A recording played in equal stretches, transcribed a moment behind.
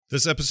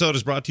This episode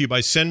is brought to you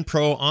by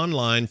SendPro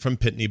Online from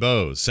Pitney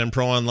Bowes.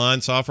 SendPro Online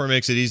software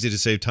makes it easy to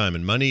save time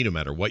and money no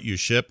matter what you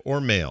ship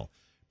or mail.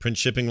 Print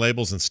shipping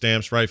labels and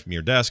stamps right from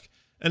your desk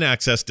and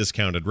access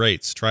discounted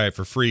rates. Try it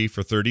for free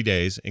for 30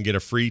 days and get a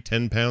free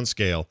 10-pound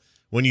scale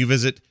when you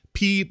visit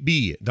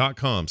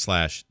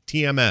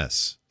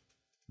pb.com/TMS.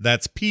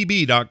 That's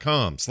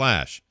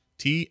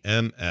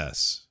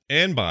pb.com/TMS.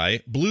 And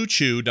by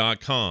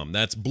BlueChew.com.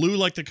 That's blue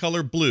like the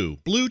color blue.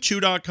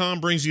 BlueChew.com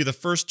brings you the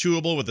first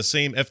chewable with the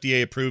same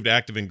FDA-approved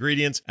active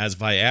ingredients as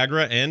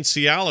Viagra and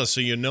Cialis,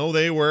 so you know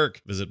they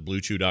work. Visit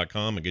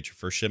BlueChew.com and get your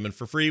first shipment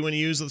for free when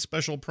you use the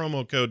special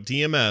promo code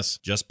TMS,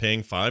 just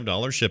paying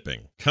 $5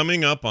 shipping.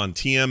 Coming up on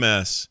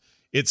TMS,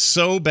 it's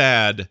so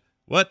bad.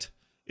 What?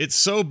 It's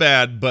so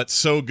bad, but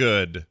so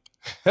good.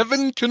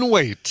 Heaven can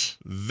wait.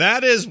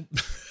 That is...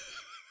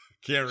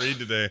 Can't read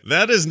today.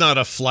 That is not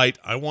a flight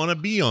I want to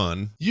be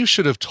on. You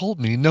should have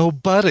told me no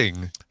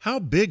budding. How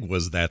big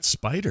was that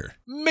spider?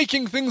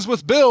 Making things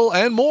with Bill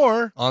and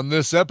more on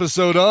this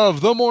episode of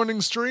The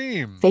Morning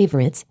Stream.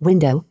 Favorites,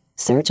 window,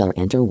 search or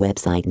enter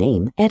website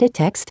name, edit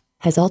text,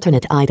 has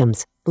alternate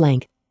items,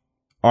 blank.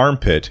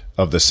 Armpit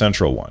of the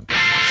central one.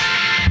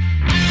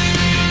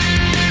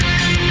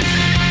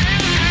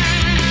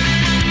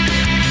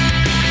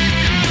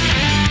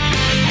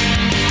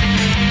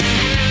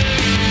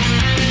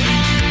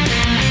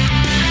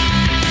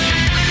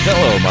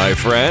 Hello, my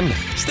friend.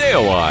 Stay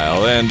a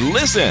while and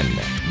listen.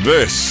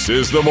 This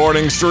is The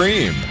Morning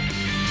Stream.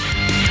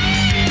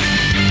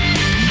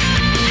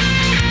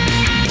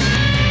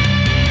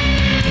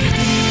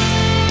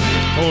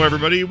 Hello,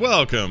 everybody.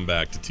 Welcome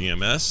back to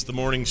TMS, The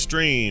Morning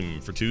Stream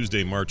for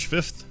Tuesday, March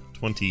 5th,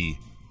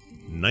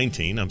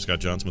 2019. I'm Scott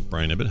Johnson with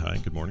Brian Ibbett. Hi,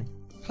 good morning.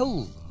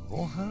 Hello,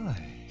 hi.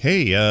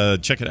 Hey,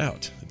 check it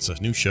out. It's a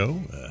new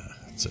show.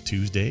 It's a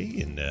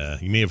Tuesday, and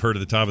you may have heard at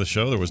the top of the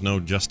show there was no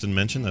Justin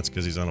mention. That's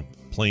because he's on a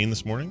plane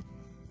this morning.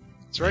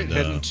 That's right, and,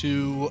 heading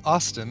to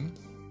Austin.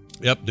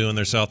 Yep, doing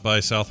their South by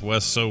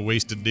Southwest So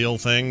Wasted deal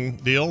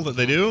that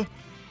they do.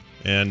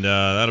 And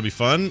that'll be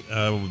fun.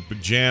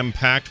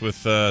 Jam-packed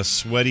with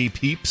sweaty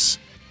peeps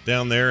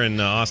down there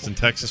in Austin,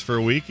 Texas for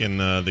a week. And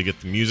they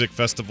get the music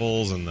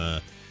festivals and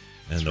the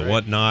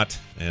whatnot.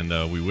 And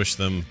we wish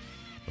them,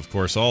 of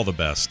course, all the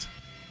best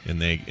in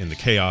the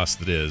chaos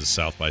that is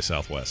South by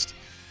Southwest.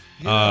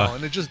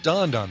 And it just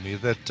dawned on me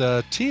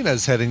that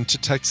Tina's heading to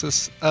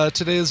Texas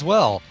today as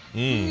well.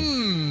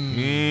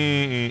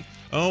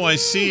 Oh, I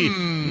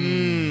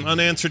see.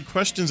 Unanswered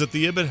questions at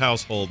the Ibbett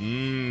household.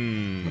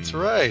 That's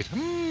right.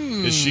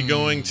 Is she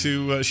going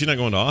to... she's not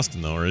going to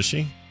Austin, though, or is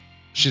she?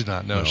 She's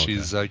not. No, Oh, okay.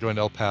 She's going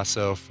to El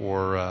Paso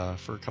for a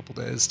couple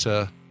days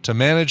to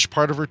manage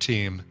part of her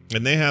team.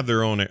 And they have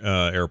their own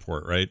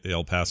airport, right? The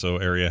El Paso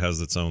area has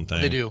its own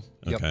thing. They do.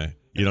 Okay. Yep.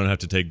 You don't have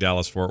to take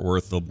Dallas-Fort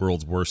Worth, the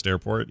world's worst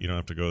airport. You don't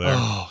have to go there.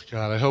 Oh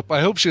God, I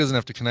hope she doesn't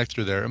have to connect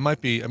through there. It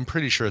might be. I'm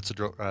pretty sure it's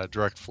a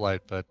direct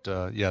flight, but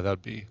yeah,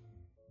 that'd be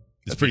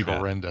pretty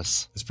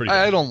horrendous. It's pretty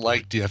bad. I don't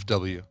like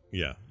DFW.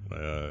 Yeah,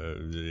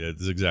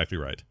 it's exactly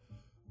right.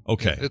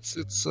 Okay. It's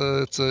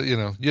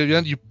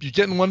you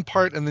get in one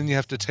part and then you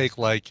have to take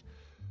like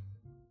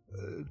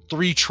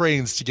 3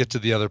 trains to get to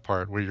the other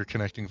part where your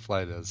connecting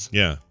flight is.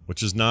 Yeah,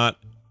 which is not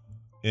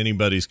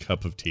anybody's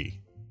cup of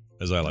tea,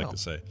 as I like to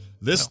say.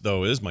 This,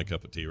 though, is my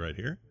cup of tea right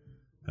here.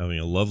 Having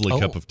a lovely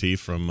cup of tea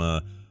from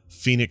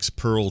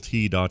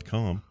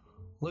PhoenixPearlTea.com.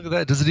 Look at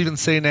that. Does it even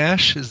say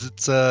Nash? Is it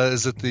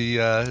the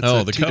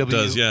the TW? cup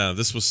does, yeah.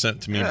 This was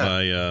sent to me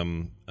by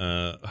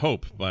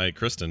Hope, by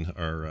Kristen, one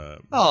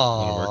of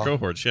our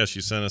cohorts. Yeah, she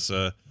sent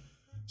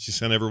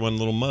everyone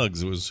little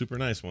mugs. It was super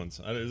nice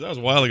ones. That was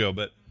a while ago,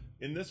 but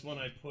in this one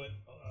I put,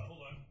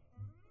 hold on.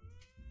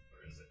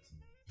 Where is it?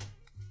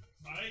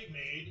 I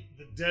made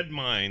the Dead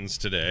Mines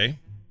today.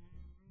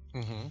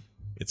 Mm-hmm.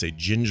 It's a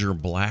ginger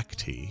black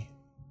tea.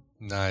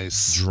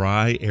 Nice.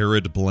 Dry,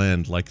 arid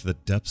blend like the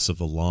depths of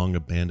a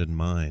long-abandoned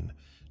mine.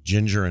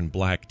 Ginger and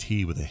black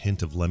tea with a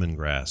hint of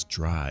lemongrass,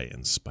 dry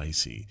and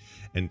spicy,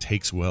 and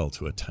takes well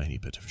to a tiny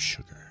bit of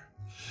sugar,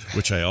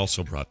 which I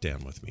also brought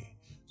down with me.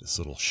 This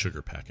little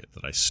sugar packet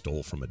that I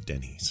stole from a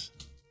Denny's.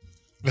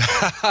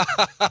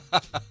 I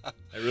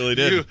really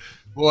did.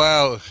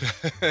 Wow.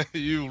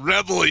 You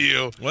rebel,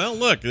 you. Well,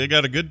 look, they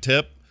got a good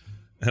tip.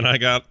 And I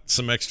got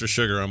some extra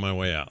sugar on my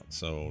way out.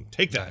 So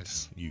take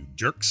that, you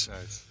jerks.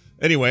 Nice.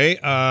 Anyway,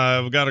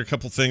 we've got a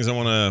couple things I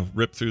want to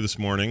rip through this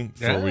morning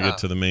before we get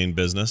to the main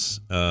business.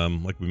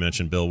 Like we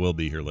mentioned, Bill will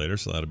be here later,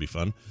 so that'll be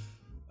fun.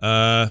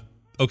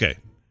 Okay.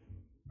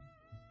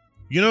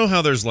 You know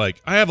how there's I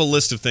have a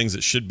list of things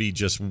that should be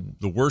just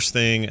the worst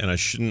thing, and I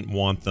shouldn't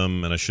want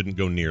them, and I shouldn't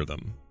go near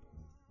them.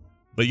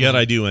 But yet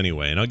I do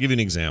anyway, and I'll give you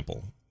an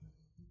example.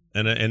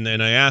 And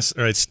I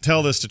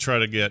tell this to try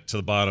to get to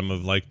the bottom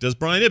of does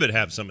Brian Ibbett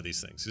have some of these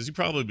things? Because he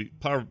probably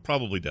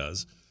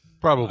does.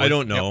 Probably. I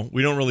don't know. Yep.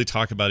 We don't really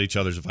talk about each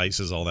other's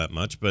vices all that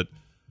much, but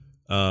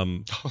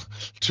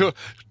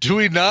do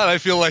we not? I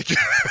feel like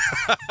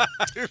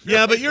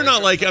yeah, but you're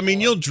not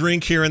you'll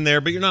drink here and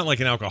there, but you're not like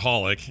an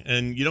alcoholic,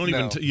 and you don't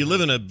even you live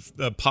in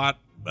a pot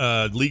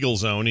legal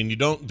zone, and you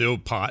don't do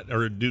pot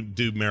or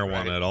do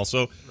marijuana at all.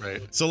 So,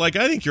 right. So like,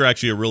 I think you're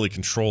actually a really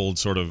controlled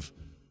sort of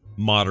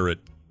moderate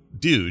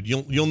dude.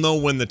 You'll know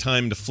when the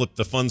time to flip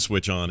the fun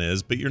switch on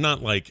is, but you're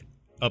not like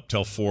up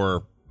till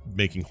 4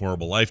 making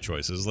horrible life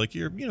choices. Like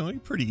you're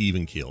pretty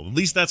even keeled. At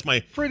least that's my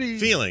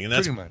feeling, and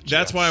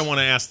that's why I want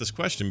to ask this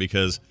question,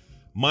 because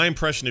my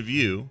impression of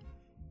you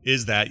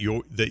is that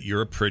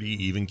you're a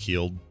pretty even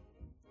keeled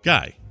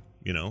guy.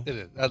 You know,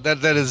 it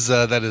is.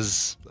 That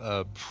is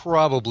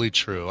probably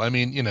true. I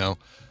mean,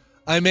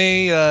 I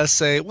may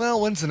say, well,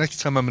 when's the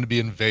next time I'm going to be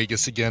in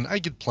Vegas again? I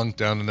could plunk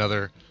down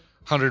another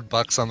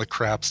 $100 on the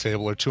craps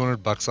table or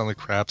 $200 on the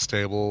craps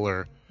table,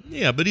 or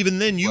yeah. But even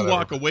then, you whatever.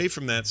 walk away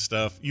from that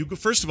stuff.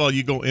 First of all,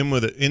 you go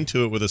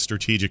into it with a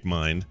strategic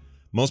mind.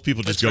 Most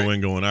people just go in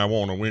going, I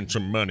want to win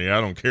some money.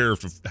 I don't care if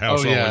the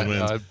house always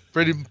wins.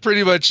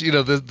 Pretty much,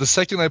 the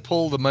second I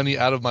pull the money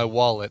out of my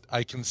wallet,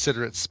 I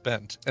consider it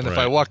spent. And if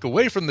I walk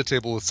away from the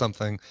table with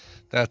something,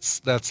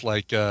 that's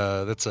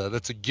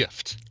a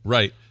gift.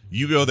 Right.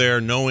 You go there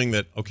knowing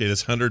that, okay,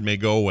 this 100 may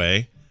go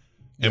away.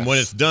 And when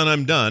it's done,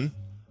 I'm done.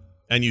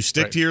 And you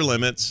stick to your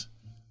limits.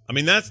 I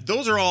mean, that's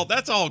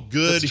all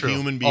good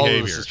human behavior. All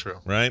of this is true.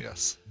 Right?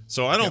 Yes.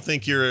 So I don't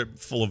think you're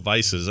full of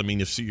vices. I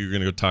mean, if you're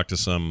going to go talk to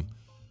some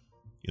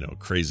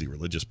crazy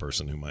religious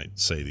person who might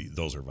say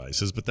those are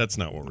vices, but that's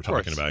not what we're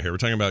talking about here. We're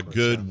talking about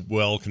good,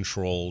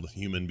 well-controlled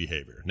human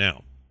behavior.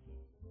 Now,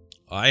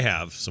 I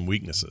have some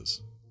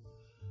weaknesses.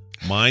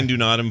 Mine do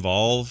not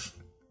involve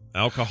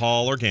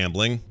alcohol or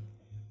gambling.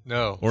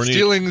 No. Or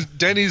stealing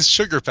Denny's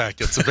sugar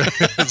packets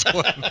is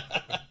one.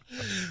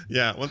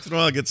 Yeah, once in a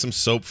while I get some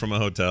soap from a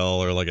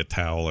hotel or like a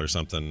towel or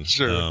something.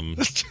 Sure.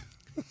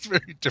 It's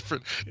very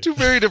different. Two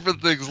very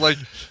different things. Like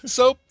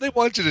soap, they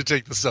want you to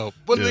take the soap.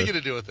 What are they going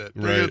to do with it?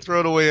 They're going to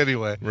throw it away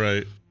anyway.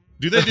 Right.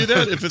 Do they do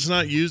that? If it's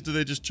not used, do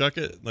they just chuck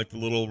it? Like the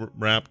little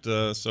wrapped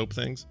soap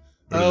things?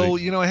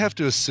 I have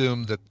to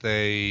assume that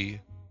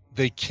they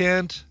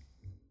can't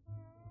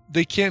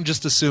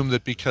just assume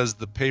that because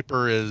the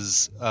paper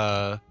is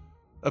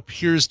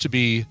appears to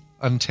be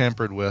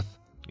untampered with,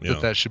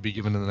 that should be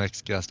given to the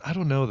next guest. I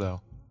don't know,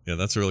 though. Yeah,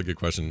 that's a really good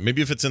question.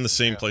 Maybe if it's in the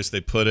same place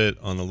they put it,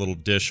 on the little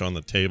dish on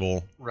the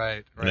table,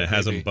 right, and it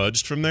hasn't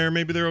budged from there,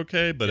 maybe they're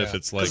okay. But if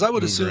it's like, because I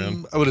would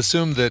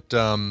assume that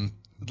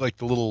like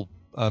the little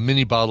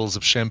mini bottles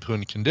of shampoo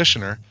and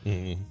conditioner,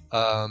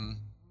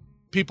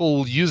 people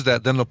will use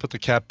that. Then they'll put the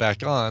cap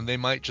back on. They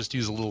might just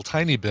use a little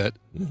tiny bit,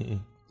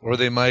 or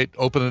they might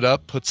open it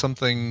up, put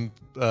something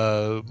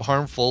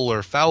harmful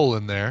or foul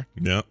in there.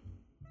 Yeah.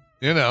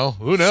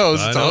 Who knows?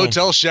 It's a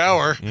hotel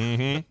shower.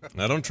 I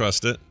don't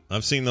trust it.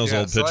 I've seen those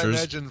old pictures. I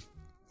imagine,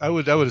 I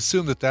would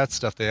assume that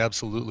stuff they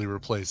absolutely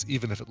replace,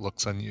 even if it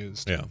looks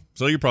unused. Yeah.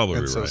 So you're probably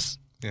right.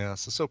 Yeah.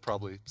 So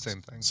probably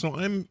same thing. So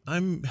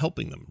I'm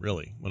helping them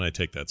really when I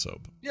take that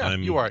soap. Yeah,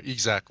 you are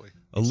exactly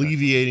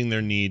alleviating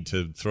their need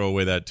to throw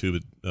away that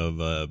tube of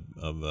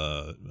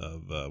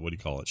what do you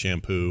call it,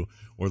 shampoo,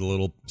 or the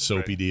little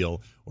soapy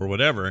deal or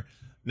whatever.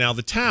 Now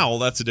the towel,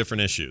 that's a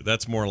different issue.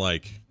 That's more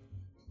like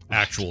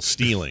actual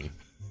stealing.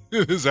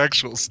 It is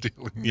actual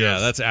stealing. Yeah,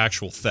 that's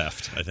actual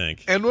theft, I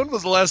think. And when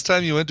was the last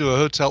time you went to a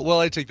hotel?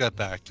 Well, I take that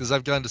back, because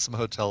I've gone to some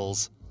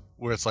hotels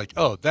where it's like,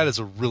 oh, that is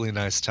a really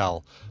nice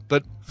towel.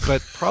 But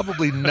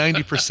probably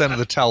 90% of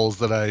the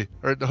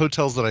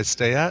hotels that I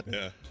stay at,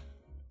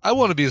 I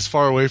want to be as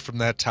far away from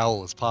that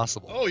towel as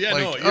possible. Oh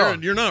yeah,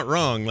 you're not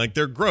wrong. Like,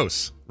 they're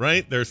gross,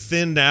 right? They're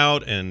thinned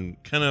out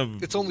and kind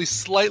of. It's only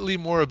slightly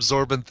more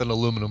absorbent than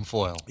aluminum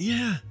foil.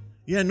 Yeah.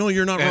 Yeah, no,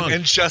 you're not wrong.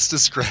 And just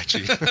as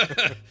scratchy.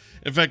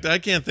 In fact, I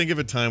can't think of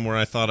a time where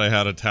I thought I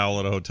had a towel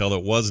at a hotel that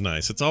was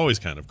nice. It's always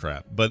kind of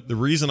crap. But the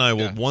reason I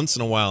will once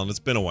in a while, and it's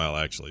been a while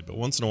actually, but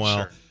once in a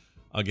while,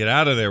 I'll get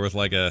out of there with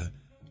like a,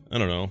 I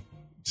don't know,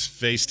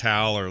 face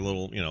towel or a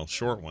little,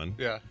 short one.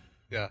 Yeah,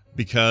 yeah.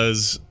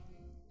 Because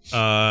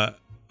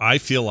I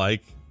feel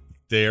like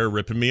they're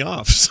ripping me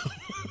off.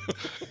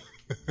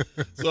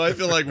 So I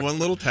feel like one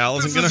little towel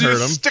isn't going to hurt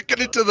them.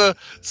 Sticking it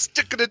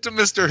to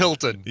Mr.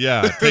 Hilton.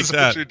 Yeah, take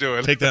that. What you're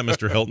doing. Take that,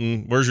 Mr.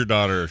 Hilton. Where's your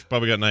daughter? She's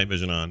probably got night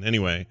vision on.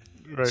 Anyway,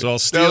 so I'll Now,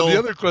 steal. the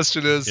other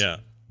question is,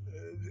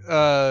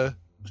 have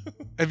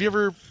you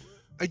ever,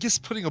 I guess,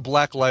 putting a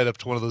black light up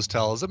to one of those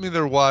towels? I mean,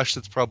 they're washed.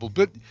 It's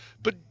probably,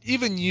 but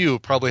even you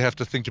probably have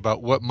to think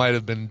about what might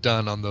have been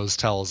done on those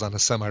towels on a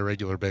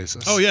semi-regular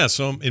basis. Oh yeah.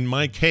 So in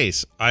my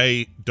case,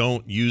 I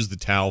don't use the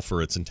towel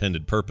for its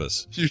intended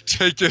purpose. You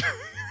take it.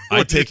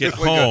 I take it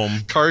home.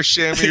 Like a car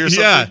chamois or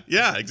something?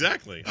 Yeah,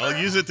 exactly. I'll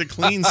use it to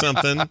clean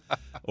something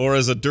or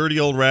as a dirty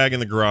old rag in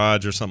the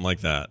garage or something like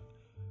that.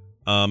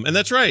 And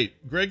that's right.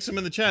 Gregson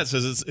in the chat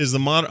says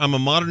I'm a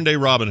modern day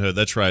Robin Hood.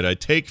 That's right. I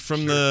take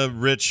from the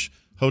rich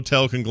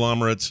hotel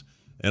conglomerates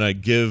and I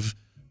give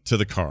to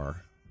the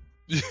car.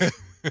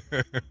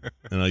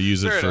 And I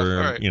use it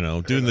for,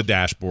 doing the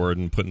dashboard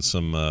and putting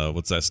some,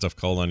 what's that stuff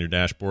called on your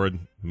dashboard?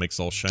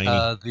 Makes all shiny.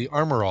 The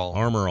Armor All.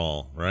 Armor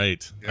All,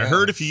 right. Yes. I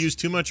heard if you use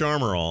too much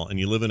Armor All and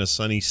you live in a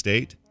sunny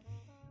state,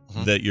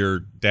 that your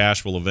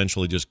dash will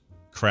eventually just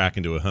crack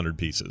into 100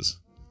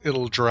 pieces.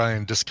 It'll dry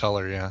and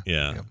discolor. Yeah.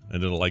 Yeah,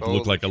 and it'll like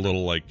look like a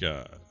little like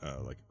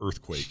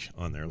earthquake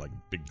on there, like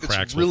big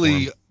cracks. It's really,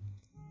 will form.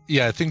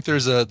 yeah. I think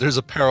there's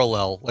a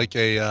parallel, like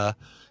a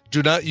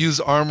do not use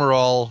Armor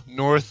All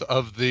north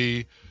of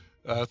the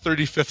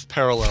 35th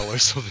parallel or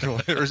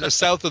something, or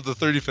south of the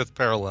 35th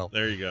parallel.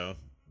 There you go.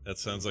 That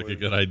sounds like a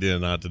good idea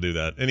not to do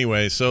that.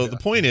 Anyway, so the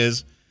point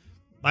is,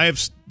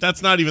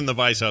 that's not even the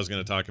vice I was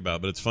going to talk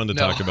about, but it's fun to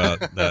talk about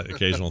that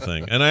occasional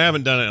thing. And I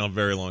haven't done it in a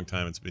very long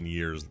time. It's been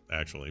years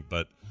actually,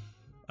 but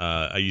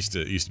I used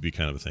to be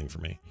kind of a thing for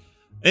me.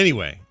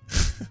 Anyway,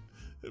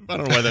 I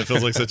don't know why that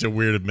feels like such a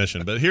weird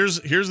admission, but here's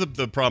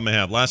the problem I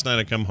have. Last night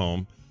I come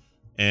home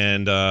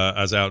and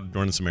I was out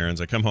running some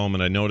errands. I come home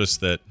and I noticed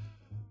that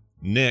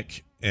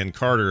Nick and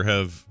Carter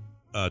have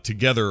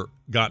together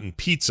gotten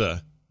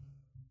pizza,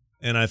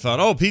 and I thought,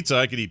 oh, pizza,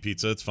 I could eat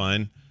pizza, it's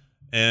fine.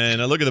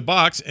 And I look at the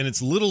box, and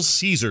it's Little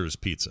Caesars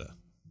pizza.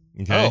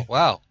 Okay. Oh,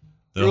 wow.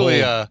 The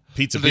really, whole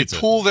pizza. Did they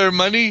pool their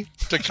money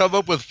to come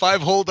up with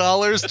 $5 whole?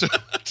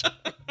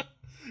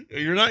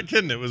 You're not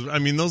kidding. It was. I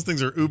mean, those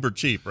things are uber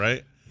cheap,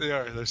 right? They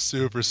are. They're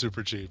super,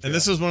 super cheap. And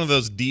this was one of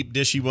those deep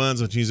dishy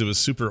ones, which means it was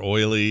super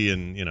oily,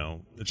 and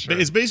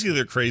it's basically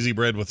their crazy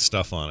bread with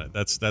stuff on it.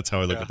 That's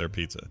how I look at their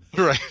pizza.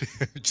 Right.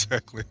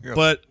 Exactly. Yeah.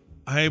 But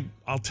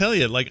I'll tell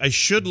you, like, I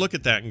should look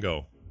at that and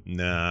go,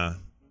 nah,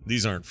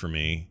 these aren't for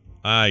me.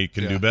 I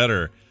can do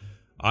better.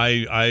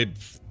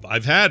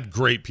 I've had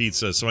great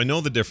pizza, so I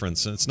know the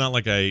difference, and it's not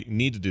like I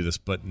need to do this,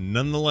 but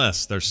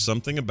nonetheless, there's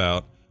something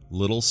about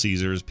Little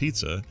Caesars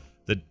pizza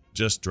that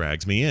just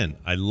drags me in.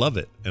 I love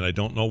it, and I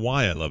don't know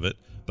why I love it,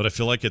 but I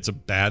feel like it's a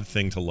bad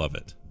thing to love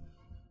it.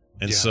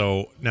 And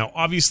so, now,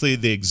 obviously,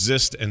 they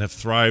exist and have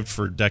thrived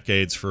for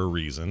decades for a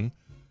reason.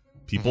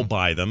 People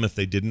buy them. If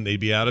they didn't,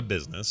 they'd be out of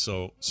business.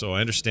 So I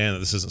understand that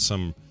this isn't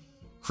some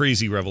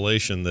crazy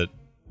revelation that,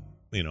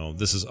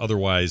 this is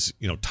otherwise,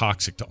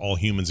 toxic to all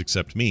humans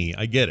except me.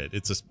 I get it.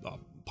 It's a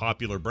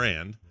popular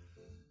brand.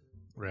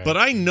 Right. But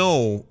I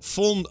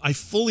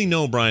fully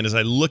know, Brian, as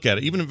I look at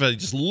it, even if I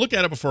just look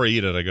at it before I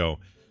eat it, I go,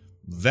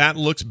 that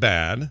looks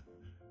bad.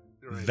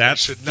 Right.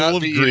 That's full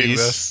of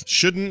grease.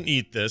 Shouldn't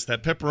eat this.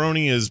 That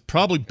pepperoni is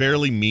probably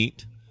barely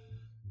meat.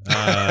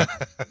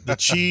 The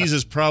cheese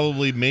is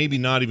probably maybe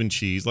not even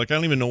cheese. Like, I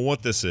don't even know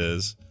what this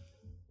is.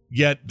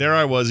 Yet there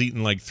I was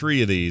eating like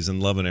 3 of these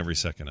and loving every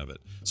second of it.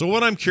 So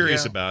what I'm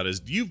curious about is,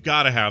 you've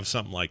got to have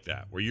something like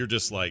that where you're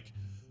just like,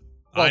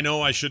 well, I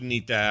know I shouldn't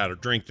eat that or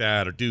drink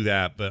that or do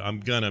that, but I'm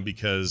gonna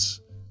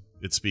because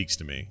it speaks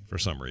to me for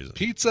some reason.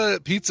 Pizza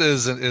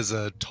is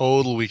a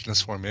total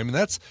weakness for me. I mean,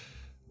 that's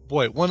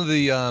one of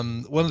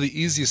the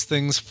easiest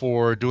things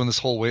for doing this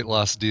whole weight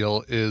loss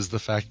deal is the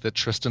fact that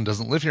Tristan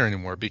doesn't live here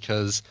anymore,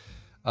 because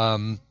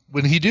when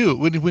he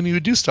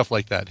would do stuff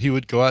like that, he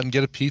would go out and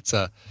get a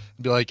pizza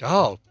and be like,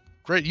 oh,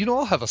 great,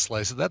 I'll have a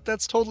slice of that.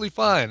 That's totally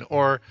fine.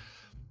 Or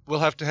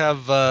we'll have to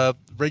have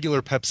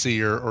regular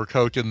Pepsi or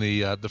Coke in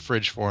the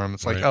fridge for him.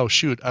 It's like, oh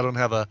shoot, I don't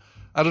have a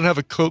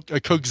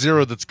Coke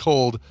Zero that's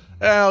cold.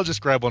 I'll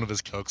just grab one of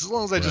his Cokes. As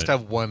long as I just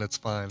have one, it's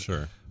fine.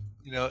 Sure.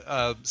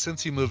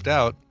 Since he moved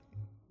out,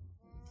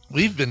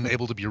 we've been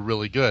able to be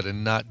really good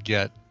and not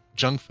get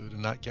junk food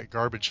and not get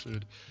garbage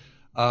food.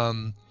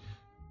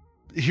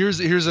 Here's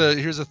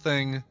a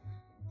thing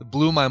that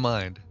blew my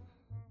mind.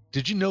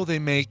 Did you know they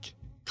make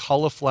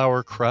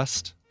cauliflower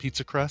crust,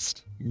 pizza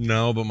crust?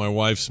 No, but my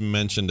wife's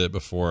mentioned it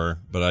before,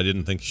 but I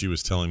didn't think she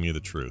was telling me the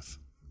truth.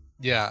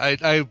 Yeah,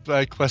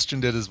 I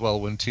questioned it as well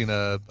when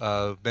Tina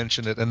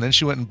mentioned it, and then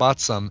she went and bought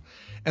some,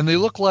 and they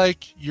look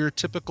like your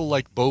typical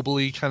like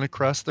Boboli kind of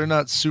crust. They're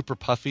not super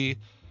puffy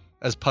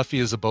as a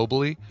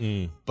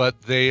Boboli,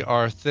 but they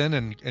are thin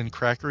and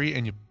crackery,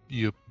 and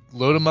you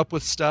load them up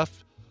with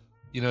stuff.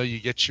 You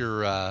get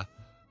your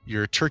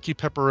turkey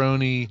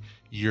pepperoni,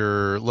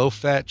 your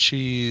low-fat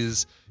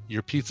cheese,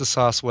 your pizza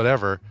sauce,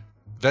 whatever.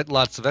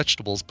 Lots of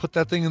vegetables. Put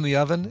that thing in the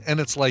oven,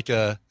 and it's like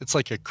a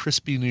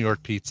crispy New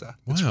York pizza.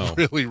 Wow. It's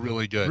really,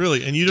 really good.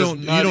 Really, and you don't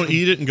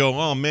eat it and go,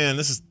 oh man,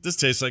 this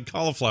tastes like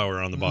cauliflower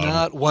on the bottom.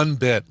 Not one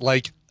bit.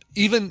 Like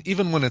even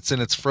when it's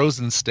in its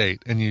frozen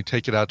state and you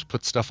take it out to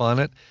put stuff on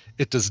it,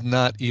 it does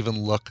not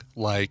even look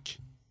like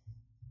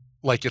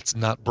it's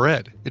not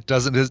bread. It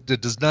doesn't.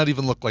 It does not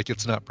even look like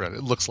it's not bread.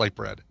 It looks like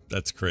bread.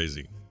 That's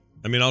crazy.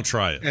 I mean, I'll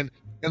try it. And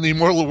the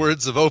immortal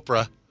words of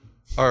Oprah,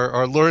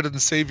 our Lord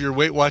and Savior,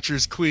 Weight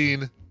Watchers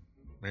queen,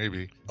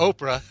 maybe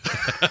Oprah.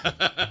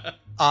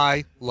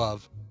 I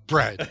love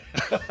bread.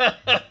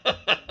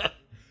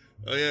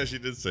 Oh yeah, she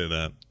did say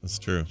that. That's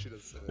true. She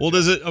does say that. Well,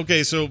 does it?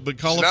 Okay, so but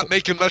she's not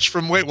making much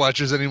from Weight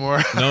Watchers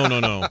anymore.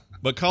 No.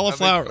 But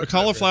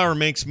cauliflower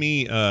makes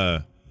me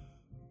when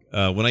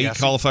I eat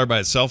cauliflower by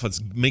itself, it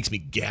makes me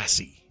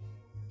gassy.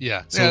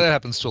 Yeah, that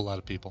happens to a lot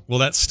of people. Will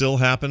that still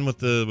happen with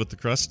the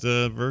crust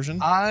version?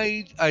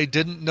 I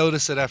didn't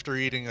notice it after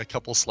eating a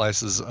couple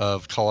slices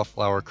of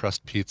cauliflower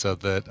crust pizza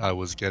that I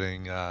was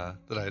getting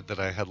that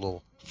I had a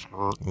little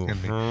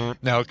in me.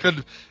 Now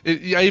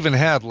I even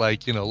had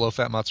low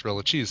fat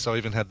mozzarella cheese, so I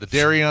even had the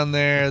dairy on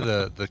there,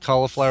 the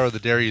cauliflower, the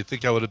dairy. You'd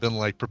think I would have been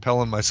like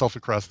propelling myself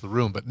across the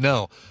room, but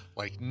no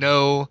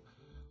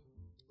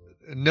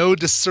no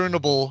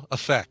discernible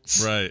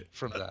effects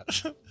from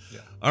that. Yeah.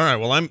 All right.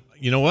 Well,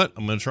 you know what?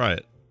 I'm going to try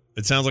it.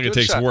 It sounds like it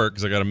takes work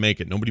because I got to make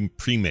it. Nobody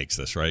pre-makes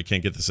this, right? I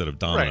can't get this out of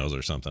Domino's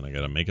or something. I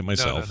got to make it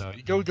myself. No.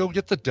 You go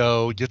get the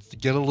dough.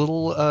 Get a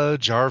little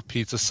jar of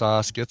pizza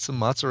sauce. Get some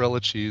mozzarella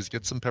cheese.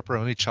 Get some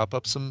pepperoni. Chop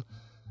up some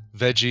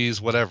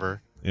veggies,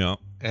 whatever. Yeah.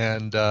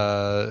 And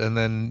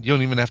then you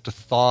don't even have to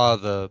thaw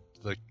the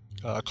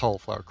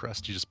cauliflower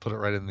crust. You just put it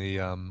right in the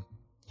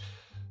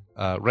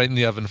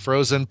oven,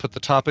 frozen. Put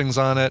the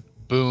toppings on it.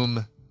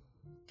 Boom.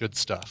 Good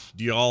stuff.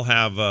 Do you all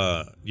have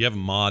you have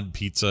mod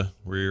pizza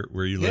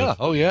where you live? Yeah.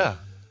 Oh yeah.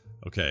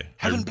 Okay.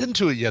 Haven't been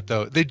to it yet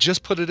though. They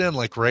just put it in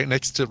like right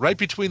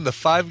between the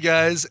Five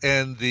Guys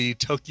and the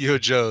Tokyo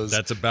Joe's.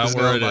 That's about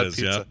where it is.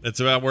 Pizza. Yeah. It's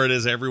about where it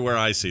is everywhere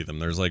I see them.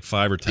 There's like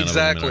 5 or 10 of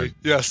them. Exactly.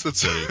 Yes,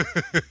 that's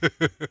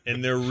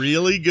and they're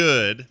really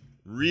good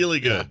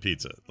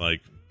pizza.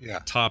 Like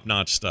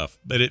top-notch stuff.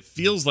 But it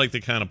feels like the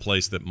kind of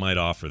place that might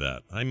offer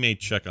that. I may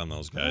check on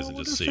those guys and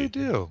just see. They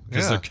do.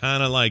 Because they're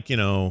kind of like,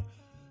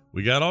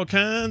 we got all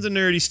kinds of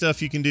nerdy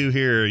stuff you can do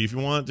here. If you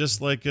want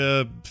just like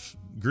a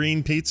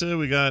green pizza,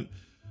 we got,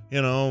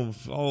 all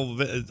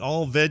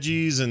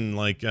veggies and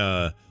like,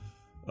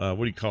 what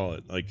do you call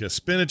it? Like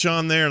spinach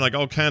on there and like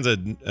all kinds of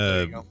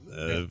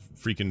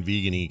freaking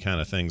vegan-y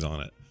kind of things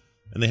on it.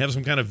 And they have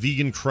some kind of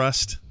vegan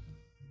crust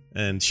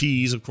and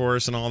cheese, of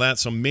course, and all that.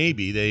 So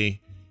maybe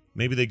they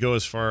go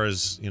as far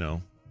as,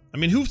 I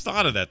mean, who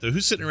thought of that though?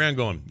 Who's sitting around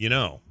going,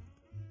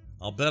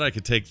 I'll bet I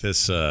could take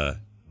this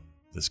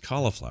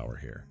cauliflower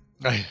here.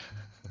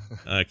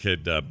 I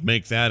could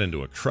make that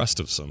into a crust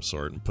of some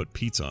sort and put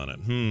pizza on it.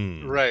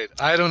 Right.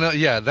 I don't know.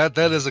 Yeah, that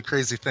is a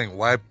crazy thing.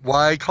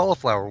 Why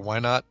cauliflower? Why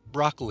not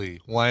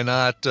broccoli? Why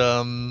not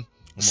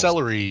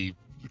celery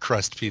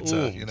crust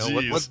pizza?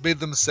 Ooh, what made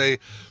them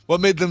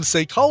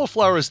say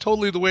cauliflower is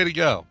totally the way to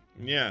go?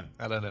 Yeah.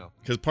 I don't know.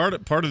 Because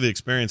part of the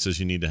experience is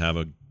you need to have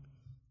a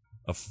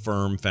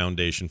firm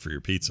foundation for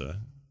your pizza.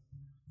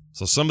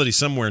 So somebody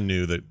somewhere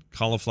knew that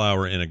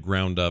cauliflower in a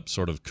ground up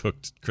sort of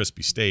cooked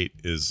crispy state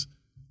is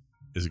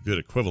a good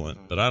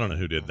equivalent, but I don't know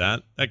who did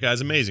that. That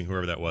guy's amazing,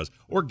 whoever that was.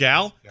 Or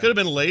gal. Could have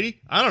been a lady.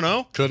 I don't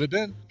know. Could have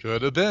been.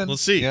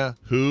 Let's see. Yeah.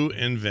 Who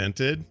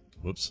invented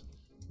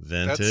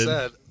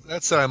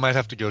That said, I might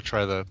have to go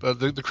try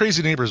the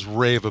crazy neighbors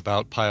rave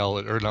about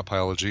mod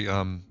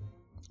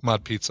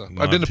pizza.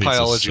 I've been to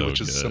Pyology, so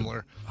which is good.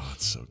 Similar. Oh,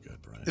 it's so good,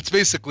 Brian. It's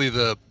basically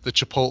the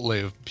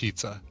Chipotle of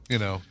pizza.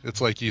 It's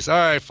like all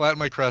right, flatten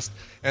my crust,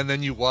 and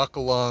then you walk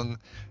along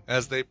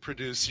as they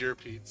produce your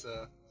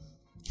pizza,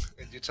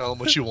 and you tell them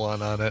what you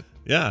want on it.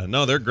 Yeah,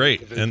 no, they're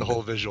great, and the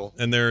whole visual.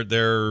 And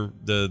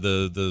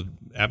the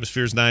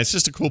atmosphere's nice. It's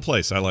just a cool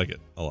place. I like it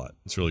a lot.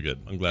 It's really good.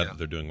 I'm glad that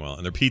they're doing well,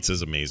 and their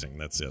pizza's amazing.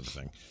 That's the other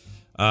thing.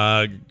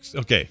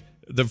 Okay,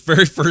 the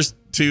very first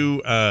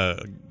 2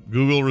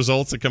 Google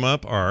results that come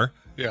up are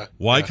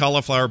why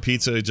cauliflower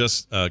pizza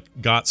just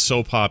got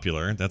so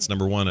popular. That's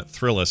number 1 at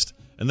Thrillist.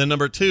 And then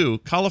number 2,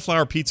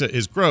 cauliflower pizza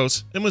is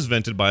gross and was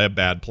invented by a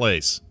bad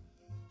place.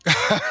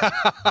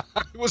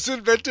 It was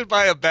invented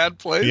by a bad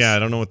place? Yeah, I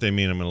don't know what they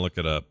mean. I'm going to look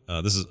it up.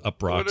 This is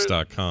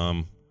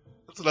uprocks.com.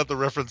 That's not the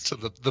reference to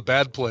the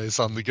bad place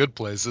on the good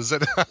place, is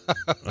it?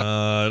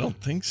 I don't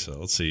think so.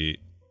 Let's see.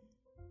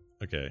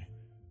 Okay.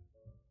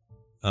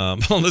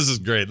 This is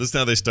great. This is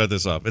how they start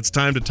this off. It's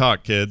time to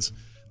talk, kids.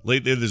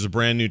 Lately, there's a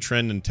brand new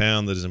trend in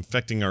town that is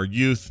infecting our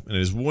youth, and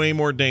it is way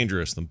more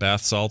dangerous than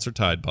bath salts or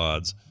Tide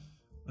Pods,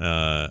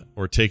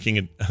 or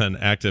taking an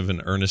active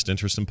and earnest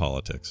interest in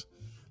politics.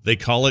 They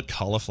call it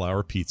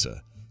cauliflower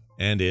pizza,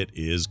 and it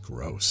is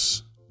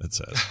gross, it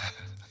says.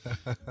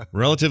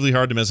 Relatively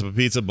hard to mess up a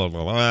pizza, blah,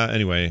 blah, blah.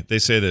 Anyway, they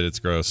say that it's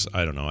gross.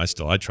 I don't know.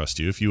 I trust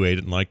you. If you ate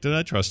it and liked it,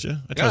 I trust you.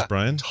 I trust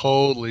Brian.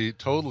 Totally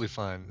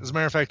fine. As a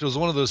matter of fact, it was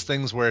one of those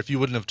things where if you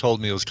wouldn't have told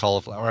me it was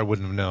cauliflower, I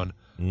wouldn't have known.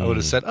 I would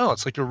have said, oh,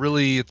 it's like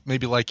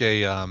maybe like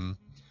a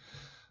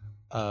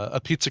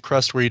pizza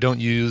crust where you don't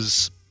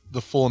use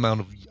the full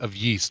amount of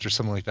yeast or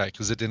something like that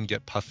because it didn't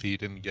get puffy,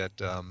 didn't get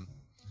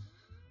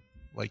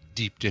like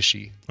deep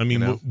dishy. I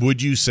mean,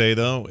 would you say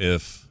though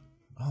if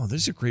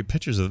these are great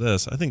pictures of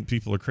this? I think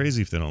people are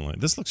crazy if they don't like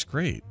this. Looks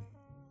great.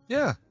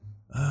 Yeah.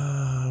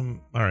 All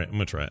right, I'm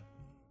gonna try it.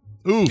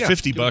 Ooh,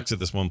 $50 at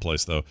this one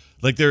place though.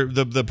 Like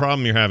the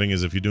problem you're having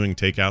is if you're doing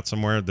takeout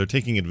somewhere, they're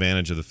taking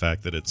advantage of the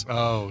fact that it's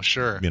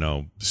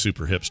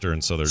super hipster,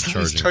 and so they're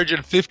charging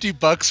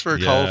 $50 for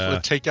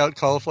takeout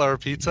cauliflower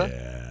pizza.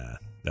 Yeah,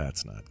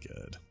 that's not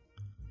good.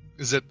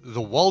 Is it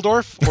the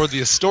Waldorf or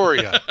the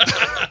Astoria?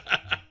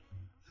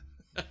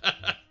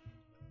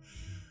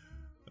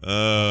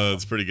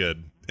 It's pretty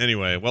good.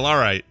 Anyway, well, all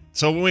right.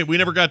 So we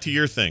never got to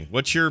your thing.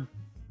 What's your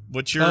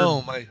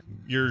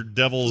your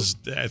devil's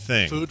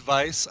thing? Food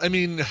vice. I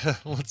mean,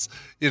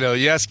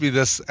 you asked me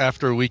this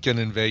after a weekend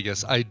in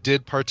Vegas. I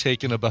did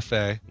partake in a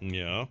buffet.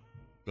 Yeah.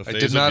 I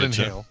did not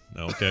inhale.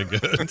 Okay,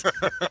 good.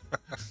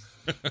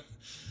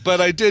 But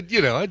I did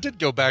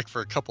go back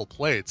for a couple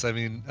plates. I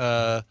mean,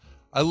 I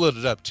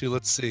loaded up too.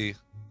 Let's see.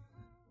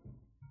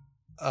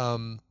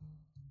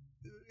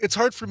 It's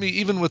hard for me,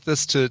 even with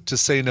this, to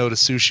say no to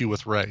sushi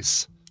with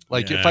rice.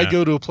 Like if I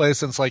go to a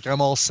place and it's like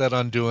I'm all set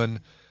on doing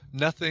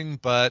nothing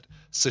but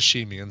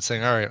sashimi and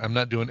saying, all right, I'm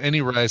not doing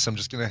any rice. I'm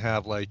just going to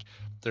have like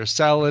their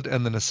salad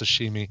and then a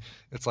sashimi.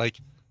 It's like,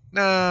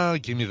 nah,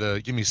 give me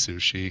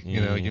sushi, you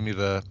know, give me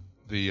the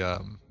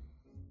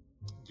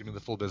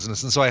full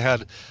business. And so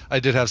I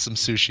did have some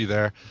sushi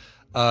there.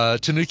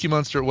 Tanuki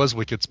Monster, it was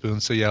Wicked Spoon.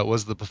 So yeah, it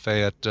was the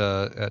buffet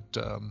at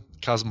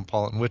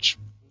Cosmopolitan, which,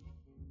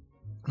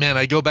 man,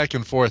 I go back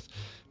and forth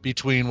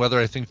between whether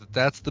I think that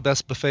that's the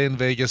best buffet in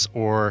Vegas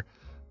or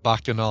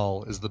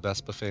Bacchanal is the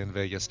best buffet in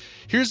Vegas.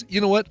 You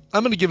know what?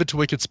 I'm going to give it to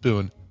Wicked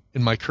Spoon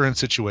in my current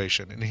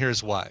situation, and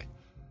here's why.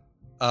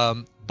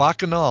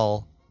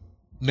 Bacchanal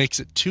makes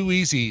it too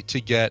easy to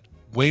get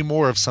way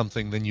more of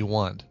something than you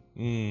want.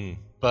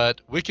 But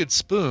Wicked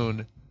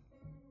Spoon,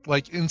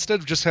 like, instead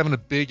of just having a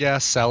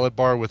big-ass salad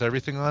bar with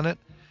everything on it,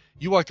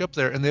 you walk up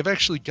there, and they've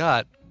actually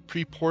got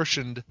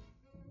pre-portioned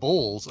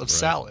bowls of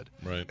salad.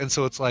 Right. And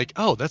so it's like,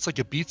 oh, that's like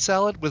a beet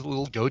salad with a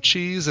little goat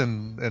cheese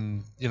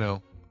and you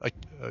know, like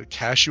a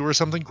cashew or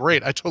something.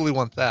 Great. I totally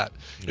want that.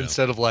 Yeah.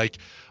 Instead of like,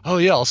 oh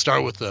yeah, I'll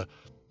start with the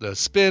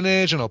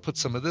spinach and I'll put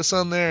some of this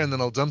on there and then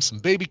I'll dump some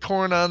baby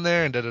corn on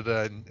there and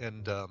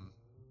and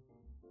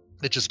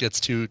it just gets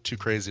too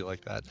crazy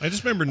like that. I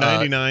just remember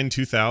 99,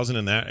 2000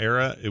 in that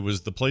era. It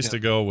was the place to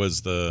go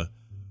was the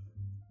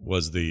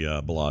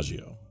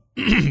Bellagio.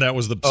 That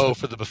was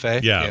for the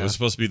buffet. Yeah, it was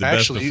supposed to be the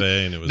best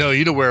buffet, and it was. No,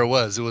 you know where it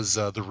was? It was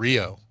the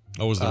Rio.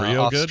 Oh, was the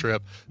Rio good?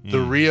 Strip.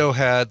 The Rio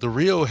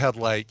had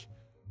like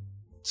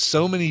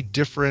so many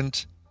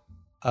different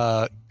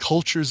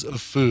cultures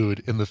of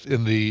food in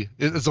the.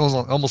 It's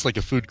almost like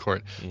a food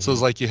court. So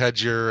it's like you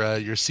had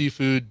your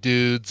seafood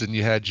dudes, and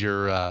you had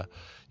your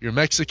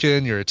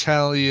Mexican, your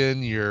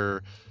Italian,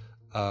 your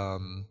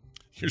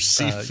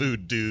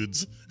seafood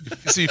dudes.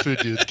 Seafood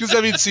dudes, because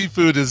I mean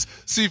seafood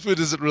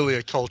isn't really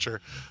a culture,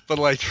 but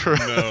like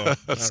a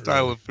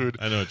style of food.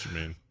 I know what you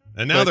mean.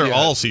 And now they're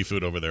all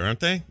seafood over there,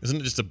 aren't they? Isn't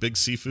it just a big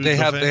seafood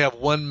buffet? They have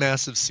one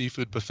massive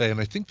seafood buffet, and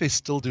I think they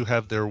still do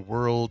have their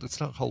world. It's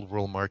not called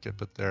World Market,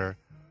 but their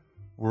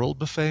World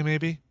Buffet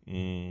maybe.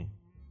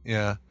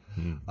 Yeah.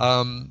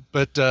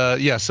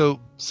 So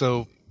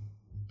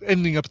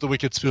ending up at the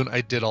Wicked Spoon, I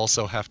did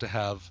also have to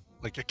have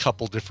like a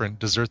couple different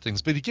dessert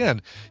things, but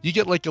again, you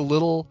get like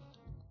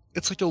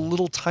it's like a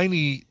little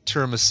tiny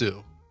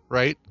tiramisu,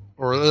 right?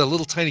 Or a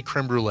little tiny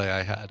creme brulee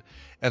I had.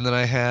 And then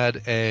I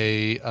had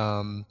a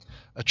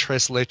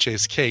tres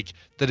leches cake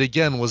that,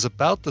 again, was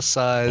about the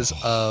size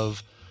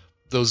of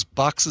those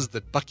boxes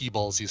that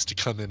Buckyballs used to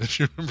come in, if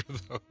you remember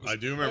those. I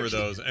do remember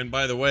those. And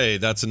by the way,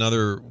 that's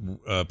another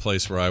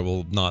place where I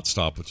will not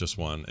stop with just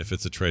one. If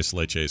it's a tres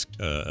leches,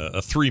 a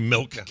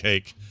 3-milk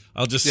cake,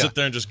 I'll just sit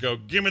there and just go,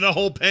 give me the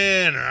whole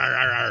pan.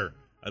 I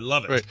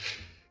love it. Right.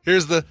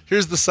 Here's the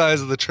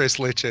size of the tres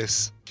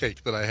leches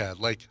cake that I had.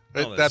 Like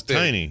that big.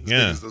 Tiny,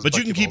 yeah. But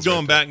you can keep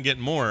going back and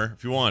getting more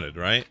if you wanted,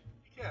 right?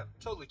 Yeah,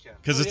 totally can.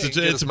 Because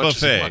it's a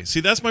buffet.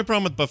 See, that's my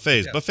problem with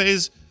buffets. Yeah.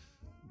 Buffets,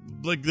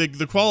 like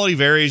the quality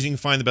varies. You can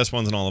find the best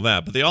ones and all of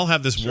that, but they all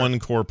have this one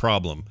core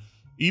problem.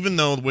 Even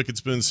though the Wicked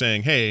Spoon's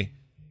saying, "Hey,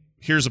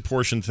 here's a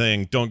portion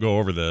thing. Don't go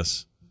over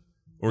this,"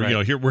 or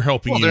here we're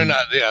helping you.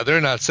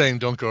 They're not saying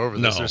don't go over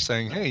this. They're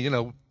saying, hey,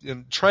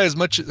 try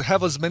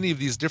have as many of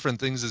these different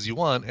things as you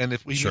want, and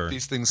if we make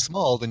these things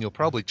small, then you'll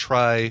probably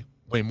try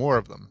way more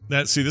of them.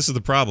 This is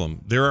the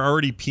problem. They're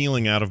already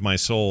peeling out of my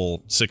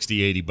soul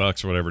 $60,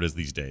 $80 or whatever it is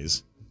these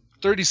days.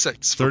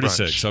 36 for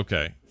 36, brunch.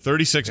 Okay.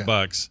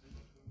 $36.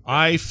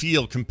 I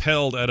feel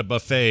compelled at a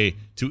buffet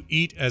to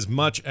eat as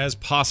much as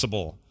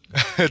possible.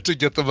 To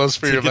get the most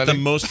for your money. To get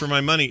the most for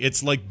my money.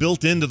 It's like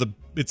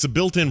it's a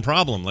built-in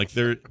problem. Like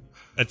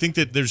I think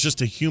that there's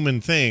just a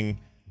human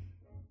thing.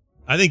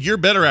 I think you're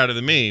better at it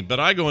than me, but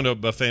I go into a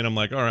buffet and I'm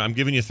like, all right, I'm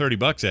giving you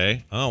 $30, eh?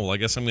 Oh, well, I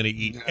guess I'm going to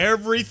eat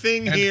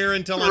everything here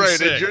until I'm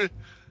sick.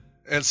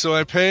 And so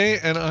I pay,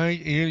 and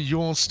you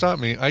won't stop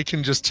me. I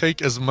can just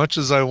take as much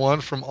as I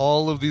want from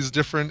all of these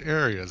different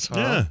areas. Huh?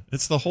 Yeah,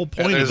 it's the whole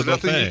point of the buffet.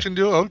 There's nothing you can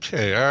do?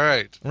 Okay, all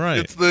right. Right.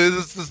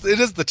 It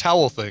is the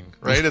towel thing,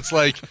 right? It's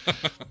like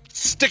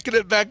sticking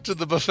it back to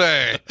the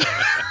buffet.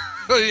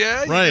 Oh,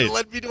 yeah? Right. You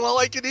let me do all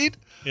I can eat?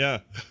 Yeah.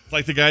 It's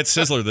like the guy at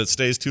Sizzler that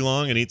stays too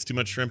long and eats too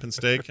much shrimp and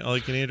steak, all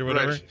you can eat or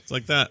whatever. Right. It's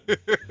like that.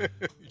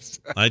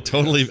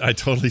 Exactly. I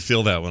totally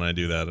feel that when I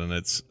do that,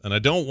 and I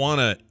don't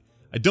want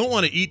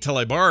to eat till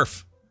I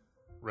barf.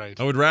 Right.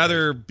 I would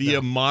rather be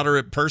a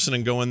moderate person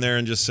and go in there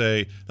and just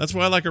say, that's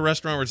why I like a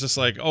restaurant where it's just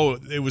like, oh,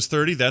 it was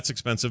 $30, that's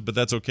expensive, but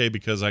that's okay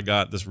because I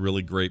got this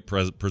really great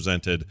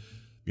presented,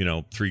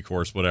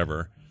 3-course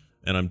whatever,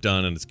 and I'm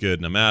done and it's good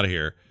and I'm out of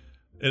here.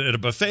 At a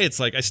buffet, it's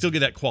like I still get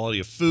that quality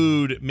of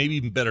food, maybe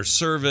even better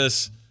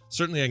service.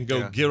 Certainly I can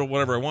go get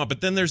whatever I want.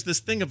 But then there's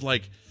this thing of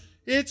like,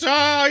 it's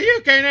all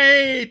you can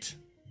eat.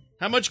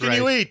 How much can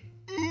you eat?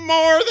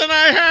 More than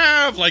I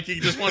have. Like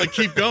you just want to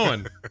keep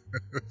going.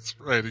 That's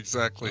right,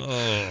 exactly.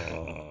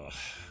 Oh,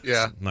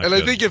 yeah. And good.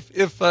 I think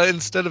if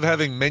instead of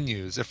having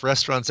menus, if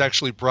restaurants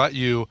actually brought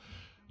you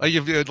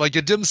like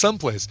a dim sum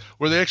place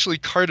where they actually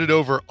carted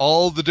over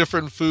all the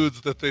different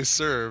foods that they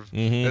serve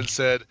and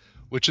said,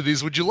 which of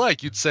these would you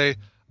like? You'd say,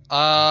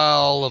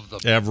 all of them.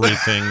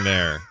 Everything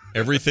there.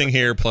 Everything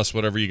here plus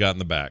whatever you got in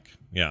the back.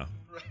 Yeah.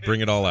 Right.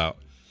 Bring it all out.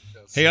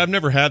 Yes. Hey, I've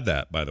never had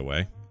that, by the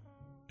way.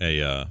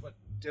 What,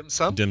 dim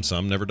sum? Dim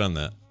sum. Never done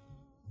that.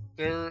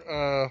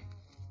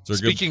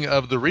 Speaking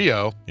of the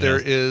Rio, there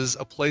is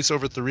a place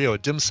over at the Rio, a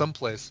dim sum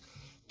place,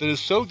 that is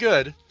so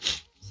good.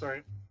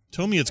 Sorry.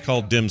 Tell me it's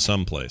called Dim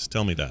Sum Place.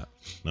 Tell me that.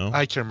 No?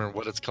 I can't remember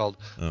what it's called.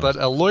 Oh. But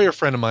a lawyer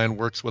friend of mine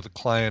works with a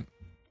client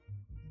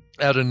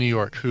out of New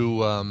York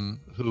who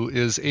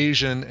is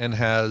Asian and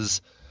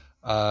has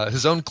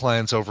his own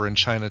clients over in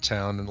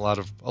Chinatown and a lot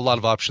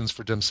of options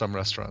for dim sum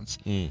restaurants.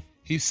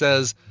 He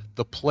says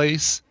the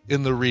place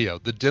in the Rio,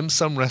 the dim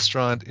sum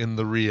restaurant in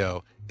the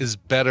Rio, is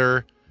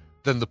better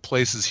than the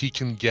places he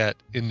can get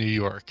in New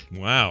York.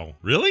 Wow,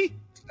 really?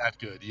 It's that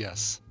good?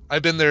 Yes,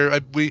 I've been there.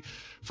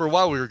 For a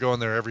while we were going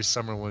there every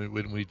summer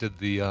when we did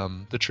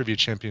the trivia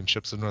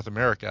championships in North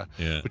America,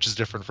 which is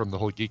different from the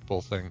whole Geek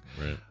Bowl thing.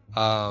 Right.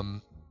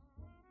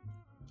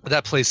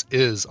 That place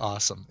is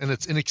awesome, and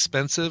it's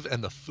inexpensive,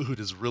 and the food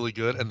is really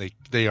good, and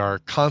they are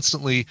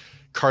constantly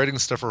carting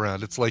stuff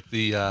around. It's like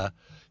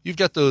you've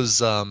got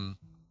those what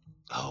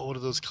are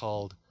those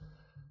called?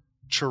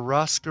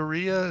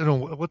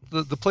 Churrascaria? What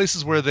the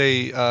places where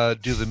they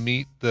do the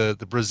meat, the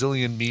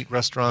Brazilian meat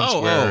restaurants.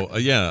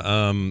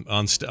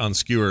 On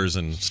skewers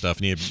and stuff,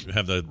 and you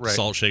have the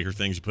salt shaker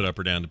things you put up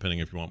or down depending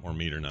if you want more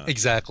meat or not.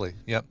 Exactly.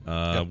 Yep.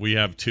 We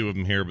have two of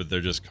them here, but they're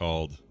just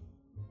called.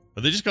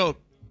 Are they just called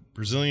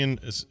Brazilian?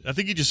 I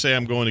think you just say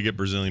I'm going to get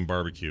Brazilian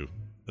barbecue.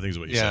 I think is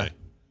what you say.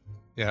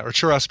 Yeah, or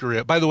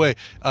Churrascaria. By the way,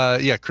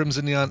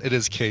 Crimson Neon, it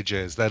is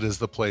KJ's. That is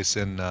the place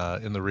in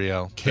the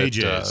Rio.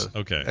 KJ's,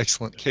 okay.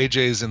 Excellent.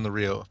 KJ's in the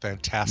Rio.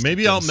 Fantastic.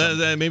 Maybe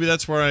maybe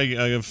that's where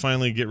I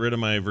finally get rid of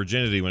my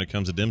virginity when it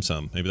comes to dim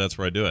sum. Maybe that's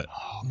where I do it.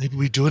 Oh, maybe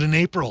we do it in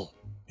April.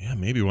 Yeah,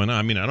 maybe why not?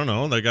 I mean, I don't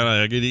know. I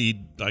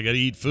gotta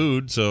eat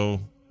food, so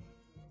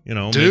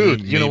Dude,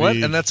 maybe. You know what?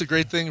 And that's a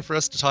great thing for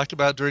us to talk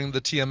about during the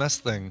TMS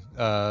thing.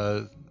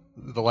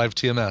 The live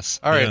TMS.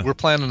 All right, we're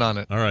planning on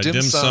it. All right,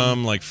 dim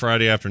sum like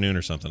Friday afternoon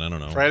or something. I don't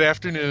know. Friday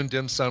afternoon,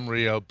 dim sum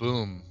Rio.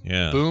 Boom.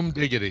 Yeah. Boom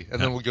diggity.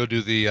 And then we'll go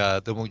do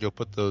then we'll go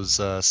put those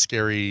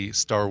scary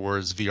Star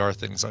Wars VR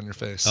things on your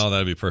face. Oh,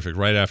 that'd be perfect.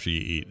 Right after you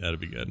eat, that'd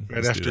be good.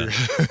 Right after.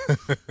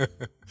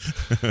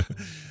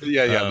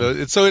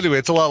 So anyway,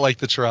 it's a lot like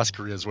the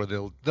Churrascarias where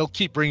they'll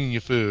keep bringing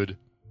you food,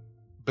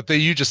 but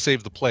you just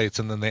save the plates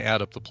and then they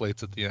add up the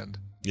plates at the end.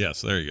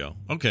 Yes, there you go.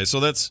 Okay,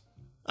 so that's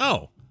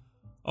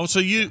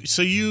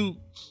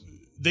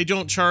they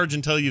don't charge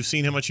until you've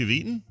seen how much you've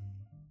eaten?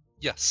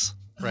 Yes.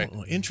 Right.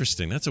 Oh,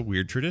 interesting. That's a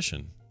weird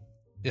tradition.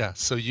 Yeah.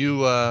 So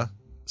so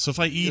if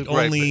I eat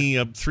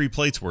only 3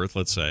 plates worth,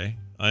 let's say,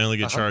 I only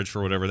get charged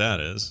for whatever that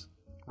is.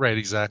 Right.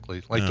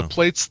 Exactly. Like the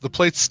plates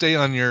stay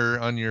on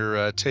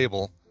your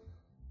table,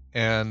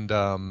 and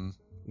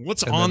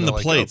what's on the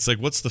plates? Like,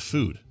 what's the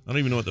food? I don't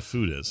even know what the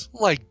food is.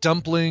 Like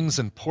dumplings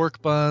and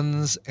pork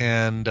buns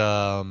and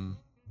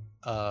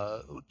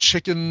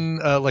chicken,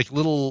 like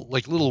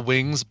little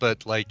wings,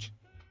 but like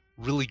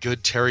really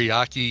good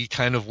teriyaki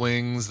kind of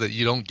wings that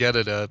you don't get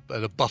at a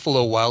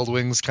Buffalo Wild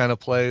Wings kind of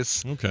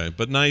place. Okay,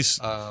 but nice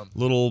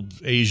little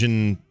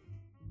Asian,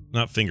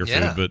 not finger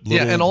food, but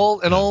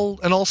little, and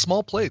all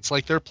small plates.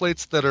 Like they're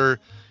plates that are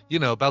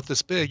about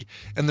this big,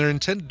 and they're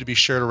intended to be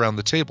shared around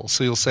the table.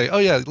 So you'll say, oh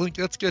yeah,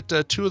 let's get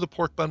 2 of the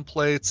pork bun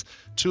plates,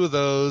 2 of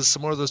those,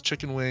 some more of those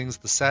chicken wings,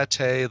 the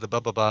satay, the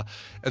blah blah blah,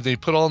 and then you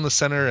put it all in the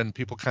center, and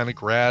people kind of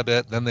grab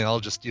it. Then they all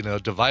just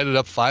divide it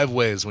up 5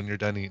 ways when you're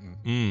done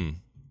eating.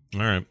 All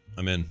right,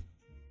 I'm in.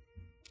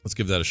 Let's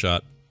give that a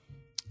shot.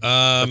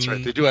 That's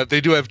right.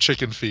 They do have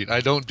chicken feet.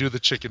 I don't do the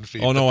chicken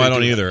feet. Oh no, I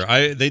don't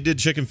either. They did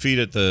chicken feet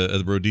at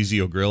the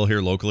Rodizio Grill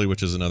here locally,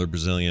 which is another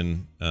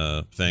Brazilian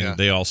thing. Yeah.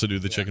 They also do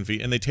the chicken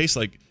feet, and they taste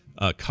like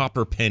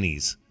copper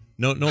pennies.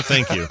 No,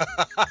 thank you.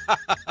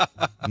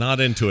 Not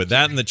into it.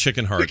 That and the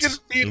chicken hearts. Chicken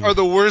feet are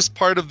the worst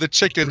part of the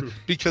chicken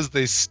because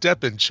they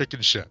step in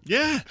chicken shit.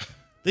 Yeah,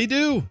 they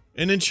do.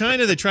 And in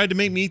China, they tried to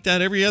make me eat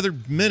that every other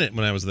minute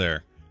when I was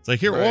there. It's like,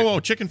 here, whoa,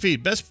 chicken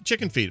feet, best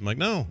chicken feet. I'm like,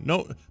 no,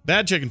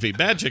 bad chicken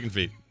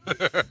feet.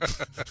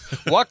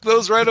 Walk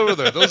those right over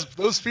there.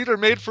 Those feet are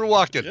made for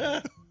walking.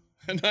 Yeah,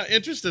 I'm not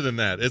interested in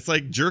that. It's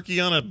like jerky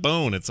on a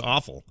bone. It's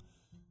awful,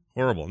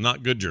 horrible,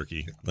 not good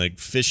jerky. Like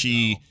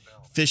fishy,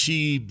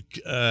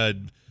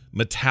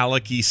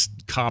 metallic-y,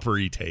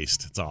 coppery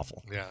taste. It's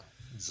awful. Yeah,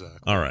 exactly.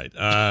 All right.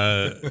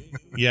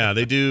 Yeah,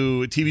 they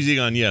do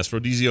TVZ on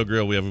Rodizio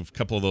Grill. We have a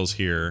couple of those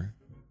here.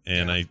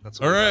 And I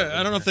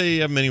don't know if they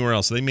have them anywhere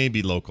else. They may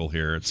be local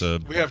here.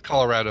 We have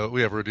Colorado.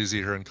 We have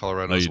Rodizio here in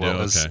Colorado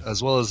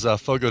as well as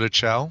Fogo de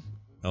Chao.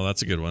 Oh,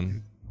 that's a good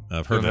one.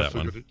 I've heard of that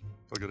one.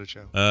 Fogo de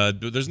Chao.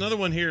 There's another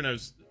one here,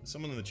 and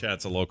someone in the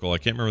chat's a local. I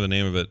can't remember the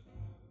name of it.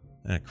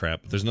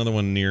 Crap. There's another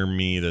one near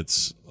me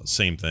that's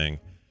same thing.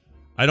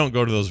 I don't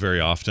go to those very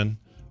often,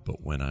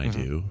 but when I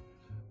do,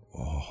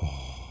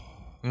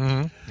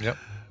 yep.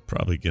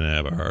 Probably going to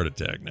have a heart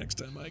attack next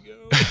time I go.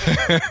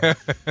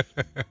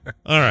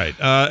 All right.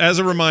 As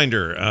a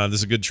reminder, this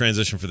is a good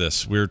transition for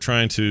this. We're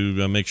trying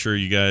to make sure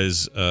you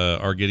guys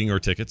are getting your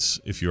tickets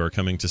if you are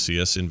coming to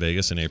see us in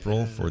Vegas in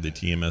April for the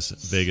TMS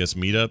Vegas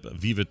meetup.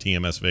 Viva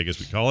TMS Vegas,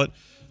 we call it.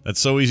 That's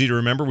so easy to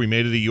remember. We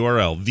made it a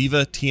URL,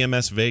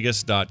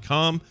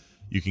 vivatmsvegas.com.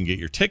 You can get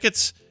your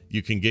tickets.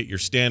 You can get your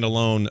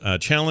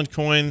standalone challenge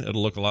coin.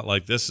 It'll look a lot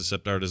like this,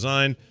 except our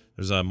design.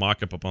 There's a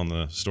mock-up up on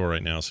the store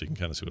right now, so you can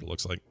kind of see what it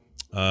looks like.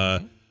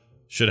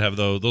 Should have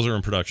those are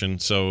in production.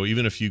 So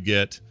even if you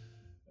get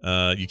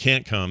you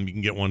can't come, you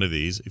can get one of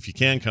these. If you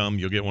can come,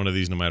 you'll get one of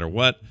these no matter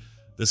what.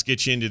 This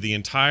gets you into the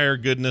entire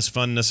goodness,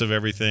 funness of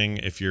everything.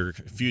 If you're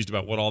confused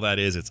about what all that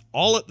is, it's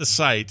all at the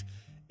site,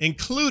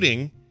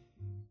 including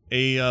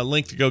a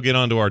link to go get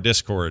onto our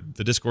Discord.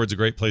 The Discord's a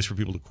great place for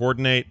people to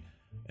coordinate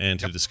and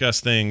to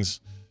discuss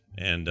things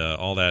and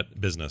all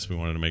that business. We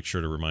wanted to make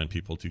sure to remind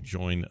people to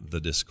join the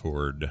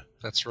Discord.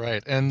 That's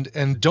right.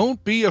 And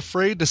don't be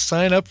afraid to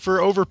sign up for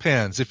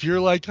overpans. If you're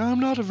like, I'm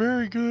not a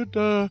very good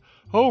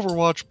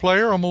Overwatch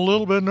player, I'm a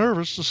little bit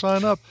nervous to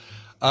sign up.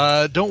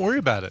 Don't worry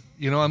about it.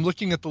 I'm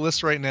looking at the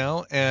list right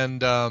now,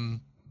 and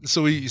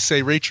so we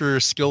say rate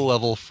your skill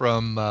level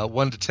from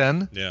 1 to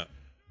 10. Yeah.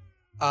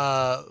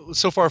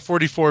 So far,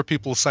 44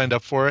 people signed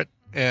up for it,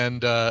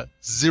 and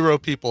 0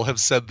 people have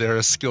said they're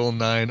a skill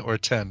 9 or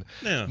 10.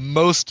 Yeah.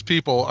 Most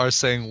people are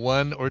saying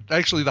 1, or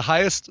actually the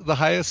highest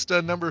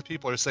number of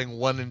people are saying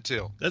 1 and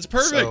 2. That's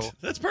perfect. So,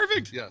 that's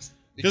perfect. Yes.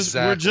 Because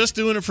exactly. we're just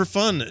doing it for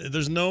fun.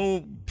 There's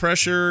no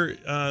pressure.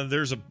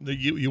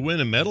 You win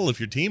a medal if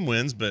your team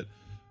wins, but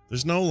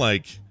there's no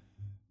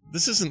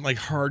this isn't like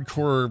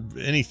hardcore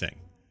anything.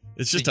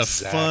 It's just a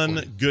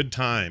fun, good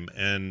time.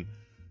 And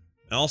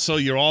also,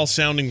 you're all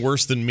sounding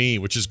worse than me,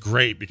 which is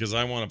great because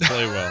I want to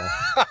play well.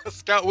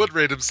 Scott would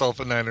rate himself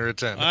a 9 or a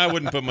 10. I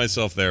wouldn't put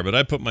myself there, but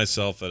I put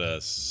myself at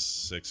a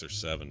 6 or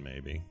 7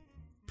 maybe.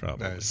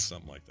 Probably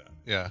something like that.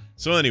 Yeah.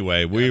 So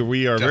anyway,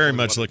 we are very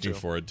much looking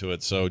forward to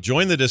it. So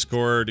join the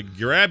Discord,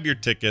 grab your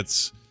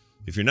tickets.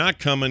 If you're not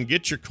coming,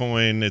 get your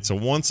coin. It's a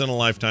once in a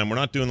lifetime. We're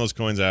not doing those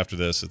coins after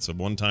this. It's a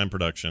one-time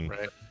production.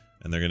 Right.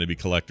 And they're going to be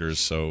collectors.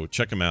 So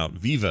check them out.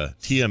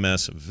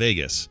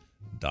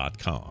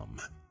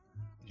 vivatmsvegas.com.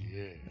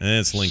 Yes. And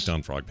it's linked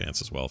on Frog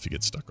Pants as well if you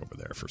get stuck over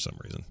there for some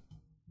reason.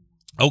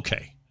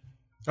 Okay.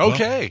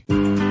 Okay.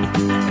 Well,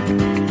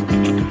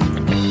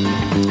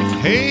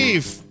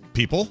 hey,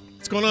 people.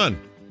 What's going on?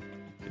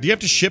 Do you have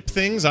to ship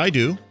things? I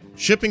do.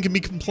 Shipping can be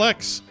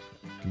complex.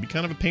 It can be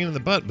kind of a pain in the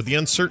butt, but the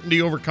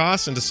uncertainty over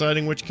costs and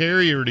deciding which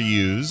carrier to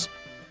use,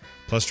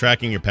 plus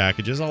tracking your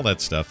packages, all that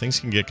stuff, things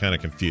can get kind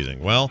of confusing.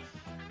 Well,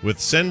 with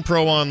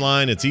SendPro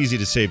Online, it's easy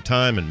to save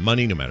time and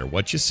money no matter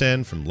what you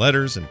send, from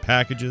letters and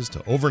packages to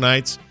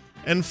overnights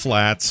and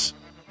flats.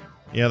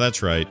 Yeah,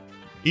 that's right.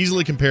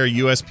 Easily compare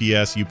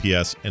USPS,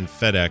 UPS, and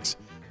FedEx,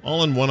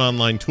 all in one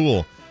online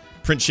tool.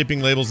 Print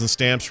shipping labels and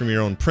stamps from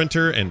your own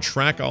printer and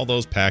track all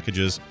those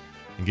packages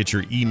and get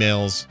your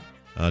emails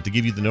to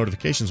give you the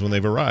notifications when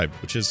they've arrived,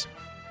 which is,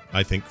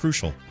 I think,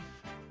 crucial.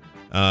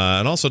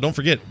 And also, don't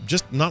forget,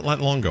 just not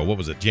that long ago, what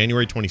was it,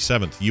 January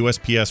 27th,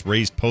 USPS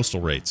raised postal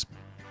rates.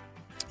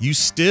 You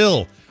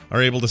still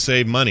are able to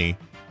save money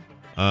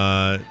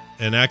and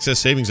access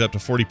savings up to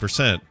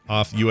 40%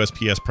 off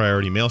USPS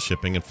priority mail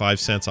shipping and 5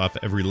 cents off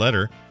every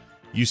letter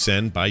you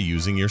send by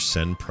using your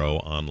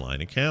SendPro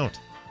Online account.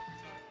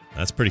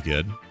 That's pretty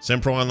good.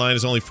 SendPro Online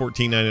is only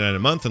 $14.99 a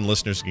month, and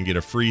listeners can get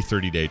a free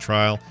 30-day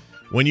trial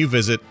when you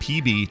visit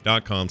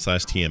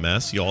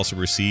pb.com/TMS. You'll also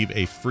receive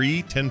a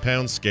free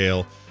 10-pound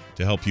scale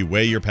to help you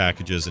weigh your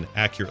packages and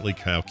accurately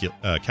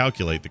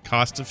calculate the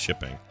cost of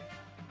shipping,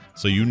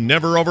 so you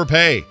never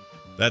overpay.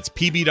 That's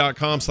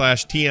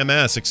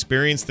pb.com/TMS.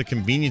 Experience the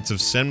convenience of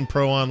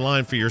SendPro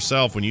Online for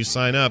yourself when you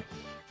sign up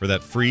for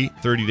that free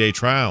 30-day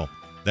trial.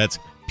 That's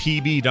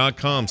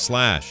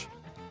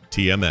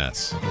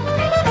pb.com/TMS.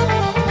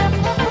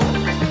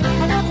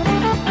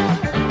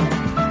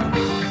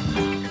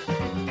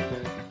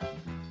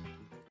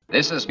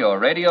 This is your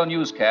radio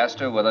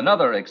newscaster with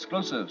another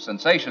exclusive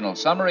sensational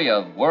summary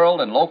of world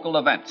and local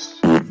events.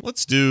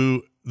 Let's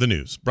do the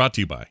news, brought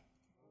to you by...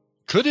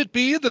 Could it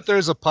be that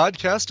there's a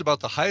podcast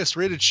about the highest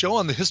rated show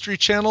on the History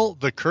Channel,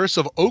 The Curse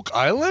of Oak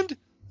Island?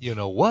 You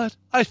know what?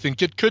 I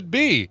think it could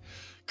be.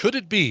 Could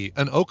It Be,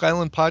 an Oak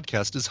Island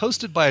podcast, is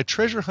hosted by a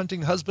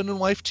treasure-hunting husband and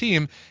wife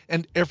team,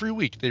 and every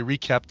week they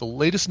recap the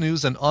latest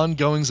news and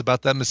ongoings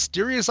about that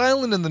mysterious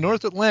island in the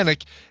North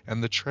Atlantic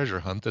and the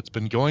treasure hunt that's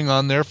been going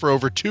on there for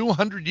over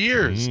 200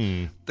 years.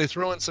 They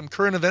throw in some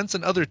current events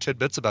and other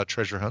tidbits about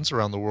treasure hunts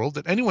around the world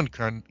that anyone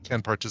can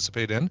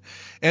participate in,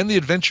 and the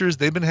adventures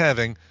they've been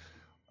having,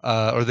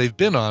 or they've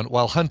been on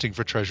while hunting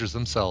for treasures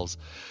themselves.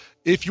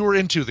 If you're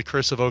into The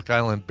Curse of Oak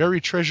Island,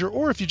 buried treasure,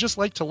 or if you just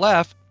like to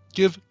laugh,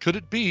 give Could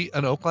It Be,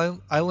 an Oak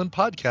Island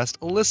podcast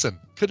a listen.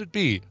 Could It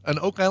Be, an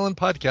Oak Island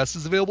podcast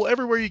is available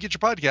everywhere you get your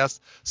podcasts,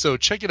 so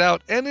check it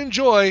out and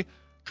enjoy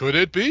Could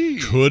It Be?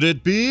 Could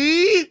it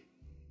be?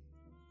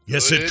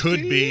 Yes, it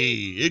could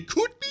be. It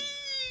could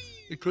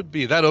be. It could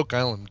be. That Oak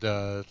Island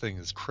thing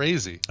is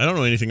crazy. I don't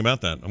know anything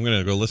about that. I'm going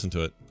to go listen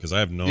to it because I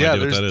have no idea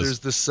what that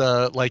is.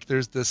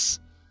 There's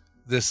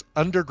this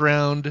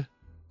underground,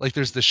 like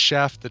there's this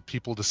shaft that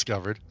people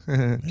discovered.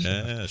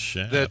 Yeah,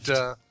 shaft.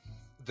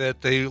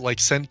 That they like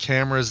sent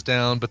cameras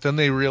down, but then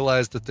they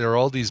realized that there are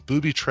all these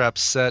booby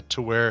traps set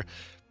to where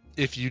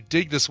if you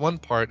dig this one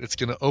part, it's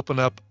going to open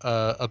up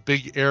a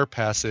big air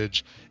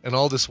passage, and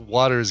all this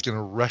water is going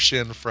to rush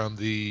in from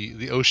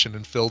the ocean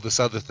and fill this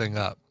other thing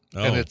up.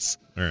 Oh, and it's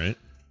all right.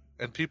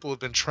 And people have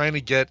been trying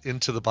to get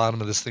into the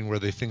bottom of this thing where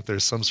they think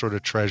there's some sort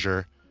of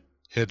treasure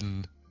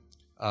hidden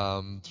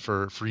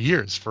for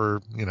years,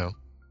 for a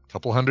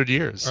couple hundred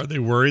years. Are they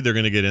worried they're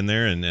going to get in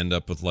there and end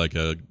up with like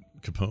a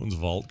Capone's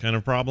vault kind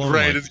of problem?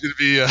 Right, like, it's going to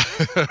be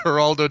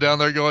Geraldo down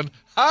there going,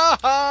 ha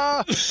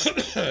ha!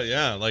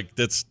 Yeah, like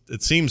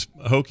it seems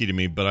hokey to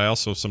me, but I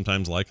also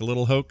sometimes like a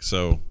little hoke,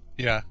 so...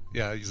 Yeah,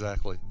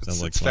 exactly.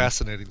 It's fun.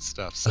 Fascinating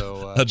stuff.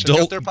 So check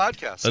out their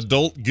podcast.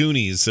 Adult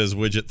Goonies, says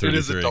Widget 33. It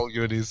is Adult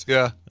Goonies,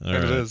 yeah. All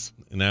right. It is.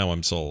 Now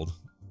I'm sold.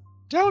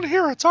 Down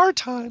here, it's our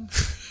time.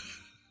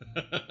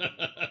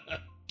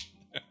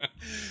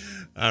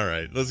 All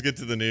right, let's get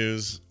to the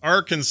news.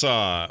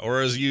 Arkansas,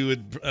 or as you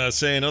would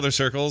say in other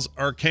circles,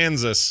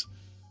 Arkansas.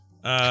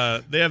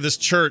 They have this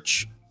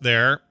church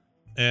there.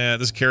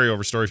 This is a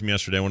carryover story from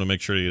yesterday. I want to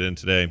make sure to get in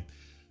today.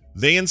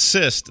 They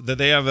insist that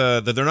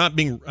that they're not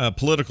being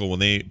political when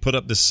they put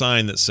up this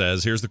sign that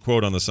says, here's the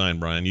quote on the sign,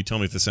 Brian. You tell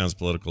me if this sounds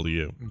political to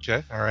you.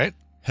 Okay, all right.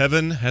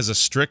 Heaven has a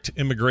strict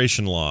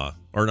immigration law.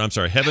 Or, I'm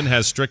sorry, heaven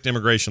has strict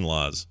immigration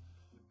laws.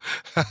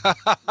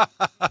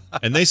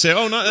 And they say,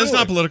 oh, no, that's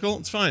not political.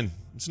 It's fine.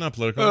 It's not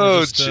political.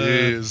 Oh,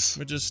 jeez.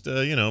 We're just,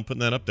 putting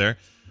that up there.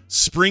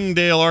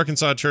 Springdale,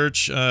 Arkansas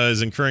Church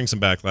is incurring some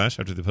backlash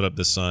after they put up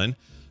this sign.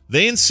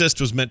 They insist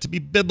it was meant to be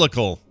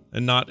biblical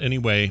and not any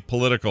way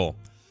political.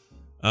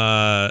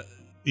 The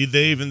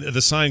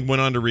sign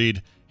went on to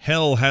read,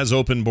 "Hell has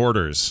open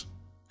borders."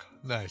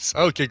 Nice.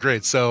 Okay,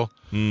 great. So,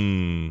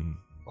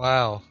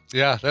 wow,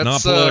 yeah, that's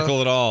not political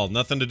at all.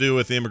 Nothing to do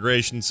with the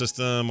immigration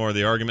system or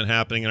the argument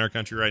happening in our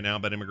country right now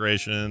about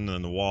immigration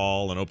and the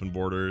wall and open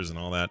borders and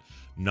all that.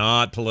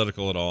 Not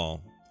political at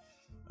all.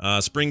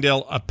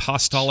 Springdale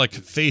Apostolic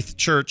Faith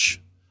Church,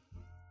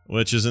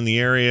 which is in the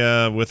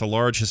area with a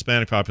large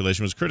Hispanic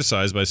population, was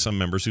criticized by some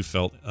members who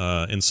felt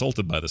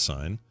insulted by the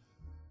sign.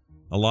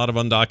 A lot of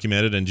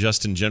undocumented and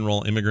just in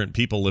general immigrant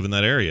people live in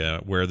that area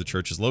where the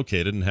church is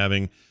located, and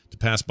having to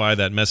pass by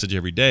that message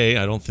every day,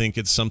 I don't think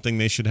it's something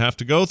they should have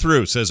to go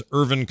through, says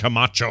Irvin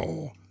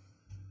Camacho.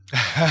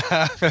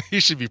 He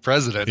should be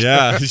president.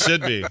 Yeah, he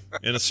should be.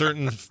 In a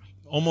certain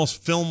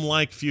almost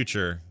film-like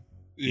future,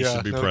 he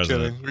should be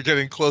president. Kidding. We're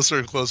getting closer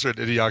and closer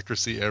to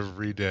idiocracy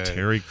every day.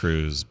 Terry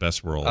Crews,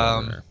 best role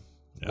ever.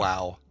 Yeah.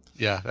 Wow.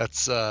 Yeah,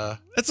 that's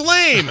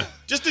lame.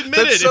 Just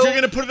admit it. If you're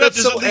going to put it up,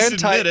 just at least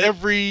admit it.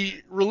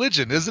 Every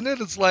religion, isn't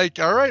it? It's like,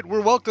 all right,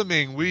 we're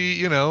welcoming.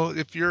 We,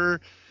 if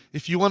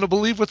you want to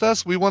believe with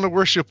us, we want to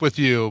worship with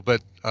you,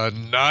 but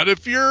not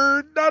if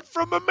you're not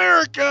from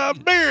America.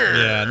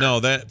 Yeah, no.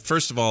 That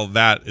first of all,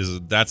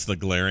 that's the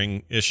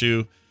glaring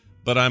issue.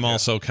 But I'm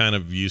also kind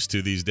of used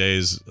to these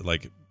days,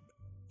 like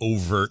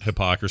overt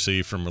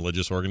hypocrisy from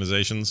religious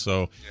organizations.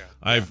 So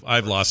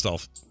I've lost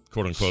all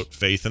quote unquote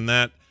faith in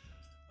that.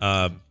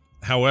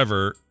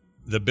 However,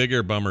 the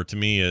bigger bummer to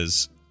me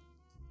is,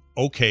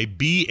 okay,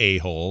 be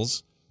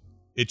a-holes.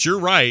 It's your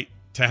right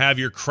to have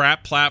your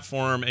crap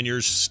platform and your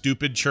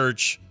stupid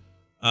church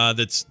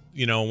that's,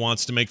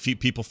 wants to make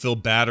people feel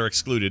bad or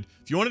excluded.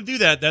 If you want to do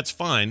that, that's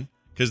fine,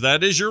 because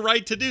that is your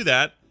right to do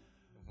that.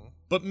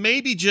 But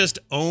maybe just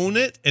own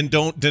it and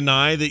don't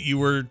deny that you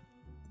were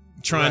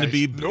trying to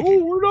be... No,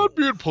 we're not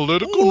being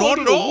political. Oh, not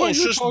at all.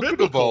 It's just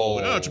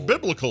biblical. Yeah, it's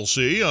biblical,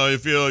 see?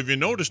 If you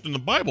noticed in the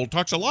Bible, it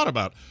talks a lot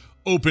about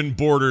open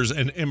borders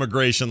and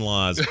immigration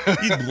laws.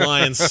 You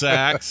lying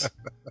sacks.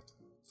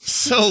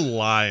 So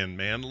lying,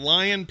 man.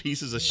 Lying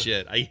pieces of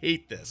shit. I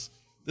hate this.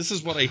 This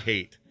is what I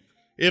hate.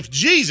 If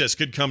Jesus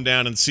could come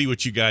down and see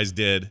what you guys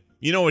did,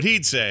 you know what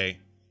he'd say?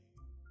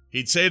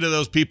 He'd say to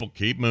those people,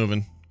 keep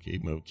moving.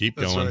 Keep moving. Keep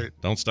going. Right.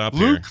 Don't stop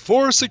here. Luke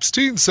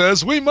 4:16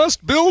 says we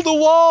must build a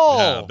wall.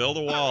 Yeah, build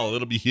a wall.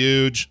 It'll be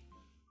huge.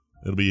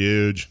 It'll be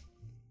huge.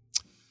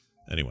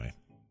 Anyway.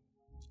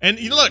 And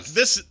look,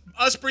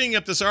 us bringing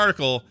up this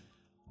article,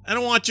 I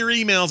don't want your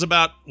emails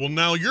about, well,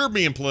 now you're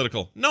being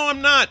political. No,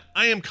 I'm not.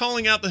 I am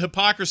calling out the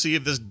hypocrisy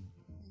of this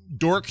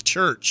dork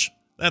church.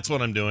 That's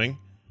what I'm doing.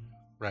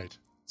 Right.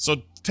 So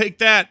take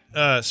that,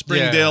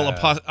 Springdale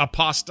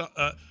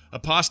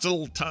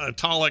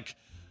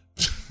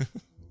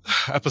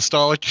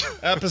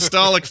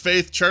Apostolic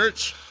Faith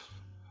Church.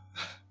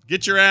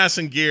 Get your ass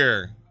in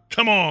gear.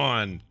 Come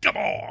on. All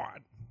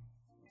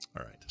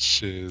right.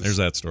 Jeez. There's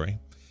that story.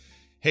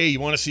 Hey,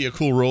 you want to see a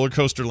cool roller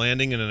coaster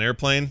landing in an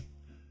airplane?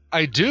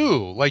 I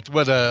do. Like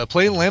when a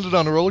plane landed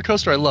on a roller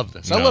coaster. I love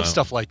this. I love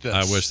stuff like this.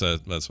 I wish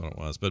that's what it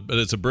was. But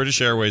it's a British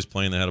Airways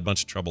plane that had a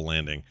bunch of trouble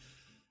landing.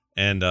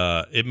 And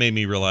it made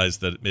me realize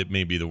that it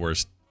may be the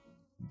worst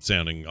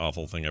sounding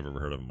awful thing I've ever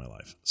heard of in my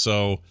life.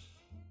 So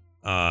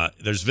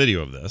There's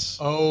video of this.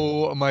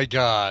 Oh my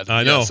God!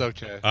 I know. Yes,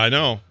 okay. I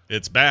know.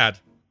 It's bad.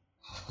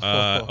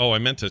 I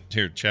meant to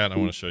here, chat. I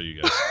want to show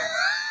you guys.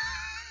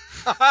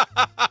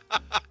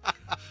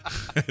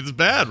 It's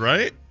bad,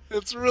 right?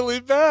 It's really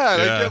bad.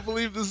 Yeah. I can't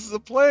believe this is a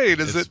plane.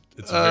 It's very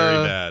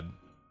bad.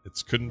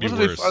 It couldn't be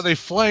worse. Are they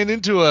flying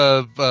into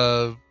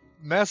a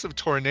massive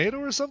tornado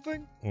or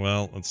something?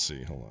 Well, let's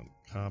see. Hold on.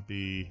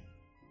 Copy.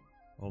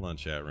 Hold on,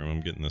 chat room.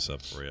 I'm getting this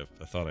up for you.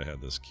 I thought I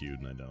had this queued,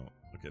 and I don't.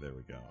 Okay, there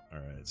we go. All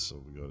right,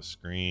 so we go to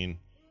screen.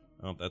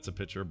 Oh, that's a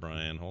picture of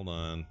Brian. Hold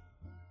on.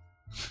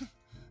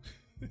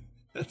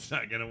 That's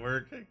not going to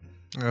work.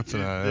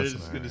 They're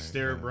just going to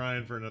stare at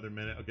Brian for another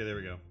minute. Okay, there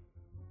we go.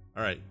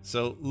 All right,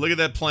 so look at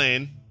that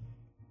plane.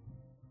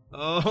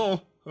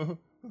 Oh.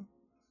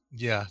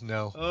 Yeah,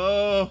 no.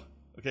 Oh.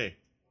 Okay.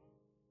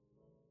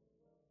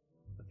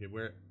 Okay,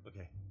 where?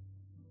 Okay.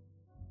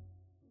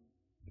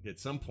 Okay, at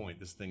some point,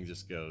 this thing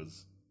just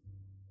goes.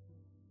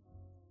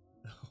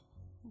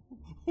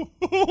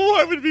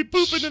 I would be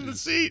pooping in the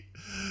seat.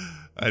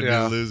 I'd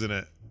be losing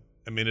it.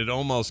 I mean, it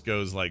almost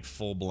goes like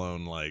full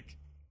blown, like.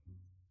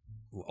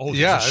 Oh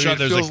yeah, it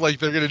feels like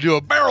they're gonna do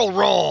a barrel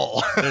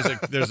roll.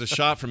 there's a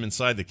shot from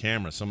inside the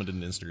camera. Someone did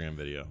an Instagram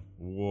video.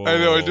 Whoa! I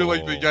know. I do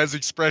like the guy's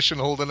expression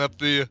holding up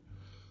the.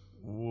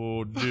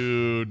 Whoa,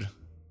 dude!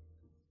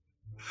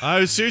 I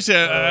was seriously,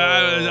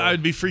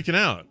 I'd be freaking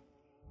out.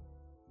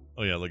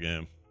 Oh yeah, look at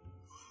him.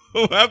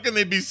 Oh, how can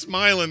they be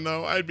smiling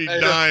though? I'd be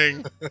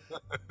dying.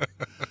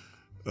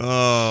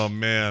 Oh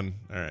man!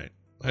 All right,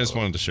 I just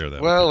wanted to share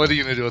that. Well, what are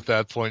you gonna do at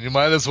that point? You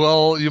might as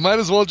well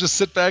just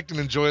sit back and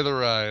enjoy the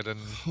ride. And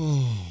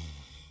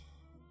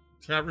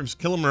Chat room's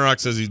Killer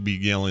Maroc says he'd be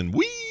yelling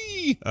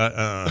 "Wee!"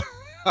 That's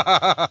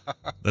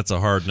a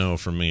hard no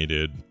for me,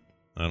 dude.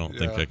 I don't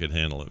think I could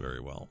handle it very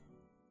well.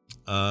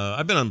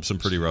 I've been on some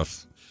pretty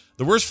rough.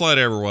 The worst flight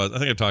I ever was. I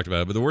think I've talked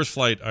about it, but the worst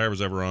flight I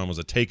was ever on was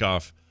a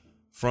takeoff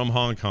from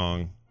Hong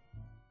Kong.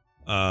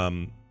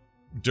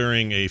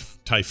 During a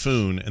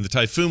typhoon, and the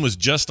typhoon was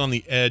just on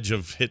the edge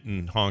of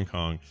hitting Hong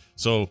Kong.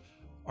 So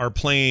our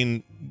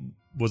plane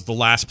was the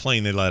last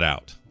plane they let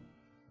out.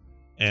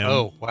 And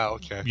oh, wow,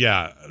 okay.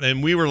 Yeah,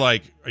 and we were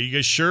like, are you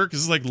guys sure? Because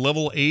it's like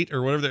level 8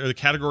 or whatever, or the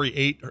category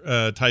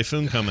 8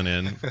 typhoon coming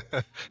in.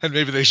 And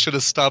maybe they should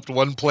have stopped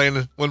one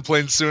plane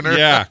sooner.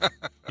 Yeah,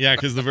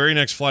 because the very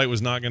next flight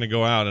was not going to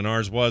go out, and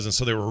ours was, and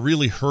so they were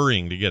really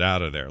hurrying to get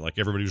out of there. Like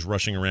everybody was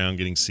rushing around,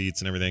 getting seats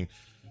and everything.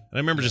 And I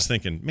remember just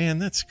thinking, man,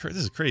 this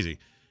is crazy.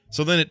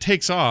 So then it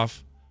takes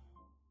off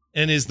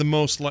and is the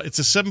most it's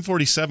a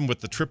 747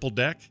 with the triple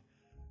deck.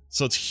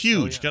 So it's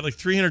huge. Got like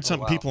 300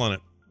 something people on it.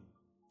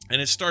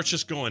 And it starts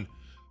just going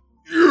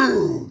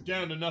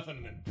down to nothing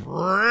and then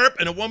burp.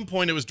 And at one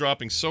point it was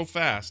dropping so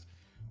fast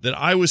that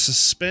I was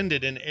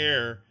suspended in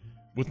air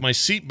with my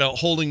seatbelt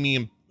holding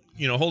me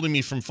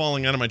from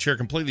falling out of my chair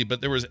completely,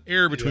 but there was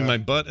air between my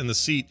butt and the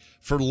seat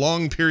for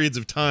long periods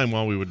of time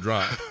while we would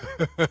drop.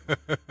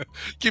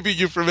 Keeping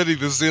you from hitting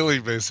the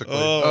ceiling, basically.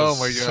 Oh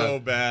my God. So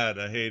bad.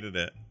 I hated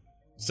it.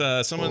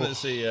 So someone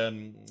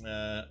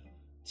that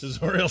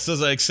Cesorial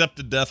says, I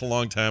accepted death a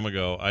long time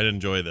ago. I'd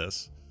enjoy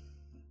this.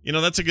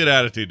 That's a good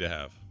attitude to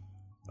have.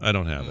 I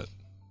don't have it.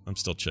 I'm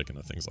still chicken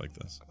at things like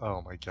this.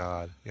 Oh my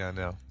God! Yeah,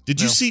 no.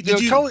 Did you see?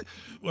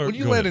 When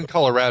you land in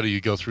Colorado,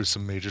 you go through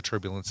some major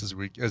turbulence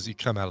as you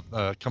come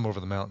over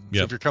the mountains.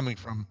 Yep. If you're coming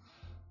from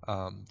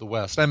the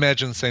west, I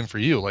imagine the same for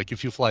you. Like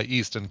if you fly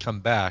east and come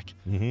back,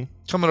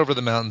 coming over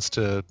the mountains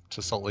to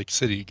Salt Lake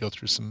City, you go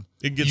through some.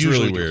 It gets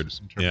really weird.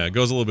 Yeah, it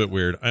goes a little bit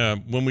weird.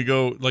 When we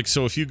go,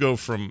 so if you go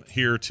from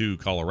here to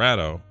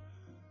Colorado,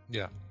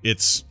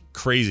 it's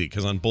crazy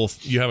because on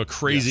both you have a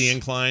crazy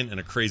incline and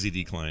a crazy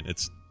decline.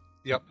 It's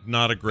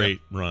not a great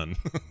run.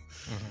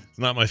 It's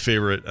not my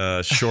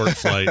favorite short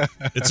flight.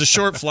 It's a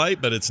short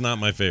flight, but it's not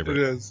my favorite.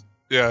 It is.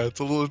 Yeah,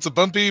 it's a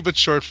bumpy but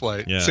short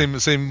flight. Yeah.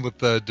 Same with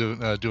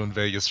doing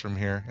Vegas from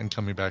here and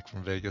coming back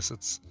from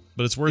Vegas.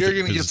 But it's worth it. You're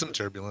going to get some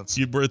turbulence.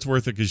 It's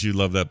worth it because you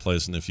love that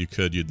place, and if you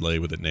could, you'd lay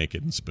with it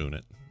naked and spoon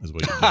it. Is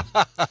what you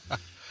do.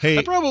 Hey,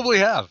 I probably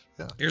have.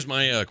 Yeah. Here's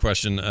my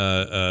question.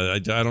 I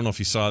don't know if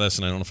you saw this,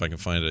 and I don't know if I can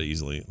find it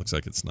easily. It looks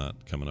like it's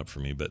not coming up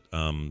for me, but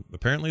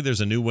apparently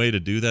there's a new way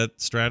to do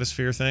that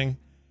stratosphere thing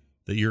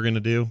that you're going to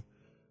do.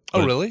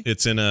 Oh, really?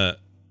 It's in a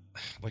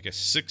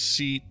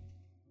 6-seat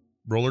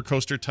roller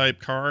coaster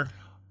type car.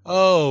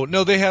 Oh,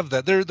 no, they have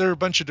that. There are a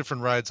bunch of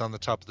different rides on the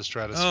top of the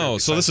stratosphere. Oh,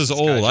 so this is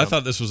old. I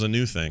thought this was a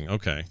new thing.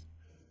 Okay.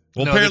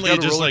 Well, no, apparently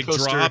it just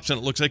drops and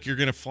it looks like you're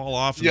going to fall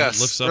off and it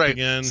lifts up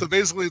again. So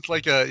basically it's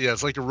like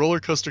a roller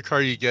coaster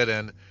car you get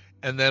in,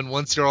 and then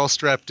once you're all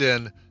strapped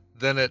in,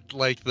 then it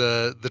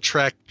the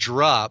track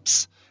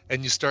drops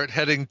and you start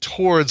heading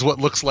towards what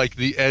looks like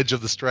the edge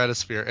of the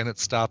stratosphere, and it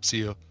stops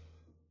you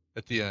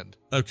at the end.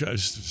 Okay,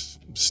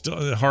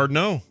 still hard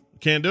no.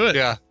 Can't do it.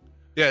 Yeah.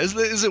 Yeah,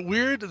 is it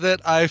weird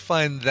that I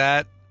find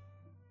that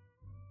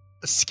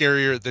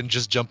scarier than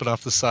just jumping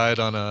off the side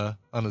on a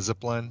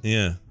zip line?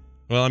 Yeah.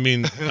 Well, I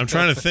mean, I'm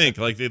trying to think.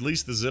 At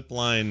least the zip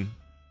line,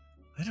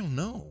 I don't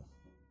know.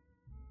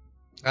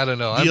 I don't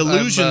know.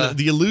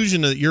 The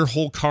illusion that your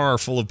whole car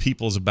full of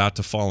people is about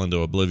to fall into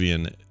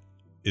oblivion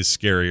is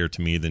scarier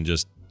to me than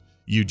just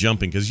you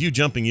jumping. Because you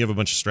jumping, you have a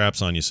bunch of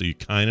straps on you, so you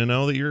kind of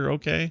know that you're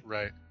okay.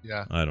 Right.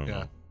 Yeah. I don't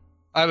know.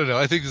 I don't know.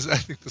 I think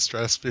the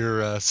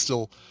stratosphere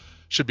still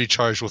should be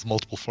charged with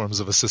multiple forms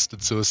of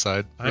assisted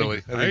suicide.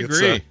 Really, I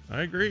agree.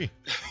 I agree.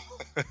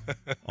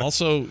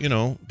 Also,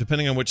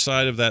 depending on which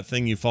side of that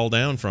thing you fall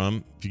down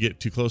from, if you get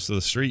too close to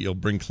the street, you'll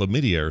bring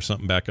chlamydia or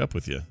something back up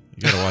with you.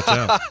 You got to watch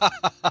out.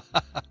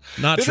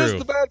 Not true. It is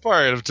the bad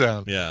part of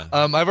town. Yeah.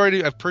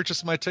 I've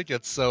purchased my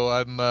tickets, so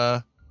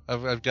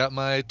I've got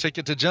my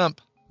ticket to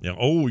jump. Yeah.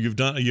 Oh, you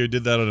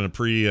did that on a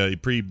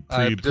pre-purchased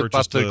I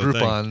bought the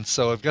Groupon, thing.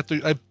 so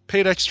I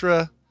paid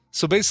extra.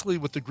 So basically,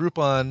 with the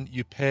Groupon,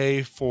 you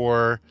pay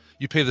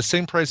the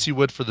same price you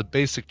would for the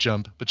basic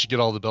jump, but you get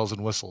all the bells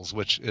and whistles,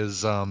 which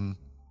is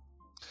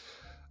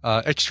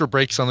extra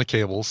brakes on the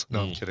cables.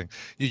 No, I'm kidding.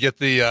 You get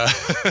the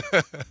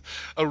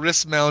a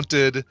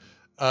wrist-mounted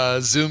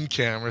zoom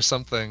cam or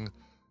something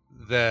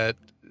that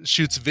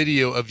shoots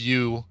video of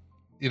you,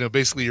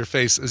 basically your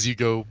face as you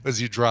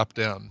drop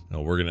down.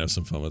 Oh, we're gonna have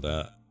some fun with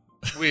that.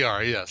 We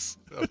are, yes,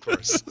 of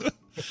course.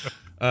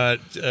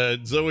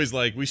 Zoe's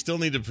like, we still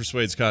need to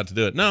persuade Scott to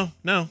do it. No.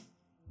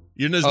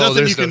 There's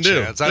nothing you can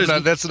do.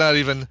 That's not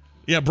even.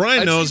 Yeah,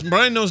 Brian knows.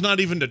 Brian knows not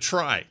even to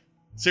try.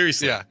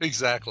 Seriously. Yeah,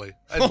 exactly.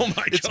 Oh my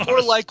god. It's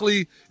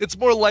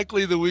more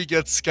likely that we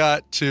get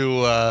Scott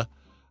to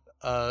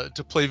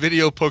play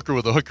video poker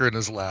with a hooker in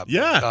his lap.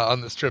 Yeah.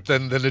 On this trip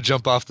than to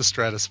jump off the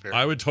stratosphere.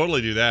 I would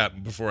totally do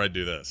that before I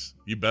do this.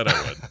 You bet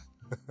I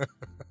would.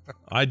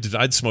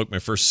 I'd smoke my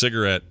first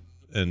cigarette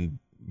and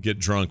get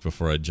drunk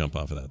before I'd jump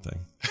off of that thing.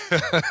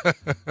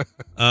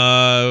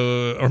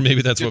 Or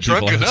maybe that's what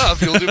people drunk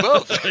enough, you'll do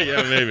both.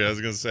 Yeah, maybe. I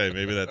was going to say,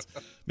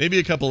 maybe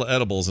a couple of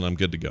edibles and I'm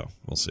good to go.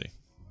 We'll see.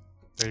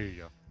 There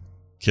you go.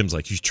 Kim's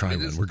like, you should try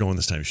one. We're going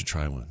this time. You should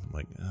try one. I'm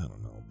like, I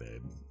don't know,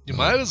 babe. You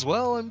might as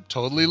well. I'm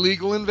totally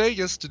legal in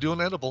Vegas to do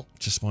an edible.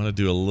 Just want to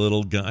do a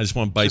little, I just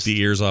want to bite the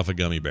ears off a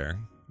gummy bear,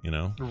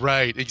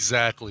 Right,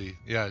 exactly.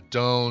 Yeah,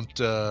 don't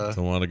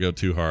want to go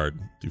too hard,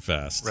 too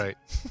fast. Right,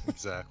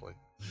 exactly.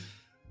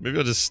 Maybe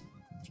I'll just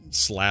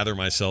slather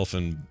myself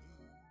in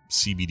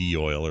CBD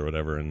oil or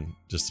whatever and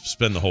just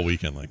spend the whole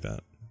weekend like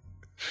that.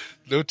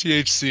 No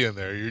THC in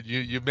there.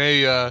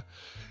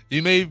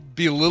 You may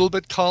be a little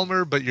bit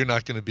calmer, but you're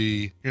not going to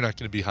be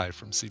high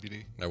from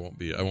CBD. I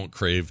won't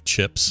crave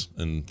chips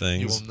and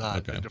things. You will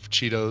not. Okay.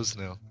 Cheetos,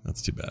 no.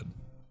 That's too bad.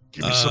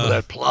 Give me some of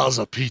that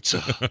Plaza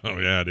pizza. Oh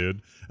yeah,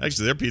 dude.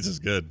 Actually, their pizza's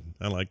good.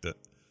 I liked it.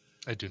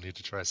 I do need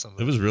to try some of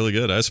it. It was really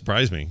good. It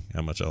surprised me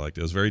how much I liked it.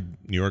 It was very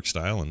New York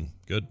style and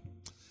good.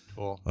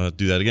 Cool.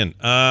 Do that again.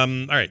 All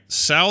right.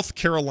 South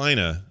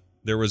Carolina,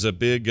 there was a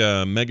big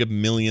Mega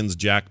Millions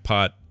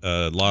jackpot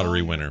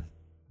lottery winner.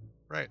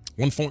 Right.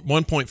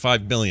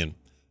 1.5 billion.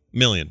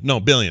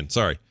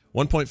 Sorry.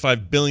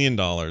 $1.5 billion.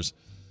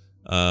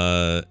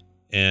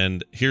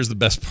 And here's the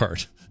best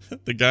part.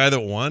 The guy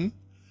that won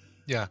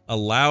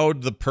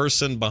allowed the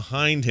person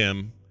behind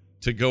him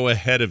to go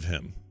ahead of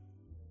him.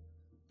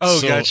 Oh,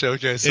 so, gotcha.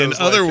 Okay. So in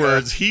other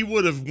words, he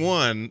would have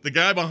won. The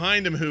guy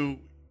behind him who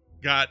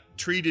got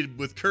treated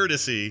with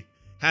courtesy,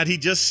 had he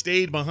just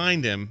stayed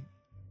behind him,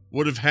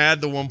 would have had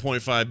the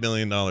 $1.5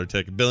 billion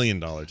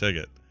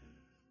ticket.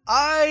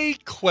 I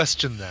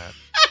question that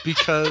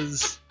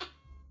because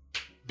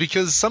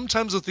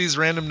sometimes with these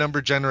random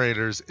number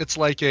generators, it's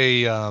like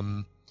a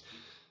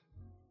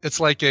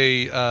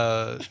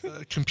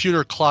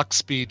computer clock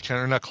speed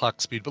kind of, not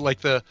clock speed, but like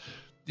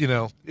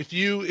if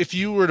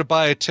you were to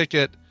buy a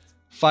ticket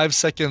 5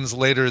 seconds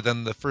later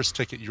than the first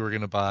ticket you were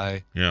going to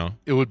buy,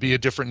 it would be a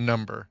different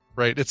number,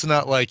 right? It's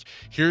not like,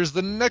 here's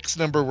the next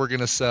number we're going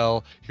to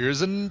sell, here's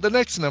the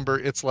next number.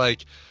 It's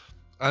like,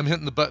 I'm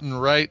hitting the button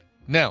right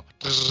now,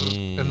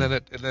 and then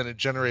it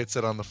generates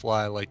it on the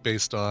fly, like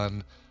based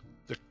on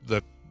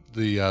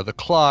the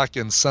clock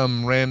and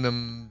some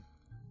random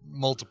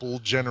multiple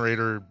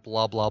generator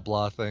blah blah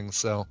blah thing.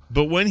 So,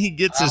 but when he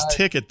gets his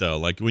ticket though,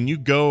 like when you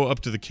go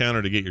up to the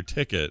counter to get your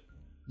ticket,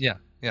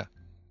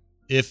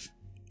 if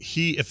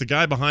the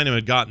guy behind him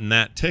had gotten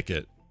that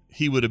ticket,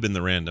 he would have been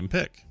the random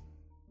pick,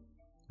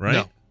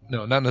 right?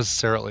 No, not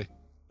necessarily.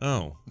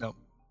 Oh, no.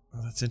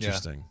 Oh, that's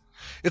interesting. Yeah.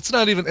 It's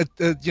not even.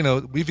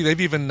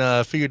 They've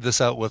even figured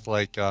this out with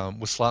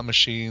with slot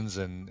machines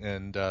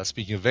and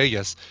speaking of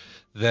Vegas,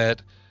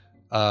 that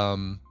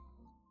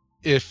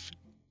if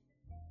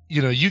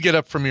you get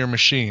up from your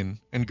machine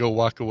and go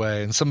walk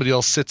away, and somebody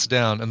else sits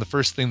down, and the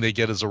first thing they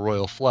get is a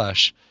royal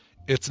flush,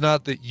 it's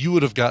not that you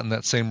would have gotten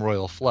that same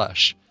royal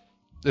flush.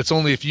 It's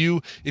only if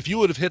you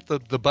would have hit the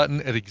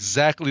button at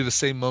exactly the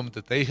same moment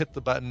that they hit the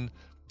button,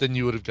 then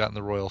you would have gotten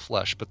the royal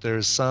flush. But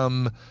there's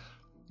some,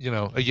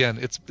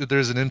 again,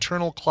 there's an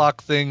internal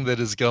clock thing that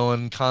is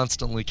going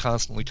constantly,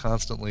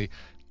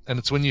 and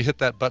it's when you hit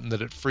that button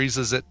that it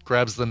freezes it,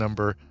 grabs the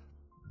number,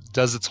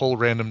 does its whole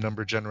random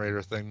number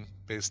generator thing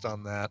based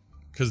on that.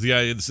 Because the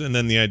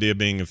idea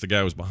being, if the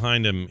guy was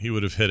behind him, he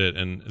would have hit it,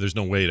 and there's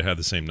no way to have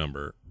the same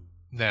number.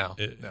 No.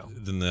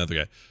 Than the other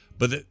guy.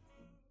 But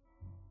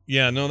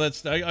Yeah, no,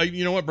 that's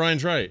you know what,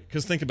 Brian's right.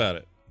 Because think about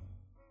it.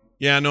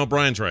 Yeah, no,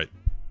 Brian's right.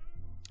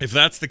 If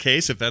that's the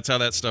case, if that's how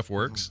that stuff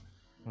works,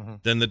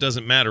 then it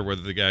doesn't matter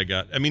whether the guy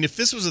got. I mean, if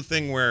this was a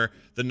thing where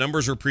the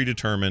numbers were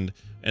predetermined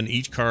and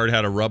each card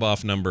had a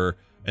rub-off number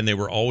and they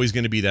were always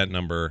going to be that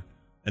number,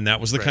 and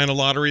that was the kind of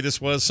lottery this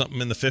was, something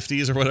in the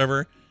 50s or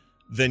whatever,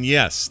 then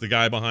yes, the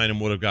guy behind him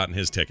would have gotten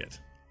his ticket.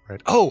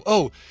 Right.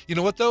 Oh, you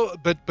know what though?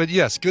 But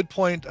yes, good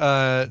point.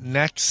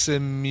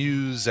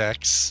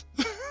 Naximusex,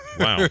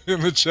 Wow,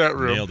 in the chat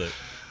room nailed it.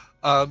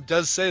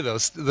 Does say though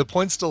the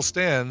point still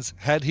stands.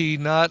 Had he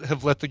not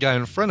have let the guy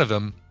in front of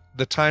him,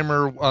 the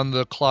timer on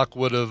the clock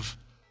would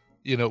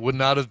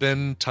not have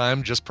been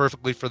timed just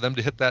perfectly for them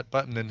to hit that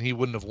button, and he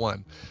wouldn't have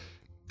won.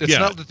 It's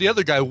not that the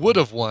other guy would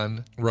have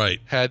won, right?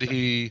 Had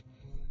he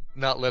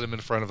not let him in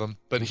front of him,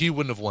 but he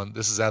wouldn't have won.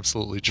 This is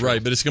absolutely true.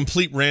 Right, but it's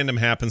complete random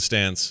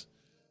happenstance.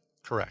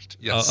 Correct.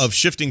 Yes. Of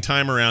shifting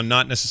time around,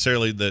 not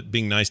necessarily that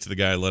being nice to the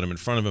guy who let him in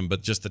front of him,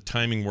 but just the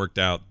timing worked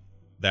out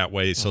that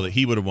way so that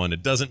he would have won.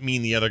 It doesn't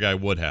mean the other guy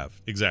would have.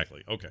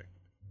 Exactly. Okay.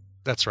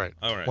 That's right.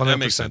 All right. 100% That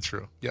makes sense.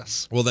 true.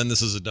 Yes. Well, then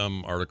this is a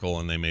dumb article,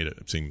 and they made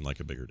it seem like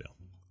a bigger deal.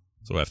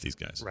 So F these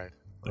guys. Right.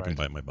 They can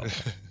bite my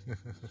butt.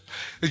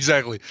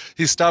 Exactly.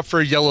 He stopped for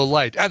a yellow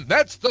light, and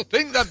that's the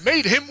thing that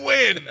made him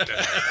win.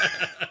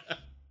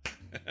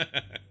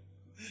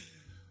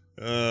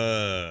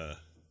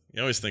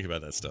 You always think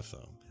about that stuff,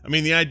 though. I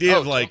mean, the idea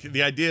of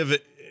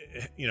it,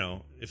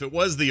 if it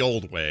was the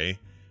old way,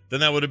 then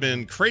that would have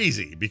been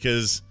crazy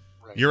because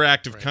your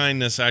act of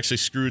kindness actually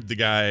screwed the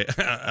guy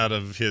out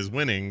of his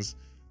winnings.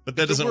 But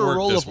that doesn't work. If it were a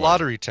roll of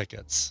lottery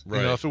tickets,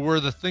 right? If it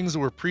were the things that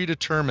were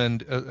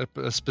predetermined,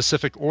 a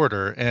specific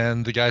order,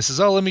 and the guy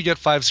says, "Oh, let me get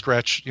 5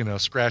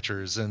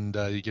 scratchers," and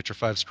you get your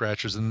 5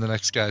 scratchers, and the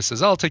next guy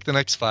says, "I'll take the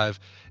next 5,"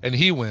 and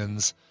he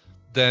wins.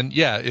 Then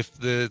yeah,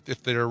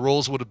 if their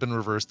roles would have been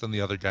reversed, then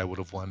the other guy would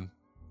have won.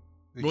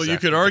 Well, you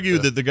could argue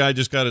that the guy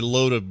just got a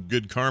load of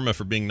good karma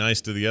for being nice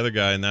to the other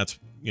guy, and that's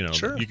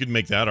sure. You could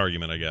make that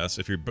argument, I guess,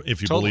 if you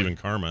believe in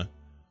karma.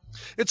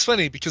 It's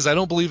funny because I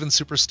don't believe in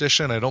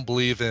superstition. I don't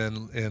believe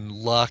in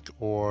luck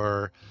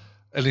or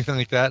anything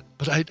like that.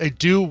 But I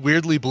do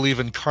weirdly believe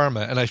in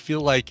karma, and I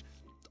feel like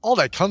all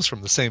that comes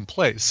from the same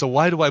place. So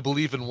why do I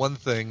believe in one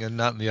thing and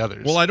not in the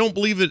others? Well, I don't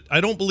believe it. I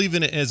don't believe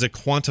in it as a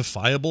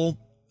quantifiable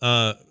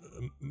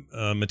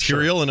material.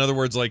 Sure. In other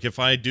words, like if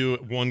I do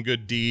one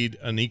good deed,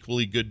 an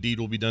equally good deed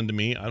will be done to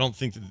me. I don't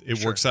think that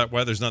it works that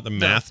way. There's not the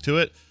math to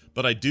it.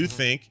 But I do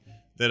think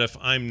that if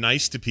I'm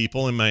nice to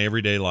people in my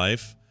everyday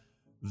life,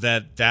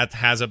 that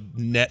has a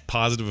net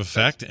positive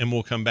effect and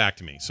will come back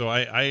to me. So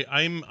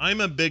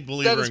I'm a big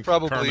believer in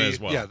karma as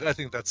well. Yeah, I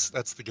think that's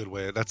the good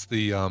way. That's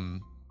the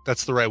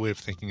right way of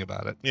thinking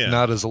about it. Yeah.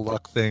 Not as a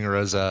luck thing or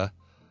as a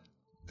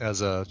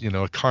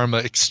a karma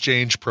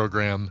exchange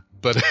program,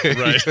 but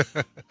right.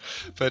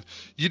 But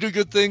you do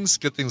good things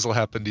will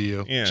happen to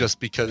you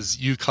just because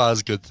you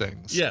cause good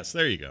things. Yes,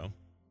 there you go.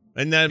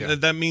 And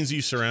that means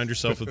you surround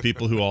yourself with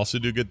people who also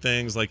do good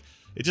things. Like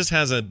it just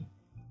has a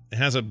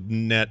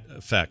net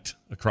effect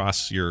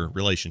across your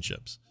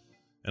relationships.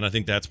 And I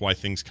think that's why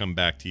things come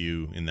back to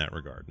you in that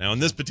regard. Now, in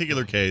this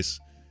particular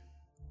case,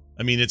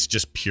 I mean, it's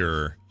just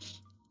pure.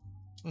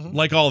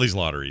 Like all these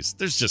lotteries,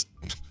 there's just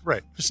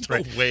there's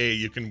no way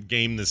you can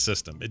game this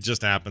system. It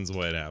just happens the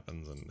way it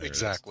happens. And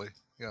exactly.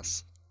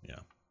 Yes. Yeah.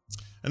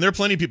 And there are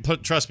plenty of people,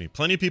 trust me,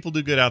 plenty of people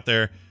do good out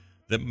there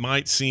that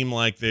might seem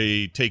like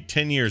they take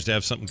 10 years to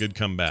have something good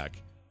come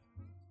back.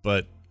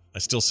 But I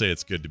still say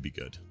it's good to be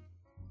good.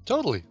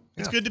 Totally.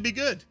 It's good to be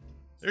good.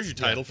 There's your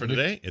title for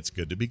today. It's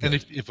good to be good.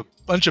 And if a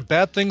bunch of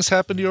bad things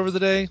happen to you over the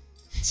day,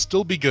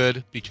 still be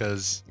good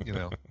because,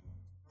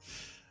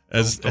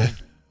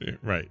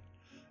 right.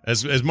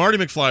 As Marty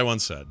McFly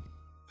once said,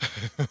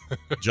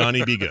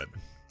 Johnny be good.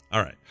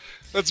 All right.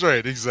 That's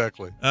right.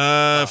 Exactly.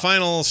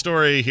 Final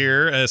story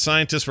here.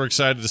 Scientists were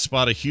excited to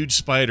spot a huge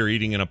spider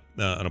eating an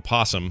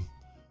opossum.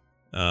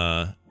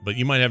 But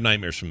you might have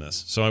nightmares from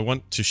this. So I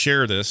want to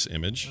share this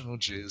image. Oh,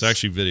 jeez. It's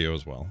actually video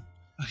as well.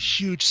 A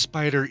huge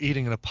spider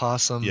eating an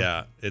opossum.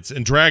 Yeah,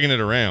 and dragging it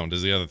around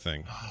is the other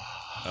thing.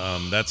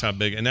 That's how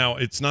big. And now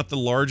it's not the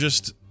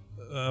largest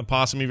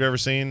opossum you've ever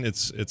seen.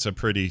 It's a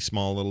pretty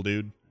small little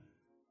dude.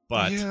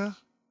 But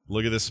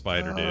look at this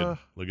spider, dude.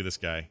 Look at this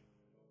guy.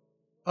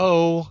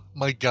 Oh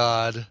my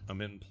God! I'm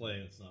in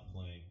play. It's not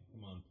playing.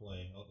 Come on,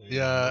 play. Oh, there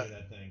yeah. Look at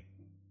that thing.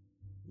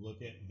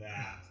 Look at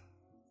that.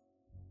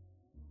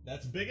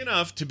 That's big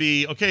enough to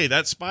be okay.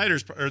 That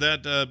spider's or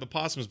that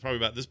opossum is probably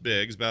about this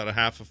big. It's about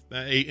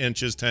 8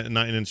 inches,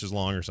 9 inches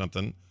long or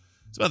something.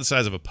 It's about the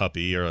size of a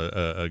puppy or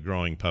a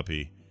growing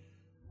puppy.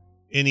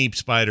 Any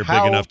spider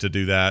big enough to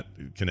do that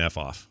can F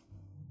off.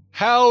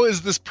 How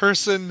is this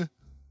person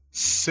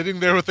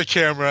sitting there with the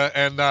camera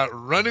and not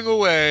running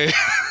away?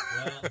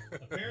 Well,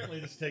 apparently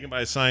this is taken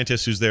by a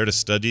scientist who's there to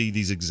study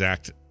these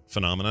exact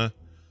phenomena.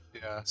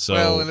 Yeah. So,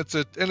 well, and it's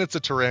a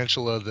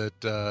tarantula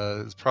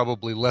that is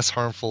probably less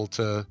harmful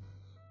to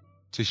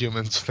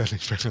humans than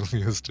it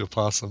apparently is to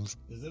opossums.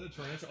 Is it a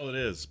tarantula? Oh, it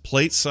is.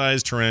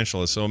 Plate-sized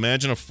tarantula. So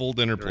imagine a full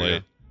dinner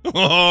plate.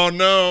 Oh,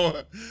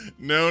 no.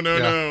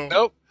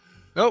 No.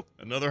 Nope.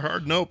 Another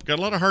hard nope. Got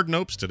a lot of hard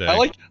nopes today. I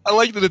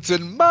like that it's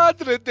in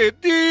Madre de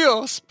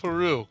Dios,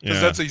 Peru,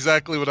 because that's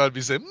exactly what I'd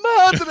be saying.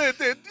 Madre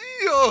de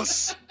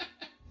Dios.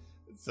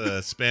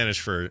 It's Spanish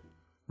for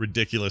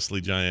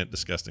ridiculously giant,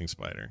 disgusting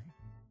spider.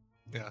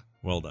 Yeah.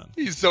 Well done.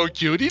 He's so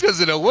cute. He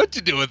doesn't know what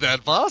to do with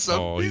that possum.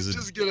 Oh, he's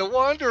just going to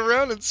wander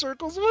around in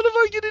circles. What am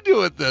I going to do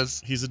with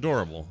this? He's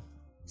adorable.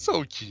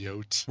 So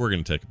cute. We're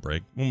going to take a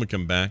break. When we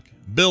come back,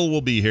 Bill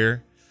will be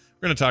here.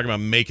 We're going to talk about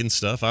making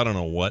stuff. I don't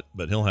know what,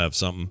 but he'll have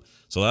something.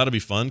 So that'll be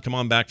fun. Come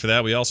on back for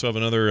that. We also have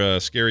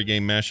another scary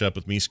game mashup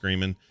with me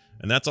screaming.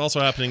 And that's also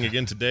happening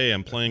again today.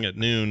 I'm playing at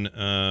noon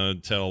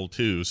till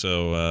 2.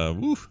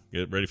 So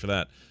get ready for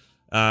that.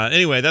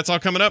 Anyway, that's all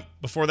coming up.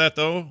 Before that,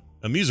 though,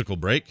 a musical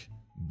break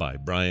by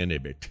Brian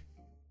Abert.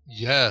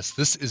 Yes,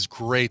 this is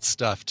great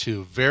stuff,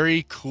 too.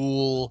 Very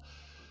cool.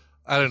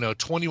 I don't know,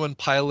 21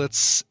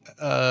 Pilots,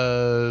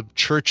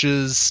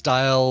 Churches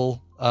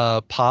style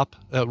pop.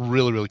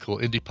 Really, really cool.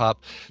 Indie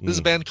pop. This is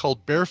a band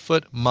called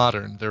Barefoot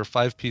Modern. They're a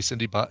 5-piece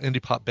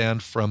indie pop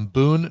band from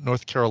Boone,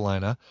 North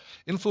Carolina.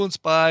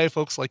 Influenced by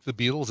folks like the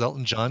Beatles,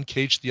 Elton John,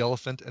 Cage the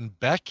Elephant, and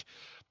Beck.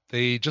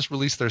 They just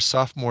released their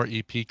sophomore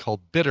EP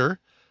called Bitter.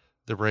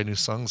 Their brand new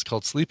song is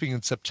called Sleeping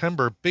in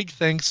September. Big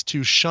thanks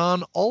to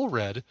Sean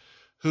Allred,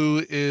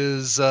 who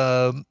is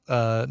not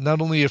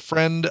only a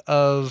friend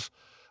of...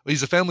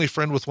 He's a family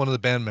friend with one of the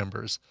band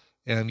members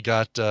and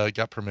got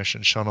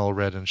permission. Sean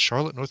Allred in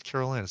Charlotte, North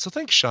Carolina. So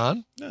thanks,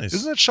 Sean. Nice.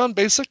 Isn't that Sean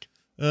Basic?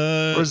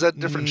 Or is that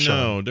different Sean?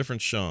 No,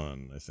 different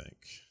Sean, I think.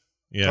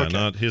 Yeah,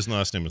 Okay. his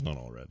last name is not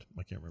Allred.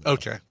 I can't remember.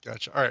 Okay,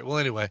 gotcha. All right, well,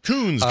 anyway.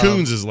 Coons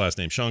is his last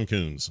name. Sean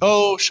Coons.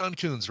 Oh, Sean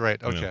Coons,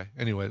 right. Okay. Yeah.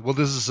 Anyway, well,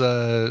 this is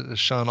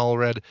Sean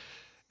Allred.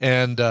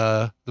 And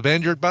the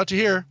band you're about to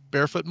hear,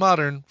 Barefoot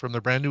Modern, from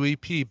their brand new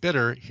EP,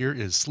 Bitter, here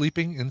is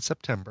Sleeping in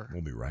September.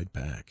 We'll be right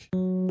back.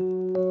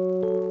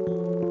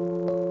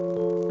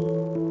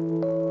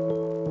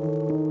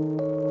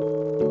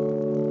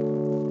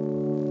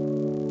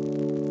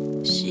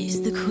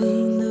 She's the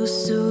queen, though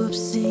so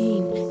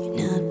obscene, you'd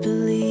not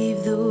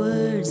believe the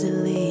words that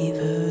leave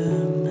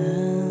her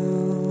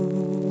mouth.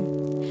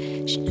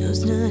 She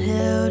knows not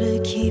how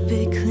to keep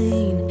it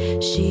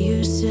clean, she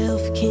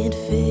herself can't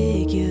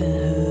figure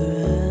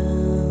her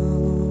out.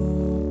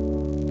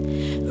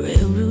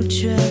 Railroad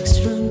tracks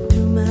run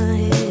through my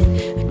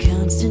head, a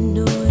constant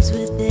noise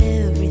with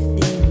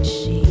everything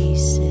she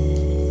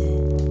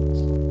says.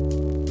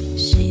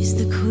 She's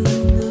the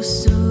queen, though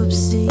so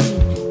obscene,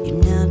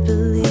 you'd not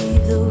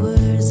believe the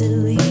words that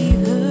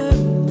leave her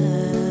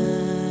mouth.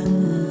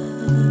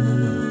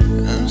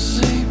 I'm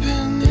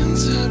sleeping in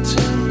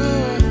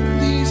September.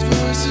 These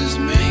voices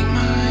make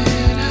my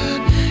head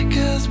hurt.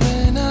 'Cause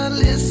when I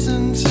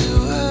listen to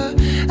her,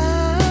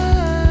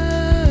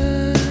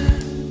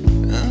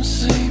 I'm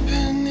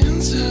sleeping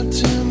in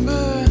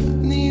September.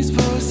 These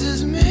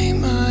voices make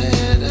my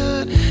head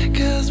hurt.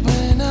 'Cause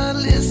when I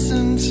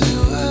listen to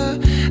her,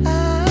 I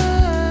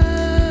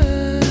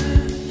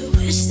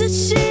wish that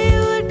she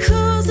would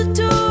close the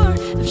door.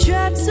 I've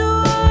tried so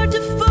hard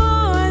to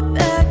fall right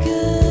back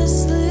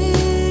asleep.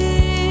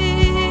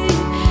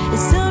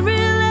 It's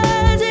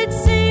unrealized, it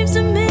seems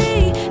to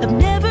me. I've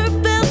never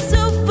felt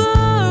so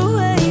far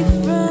away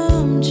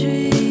from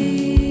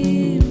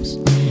dreams.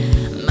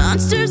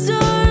 Monsters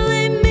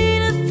hardly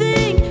mean a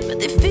thing, but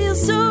they feel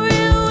so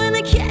real when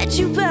they catch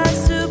you by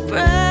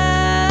surprise.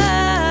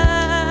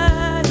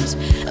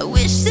 I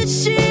wish that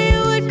she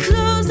would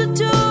close the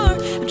door.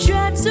 I've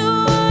tried so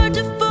hard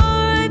to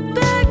fall right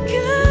back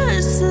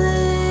asleep.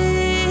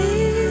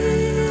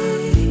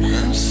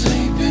 I'm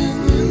sleeping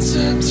in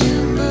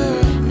September.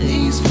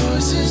 These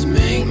voices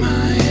make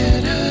my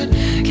head hurt.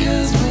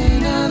 'Cause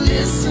when I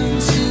listen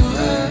to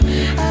her,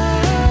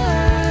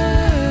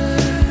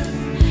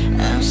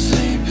 I'm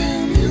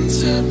sleeping in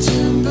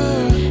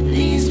September.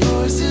 These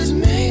voices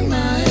make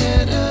my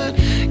head hurt.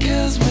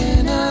 'Cause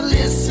when I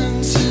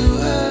listen to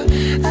her,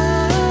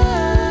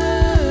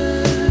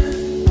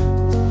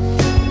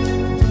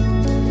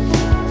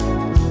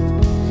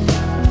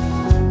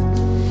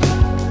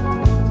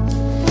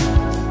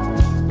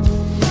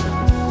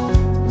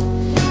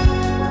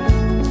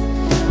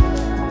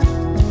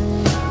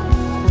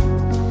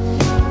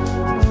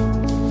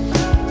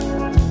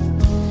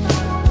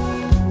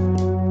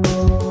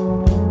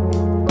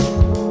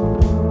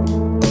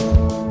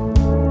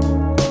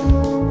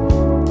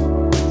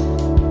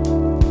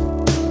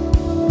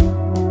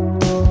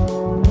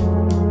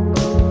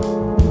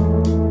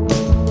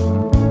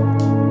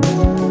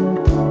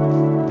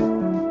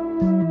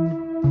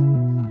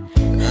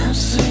 I'm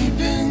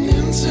sleeping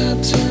in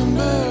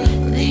September.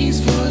 These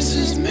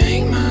voices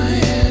make my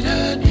head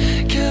hurt.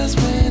 'Cause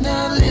when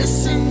I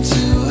listen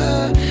to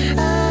her,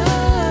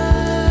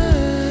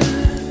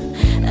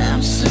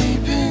 I'm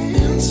sleeping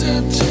in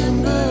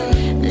September.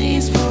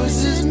 These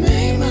voices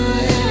make my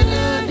head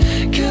hurt.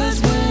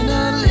 'Cause when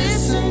I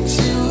listen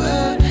to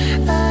her,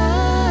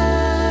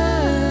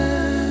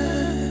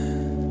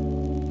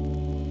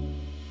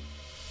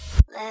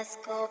 Let's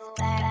go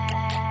back.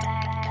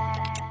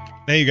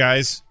 Hey, you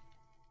guys.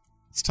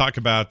 Let's talk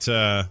about,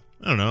 I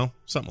don't know,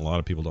 something a lot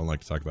of people don't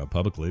like to talk about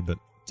publicly, but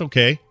it's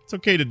okay. It's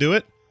okay to do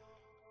it.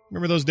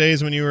 Remember those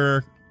days when you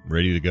were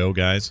ready to go,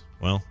 guys?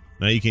 Well,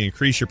 now you can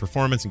increase your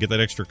performance and get that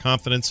extra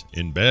confidence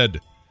in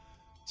bed.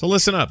 So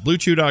listen up.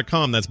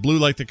 BlueChew.com. That's blue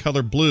like the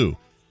color blue.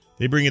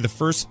 They bring you the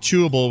first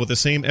chewable with the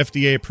same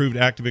FDA-approved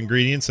active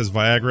ingredients as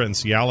Viagra and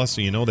Cialis,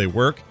 so you know they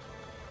work.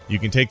 You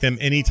can take them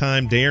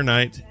anytime, day or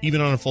night,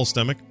 even on a full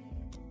stomach.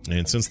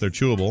 And since they're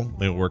chewable,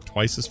 they will work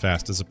twice as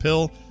fast as a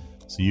pill,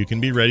 so you can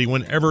be ready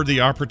whenever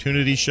the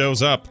opportunity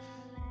shows up.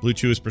 Blue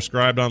Chew is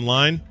prescribed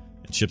online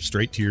and shipped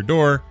straight to your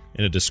door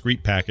in a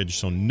discreet package,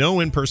 so no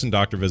in-person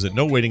doctor visit,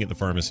 no waiting at the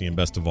pharmacy, and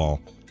best of all,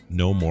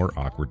 no more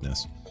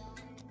awkwardness.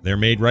 They're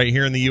made right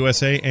here in the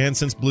USA, and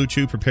since Blue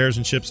Chew prepares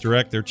and ships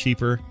direct, they're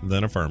cheaper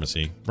than a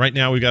pharmacy. Right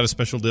now, we've got a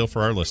special deal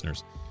for our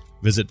listeners.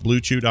 Visit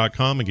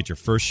BlueChew.com and get your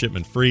first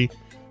shipment free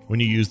when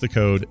you use the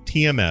code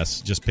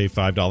TMS. Just pay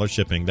 $5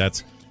 shipping.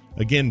 That's,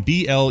 again,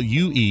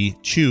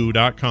 BLUE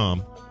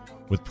Chew.com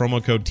with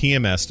promo code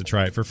TMS to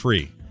try it for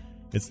free.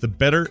 It's the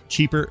better,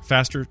 cheaper,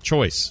 faster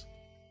choice.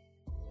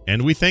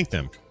 And we thank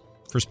them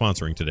for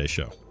sponsoring today's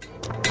show.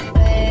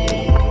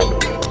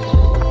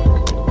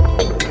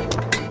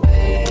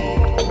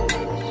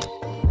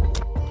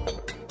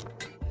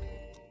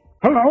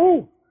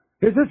 Hello?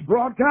 Is this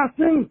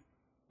broadcasting?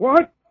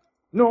 What?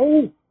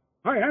 No,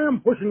 I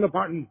am pushing the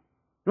button.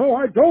 No,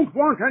 I don't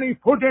want any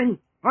pudding.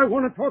 I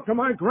want to talk to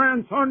my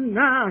grandson,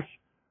 Nash.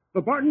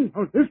 The button?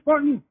 Oh, this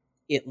button?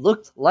 It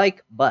looked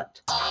like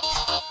butt.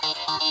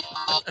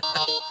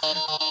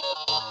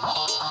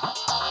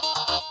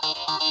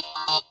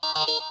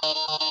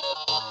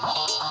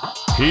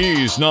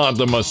 He's not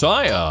the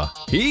Messiah.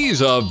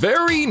 He's a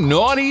very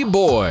naughty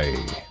boy.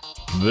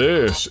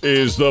 This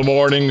is the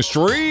morning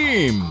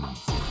stream.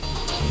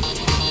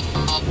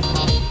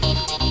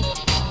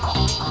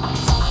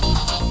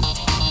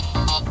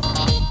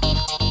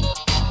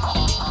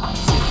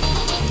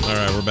 All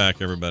right, we're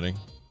back, everybody.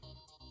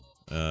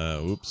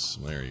 Oops,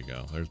 there you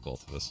go. There's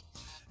both of us.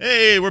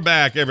 Hey, we're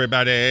back,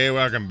 everybody.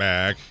 Welcome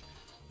back.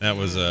 That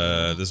was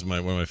this is one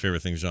of my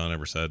favorite things John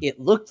ever said. It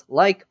looked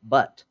like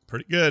butt.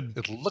 Pretty good.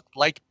 It looked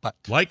like butt.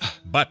 Like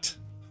butt.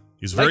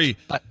 He's Like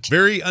butt.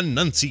 very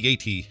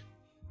enunciatey.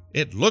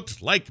 It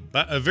looked like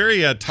a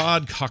very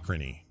Todd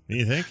Cochran-y. Do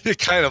you think?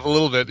 Kind of a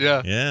little bit,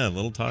 yeah. Yeah, a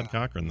little Todd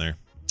Cochran there.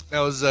 That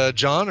was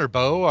John or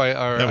Bo.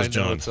 That was I know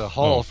John. it's a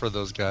haul for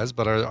those guys,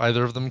 but are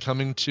either of them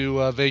coming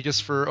to Vegas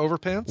for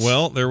Overpants?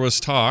 Well, there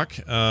was talk.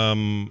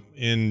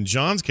 In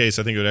John's case,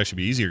 I think it would actually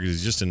be easier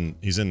because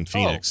he's in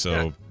Phoenix,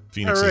 so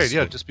Phoenix. All right, is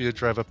yeah, just be a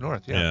drive up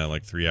north. Yeah,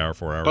 like 3 hour,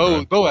 4 hour.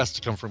 drive. Bo has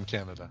to come from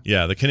Canada.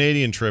 Yeah, the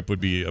Canadian trip would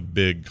be a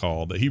big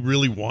call, but he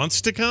really wants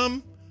to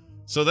come.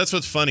 So that's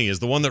what's funny is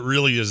the one that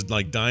really is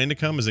like dying to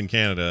come is in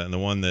Canada, and the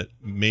one that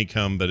may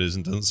come but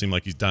doesn't seem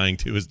like he's dying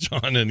to is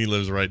John, and he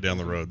lives right down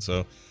the road.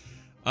 So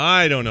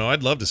I don't know.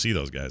 I'd love to see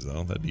those guys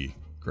though. That'd be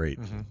great.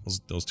 Mm-hmm.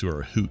 Those two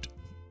are a hoot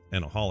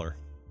and a holler.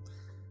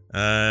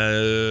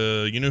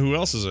 You know who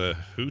else is a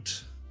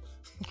hoot?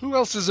 Who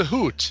else is a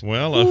hoot?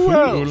 Well, a hoot.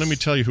 Oh, let me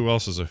tell you who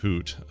else is a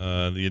hoot.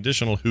 The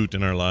additional hoot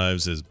in our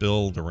lives is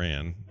Bill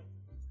Duran,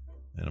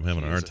 and I'm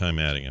having a hard time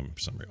adding him for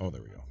some reason. Oh,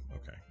 there we go.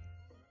 Okay.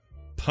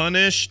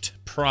 Punished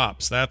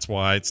Props. That's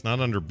why it's not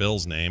under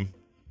Bill's name.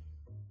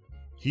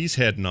 He's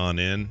heading on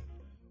in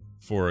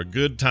for a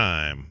good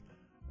time.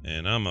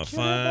 And I'm going to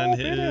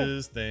find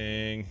his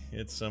thing.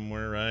 It's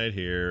somewhere right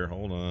here.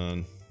 Hold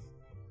on.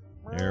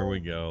 There we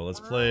go.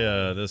 Let's play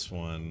this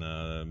one.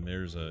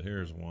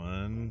 Here's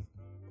one.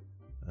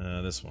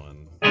 This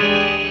one.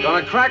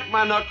 Gonna crack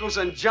my knuckles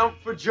and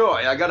jump for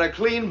joy. I got a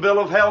clean bill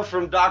of health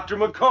from Dr.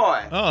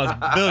 McCoy. Oh,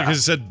 it's Bill, because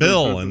it said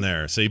Bill in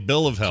there. Say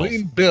Bill of Health.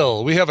 Clean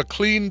bill. We have a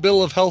clean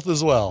bill of health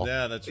as well.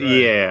 Yeah, that's right.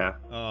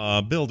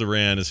 Yeah. Bill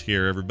Duran is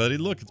here, everybody.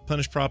 Look, it's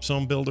Punished Props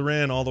own Bill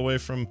Duran all the way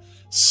from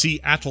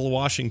Seattle,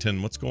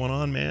 Washington. What's going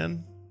on,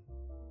 man?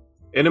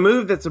 In a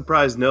move that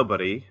surprised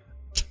nobody,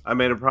 I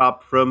made a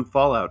prop from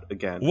Fallout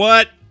again.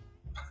 What?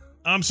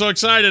 I'm so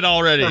excited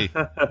already.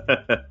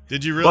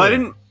 Did you really?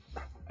 Well,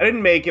 I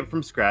didn't make it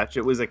from scratch.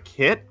 It was a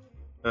kit,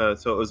 so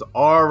it was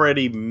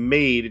already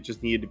made. It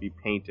just needed to be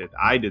painted.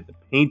 I did the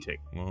painting.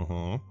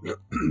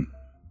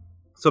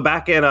 So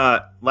back in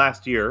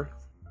last year,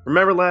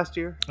 remember last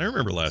year? I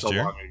remember last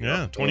year.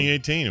 Yeah,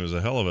 2018. It was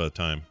a hell of a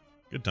time.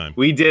 Good time.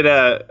 We did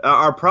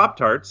our Prop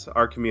Tarts,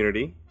 our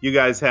community. You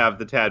guys have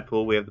the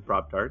Tadpool. We have the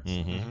Prop Tarts.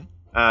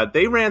 Mm-hmm.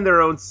 They ran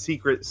their own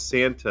Secret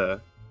Santa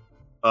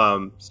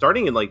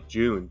starting in like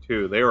June,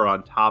 too. They were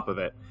on top of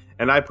it.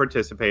 And I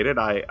participated.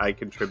 I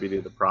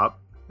contributed the prop.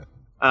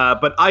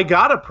 But I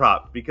got a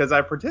prop because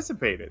I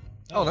participated.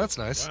 Oh, that's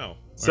nice. Wow.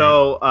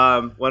 So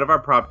one of our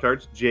prop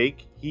tarts,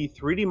 Jake, he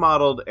 3D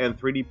modeled and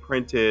 3D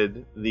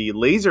printed the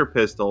laser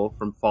pistol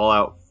from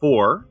Fallout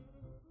 4.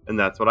 And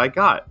that's what I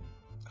got.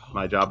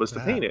 My job was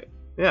to paint it.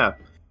 Yeah.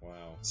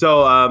 Wow.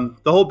 So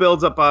the whole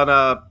build's up on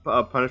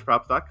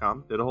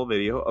punishprops.com. Did a whole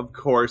video, of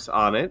course,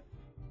 on it.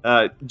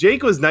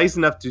 Jake was nice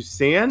enough to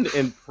sand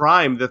and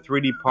prime the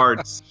 3D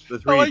parts, the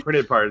 3D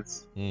printed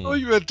parts. Oh,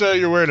 you meant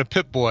you're wearing a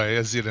Pip-Boy,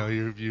 as you know.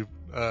 You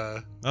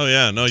Oh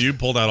yeah, no, you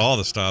pulled out all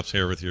the stops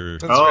here with your.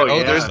 That's right.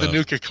 yeah. There's the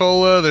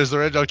Nuka-Cola. There's the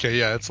red. Okay,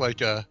 yeah, it's like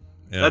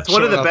That's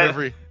one of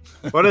the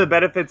one of the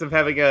benefits of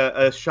having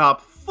a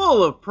shop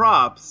full of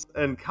props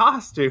and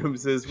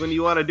costumes is when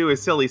you want to do a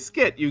silly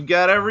skit, you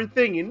got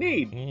everything you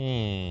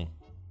need.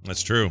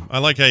 That's true. I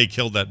like how you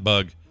killed that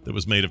bug that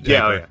was made of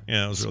paper.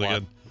 Yeah, it was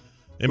really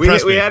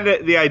good. We had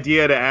the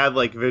idea to add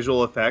like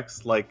visual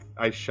effects, like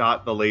I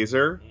shot the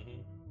laser,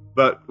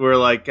 but we're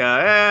like,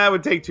 it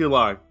would take too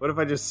long. What if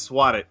I just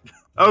swat it?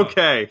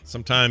 Okay.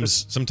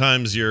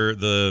 Sometimes you're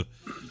the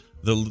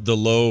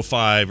low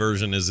fi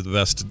version is the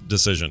best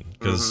decision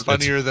because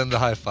funnier than the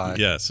high five.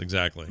 Yes,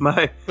 exactly.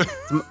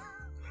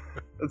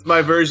 It's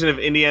my version of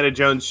Indiana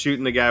Jones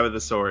shooting the guy with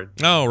the sword.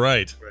 Oh,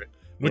 right.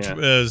 Which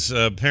was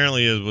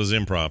apparently it was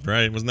improv,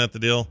 right? Wasn't that the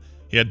deal?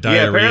 He had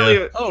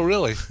diarrhea. Oh,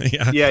 really?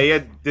 Yeah, he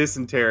had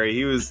dysentery.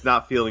 He was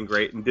not feeling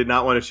great and did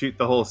not want to shoot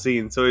the whole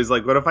scene. So he's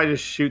like, what if I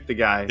just shoot the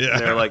guy? Yeah.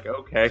 And they're like,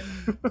 okay.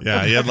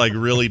 Yeah, he had like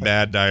really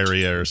bad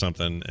diarrhea or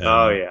something.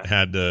 And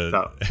had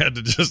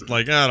to just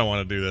like, I don't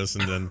want to do this.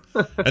 And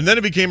then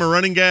it became a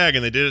running gag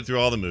and they did it through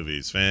all the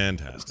movies.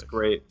 Fantastic. That's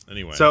great.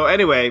 Anyway.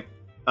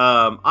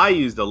 I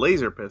used a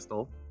laser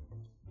pistol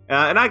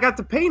and I got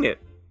to paint it.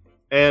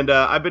 And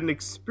I've been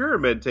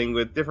experimenting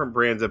with different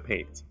brands of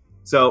paints.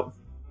 So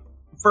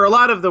for a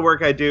lot of the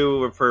work I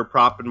do for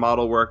prop and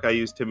model work, I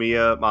use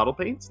Tamiya model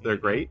paints. They're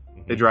great.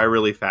 They dry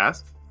really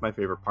fast. My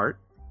favorite part.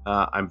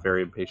 I'm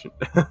very impatient.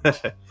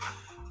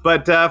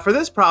 But for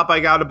this prop, I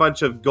got a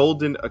bunch of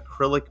golden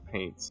acrylic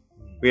paints.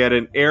 We had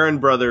an Aaron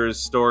Brothers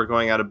store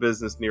going out of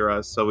business near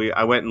us, so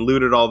I went and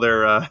looted all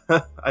their.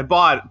 I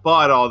bought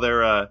all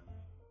their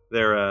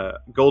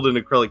golden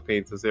acrylic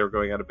paints as they were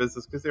going out of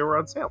business because they were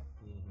on sale.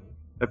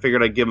 I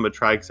figured I'd give them a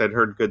try because I'd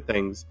heard good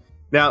things.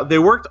 Now they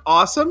worked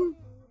awesome.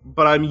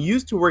 But I'm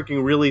used to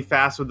working really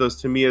fast with those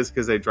Tamiyas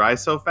because they dry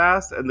so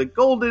fast, and the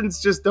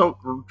Goldens just don't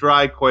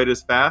dry quite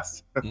as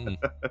fast.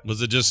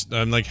 Was it just,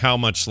 like, how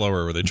much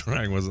slower were they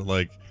drying? Was it,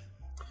 like,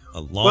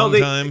 a long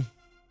time?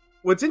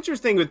 What's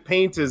interesting with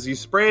paint is you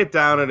spray it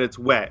down and it's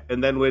wet,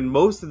 and then when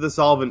most of the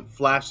solvent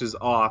flashes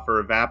off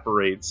or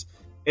evaporates,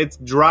 it's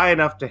dry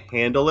enough to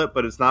handle it,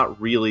 but it's not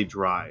really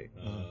dry.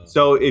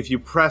 So if you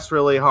press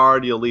really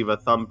hard, you'll leave a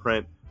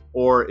thumbprint.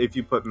 Or if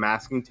you put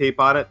masking tape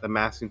on it, the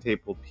masking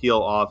tape will peel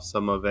off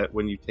some of it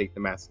when you take the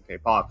masking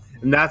tape off.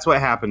 And that's what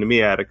happened to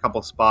me. I had a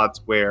couple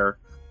spots where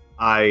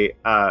I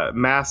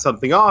masked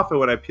something off, and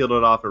when I peeled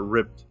it off, it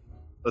ripped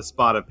a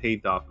spot of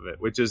paint off of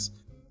it, which is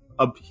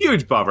a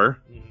huge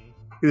bummer.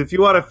 Because if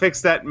you want to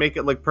fix that and make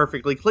it look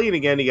perfectly clean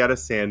again, you got to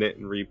sand it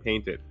and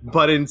repaint it.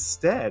 But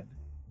instead,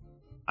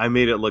 I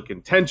made it look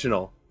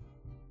intentional.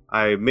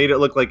 I made it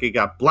look like it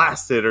got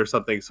blasted or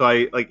something. So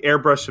I like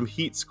airbrushed some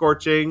heat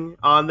scorching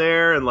on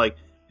there and like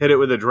hit it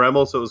with a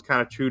Dremel so it was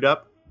kind of chewed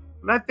up.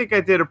 And I think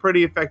I did a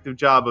pretty effective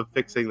job of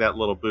fixing that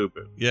little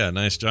boo-boo. Yeah,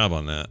 nice job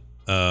on that.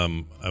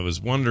 I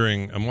was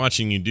wondering, I'm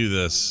watching you do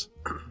this.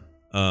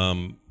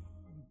 Aquanet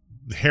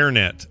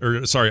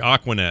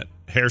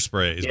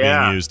hairspray is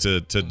being used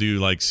to do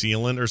like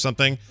sealant or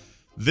something.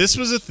 This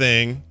was a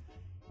thing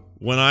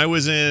when I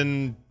was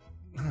it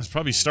was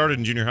probably started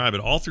in junior high, but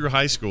all through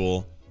high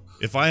school.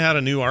 If I had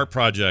a new art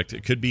project,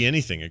 it could be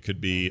anything. It could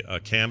be a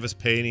canvas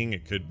painting.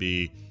 It could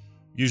be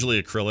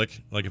usually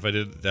acrylic, like if I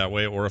did it that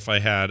way. Or if I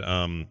had,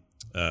 I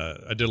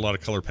did a lot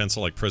of color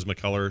pencil, like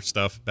Prismacolor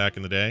stuff back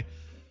in the day.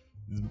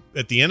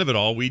 At the end of it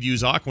all, we'd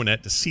use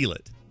Aquanet to seal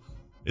it.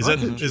 Is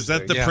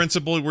that the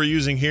principle we're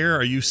using here?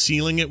 Are you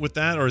sealing it with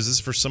that? Or is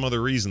this for some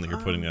other reason that you're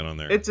putting that on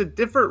there? It's a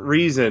different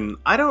reason.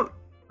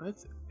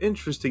 That's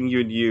interesting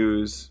you'd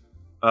use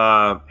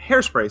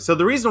hairspray. So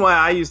the reason why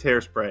I used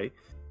hairspray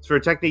it's for a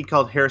technique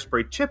called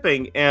hairspray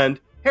chipping, and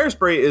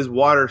hairspray is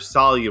water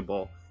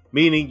soluble,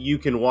 meaning you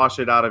can wash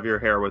it out of your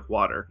hair with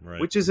water,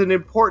 which is an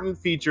important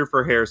feature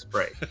for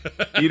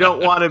hairspray. You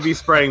don't want to be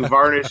spraying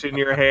varnish in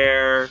your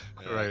hair.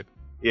 Right.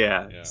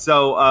 Yeah.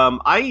 So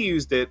I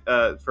used it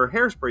for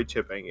hairspray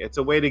chipping. It's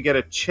a way to get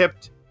a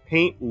chipped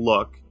paint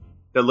look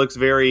that looks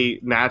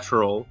very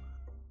natural,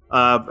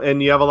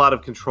 and you have a lot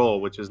of control,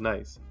 which is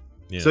nice.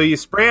 Yeah. So you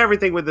spray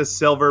everything with a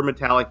silver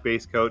metallic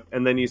base coat,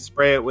 and then you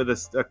spray it with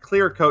a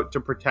clear coat to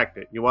protect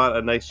it. You want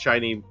a nice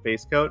shiny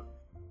base coat.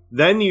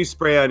 Then you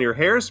spray on your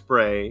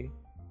hairspray.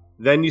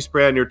 Then you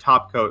spray on your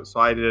top coat.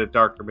 So I did a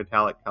darker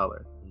metallic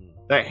color.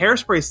 That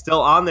hairspray is still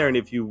on there, and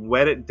if you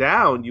wet it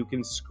down, you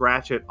can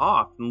scratch it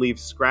off and leave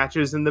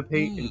scratches in the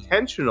paint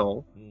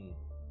intentional.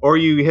 Or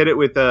you hit it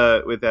with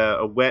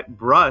a wet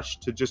brush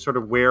to just sort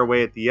of wear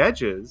away at the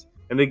edges,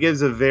 and it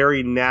gives a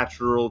very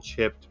natural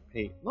chipped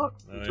paint look,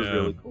 which is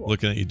really cool.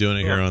 Looking at you doing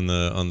it here on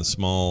the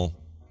small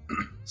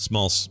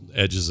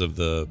edges of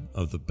the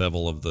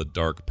bevel of the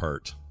dark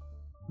part.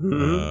 I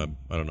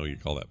don't know what you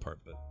call that part,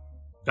 but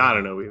I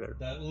don't know either.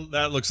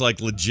 That looks like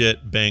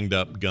legit banged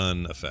up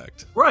gun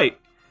effect. Right.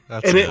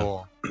 That's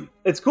cool.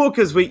 It's cool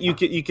because you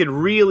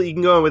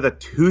can go in with a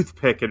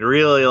toothpick and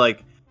really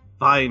like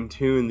fine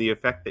tune the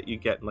effect that you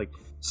get, and like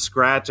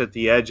scratch at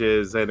the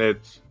edges, and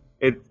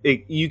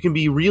you can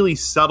be really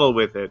subtle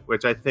with it,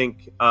 which I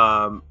think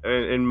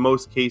in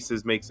most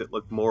cases makes it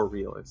look more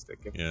realistic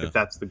if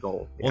that's the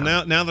goal. Well,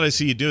 now that I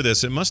see you do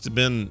this, it must have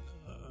been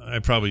I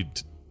probably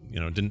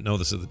didn't know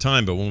this at the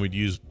time, but when we'd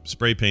use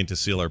spray paint to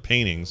seal our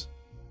paintings,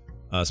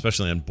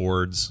 especially on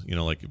boards,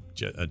 like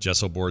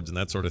gesso boards and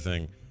that sort of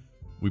thing,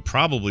 we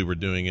probably were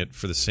doing it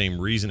for the same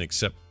reason,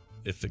 except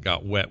if it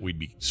got wet, we'd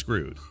be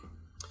screwed.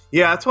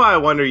 Yeah, that's why I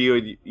wonder you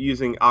would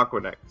using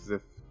Aquanet, because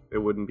if it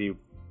wouldn't be.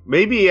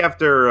 Maybe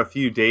after a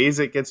few days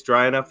it gets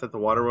dry enough that the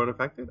water won't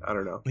affect it. I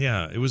don't know.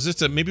 Yeah, it was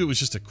just maybe it was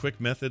just a quick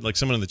method. Like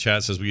someone in the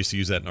chat says we used to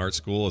use that in art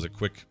school as a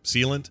quick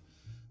sealant.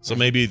 So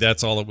maybe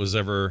that's all it was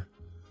ever.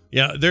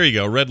 Yeah, there you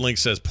go. Red Link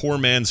says poor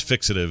man's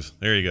fixative.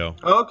 There you go.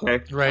 Oh,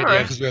 okay. Right,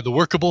 yeah, because we had the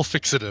workable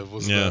fixative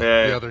was Yeah.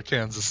 the other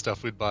cans of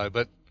stuff we'd buy.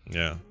 But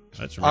Yeah,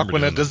 I just remember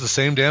doing Aquanet does the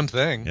same damn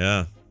thing.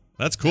 Yeah,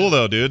 that's cool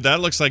though, dude. That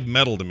looks like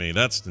metal to me.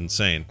 That's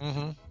insane.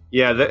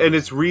 Yeah, and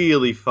it's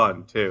really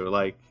fun too.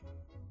 Like,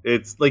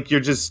 it's like you're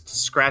just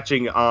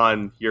scratching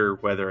on your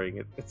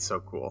weathering. It's so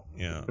cool.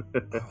 Yeah.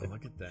 Oh,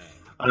 look at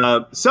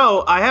that.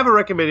 So I have a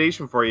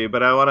recommendation for you,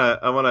 but I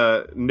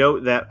wanna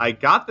note that I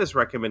got this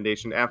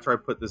recommendation after I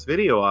put this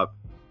video up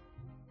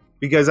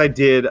because I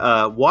did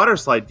water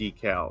slide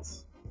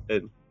decals.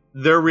 And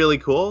they're really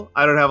cool.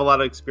 I don't have a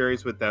lot of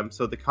experience with them,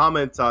 so the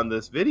comments on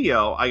this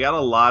video, I got a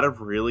lot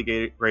of really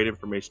great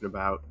information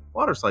about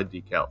water slide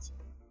decals.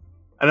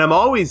 And I'm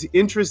always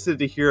interested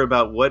to hear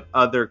about what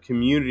other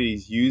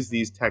communities use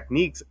these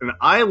techniques. And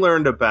I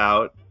learned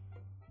about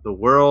the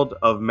world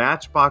of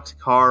Matchbox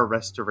car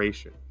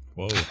restoration.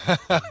 Whoa.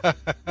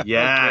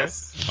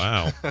 Yes.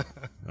 Wow. All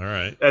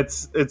right.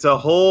 It's a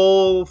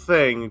whole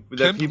thing that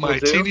Pimp people my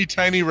do. teeny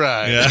tiny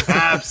ride. Yeah.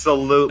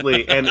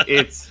 Absolutely. And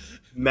it's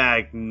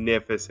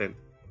magnificent.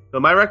 So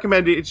my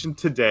recommendation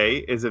today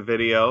is a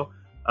video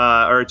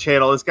or a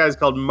channel. This guy's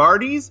called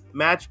Marty's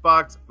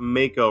Matchbox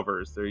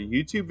Makeovers. They're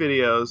YouTube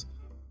videos.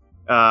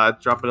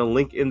 Dropping a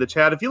link in the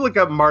chat. If you look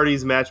up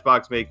Marty's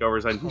Matchbox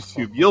Makeovers on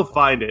YouTube, you'll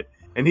find it.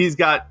 And he's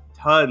got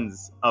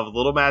tons of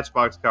little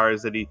Matchbox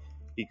cars that he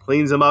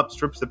cleans them up,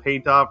 strips the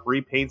paint off,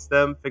 repaints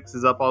them,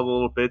 fixes up all the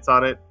little bits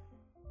on it.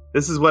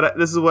 This is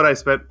what I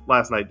spent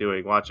last night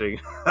doing, watching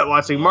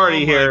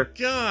Marty here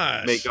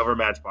gosh. make over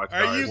Matchbox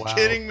cars. Are you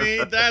kidding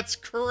me? That's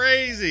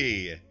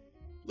crazy.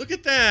 Look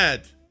at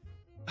that.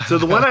 So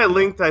the one I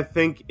linked, I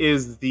think,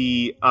 is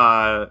the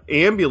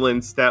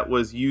ambulance that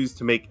was used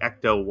to make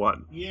Ecto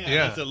 1.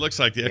 Yeah. It looks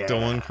like the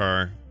Ecto 1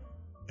 car.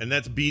 And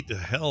that's beat the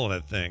hell of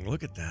that thing.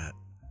 Look at that.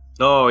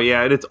 Oh,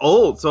 yeah, and it's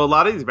old. So a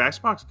lot of these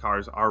Matchbox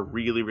cars are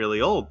really,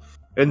 really old.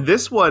 And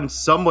this one,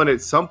 someone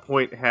at some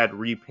point had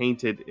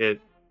repainted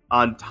it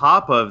on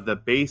top of the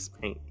base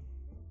paint.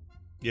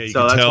 Yeah, you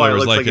so can that's tell why there it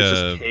was looks like it's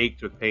just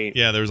caked with paint.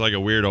 Yeah, there was like a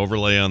weird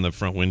overlay on the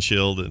front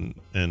windshield and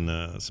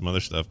some other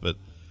stuff. But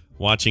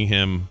watching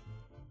him,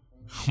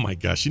 oh my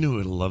gosh, you know who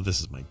would love this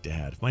is my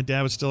dad. If my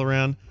dad was still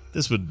around,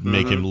 this would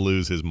make him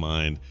lose his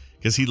mind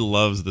because he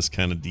loves this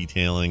kind of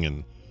detailing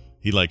and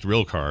he liked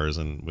real cars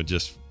and would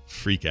just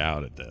freak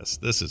out at this.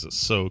 This is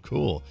so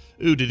cool.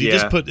 Ooh, did he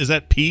just put? Is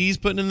that pee he's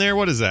putting in there?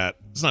 What is that?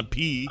 It's not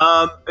pee.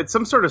 It's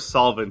some sort of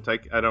solvent.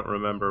 I don't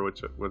remember what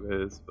it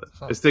is,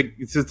 but it's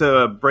just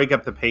to break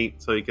up the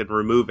paint so he can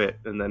remove it,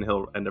 and then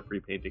he'll end up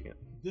repainting it.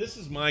 This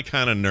is my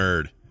kind of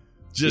nerd.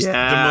 Just the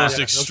most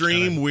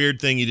extreme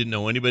weird thing you didn't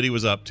know anybody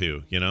was up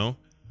to. You know,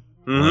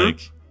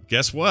 like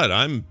guess what?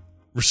 I'm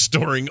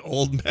restoring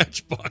old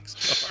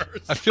Matchbox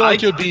cars. I feel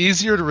like it would be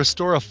easier to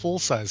restore a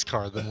full-size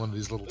car than one of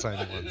these little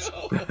tiny ones.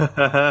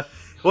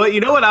 Well,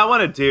 you know what I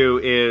want to do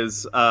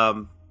is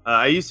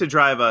I used to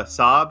drive a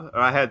Saab, or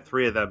I had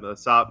three of them. A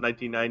Saab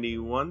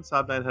 1991,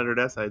 Saab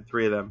 900S. I had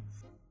three of them.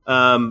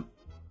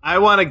 I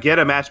want to get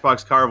a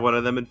Matchbox car of one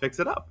of them and fix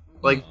it up.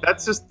 Like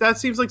that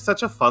seems like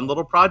such a fun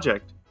little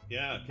project.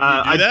 Yeah,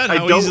 can you do that?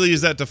 How easily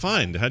is that to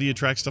find? How do you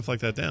track stuff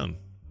like that down?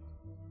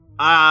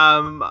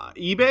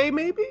 eBay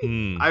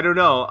maybe? I don't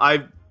know.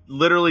 I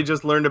literally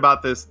just learned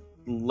about this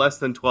less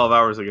than 12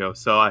 hours ago,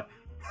 so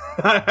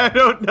I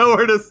don't know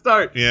where to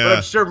start. Yeah. But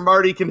I'm sure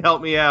Marty can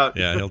help me out.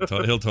 Yeah, he'll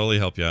totally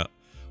help you out.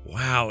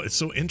 Wow, it's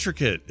so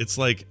intricate. It's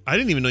like I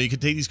didn't even know you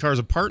could take these cars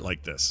apart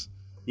like this.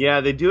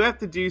 Yeah, they do have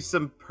to do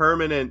some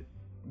permanent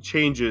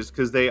changes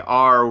because they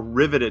are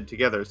riveted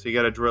together, so you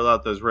got to drill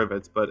out those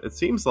rivets. But it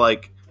seems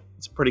like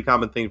it's a pretty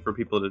common thing for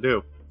people to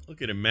do.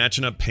 Look at him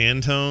matching up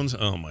Pantones.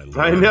 Oh my lord!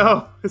 I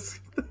know this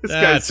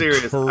guy's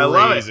serious. Crazy. I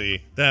love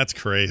it. That's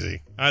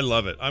crazy. I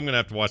love it. I'm gonna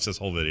have to watch this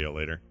whole video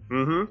later.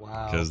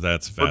 Wow! Because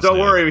that's well, fascinating. don't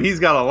worry, he's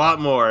got a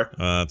lot more.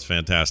 That's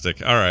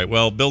fantastic. All right.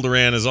 Well, Bill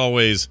Duran, as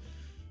always,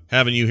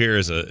 having you here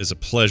is a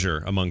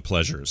pleasure among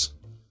pleasures.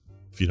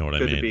 If you know what I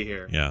mean. Good to be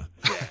here. Yeah.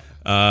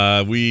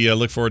 We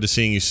look forward to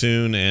seeing you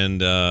soon,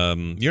 and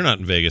you're not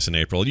in Vegas in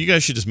April. You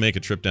guys should just make a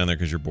trip down there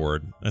because you're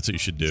bored. That's what you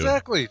should do.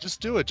 Exactly.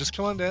 Just do it. Just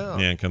come on down.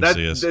 Yeah, come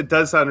see us. It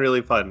does sound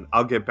really fun.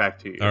 I'll get back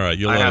to you. All right,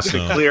 you'll I let have us to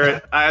know. clear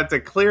it. I have to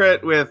clear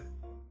it with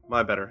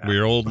my better half. We're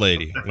your old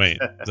lady. Wait,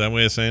 is that a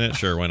way of saying it?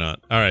 Sure, why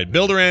not? All right,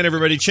 Bill Duran,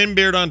 everybody.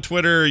 Chinbeard on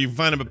Twitter. You can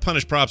find him at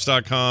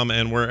punishprops.com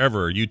and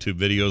wherever YouTube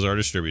videos are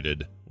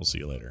distributed. We'll see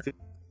you later.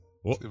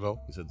 Whoa. Steve-O.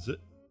 He said zit.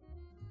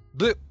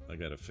 Blip. I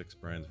got to fix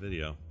Brian's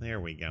video. There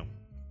we go.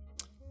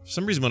 For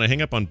some reason, when I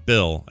hang up on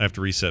Bill, I have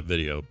to reset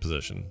video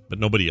position, but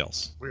nobody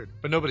else. Weird.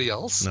 But nobody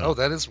else? No. Oh,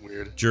 that is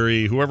weird.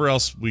 Jury, whoever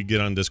else we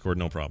get on Discord,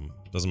 no problem.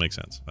 Doesn't make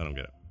sense. I don't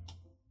get it.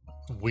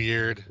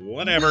 Weird.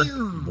 Whatever.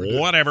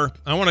 Whatever.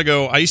 I want to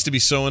go. I used to be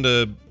so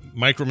into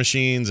micro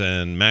machines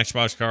and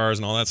Matchbox cars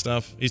and all that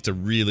stuff. I used to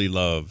really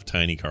love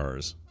tiny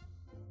cars.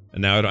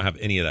 And now I don't have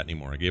any of that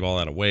anymore. I gave all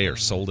that away or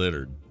sold it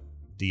or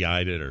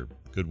DI'd it or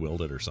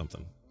Goodwilled it or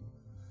something.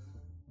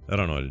 I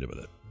don't know what to do with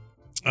it.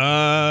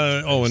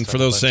 And for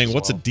those saying,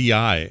 what's a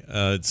DI?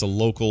 It's a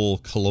local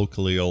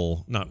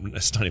colloquial,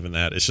 it's not even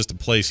that. It's just a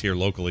place here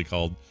locally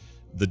called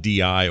the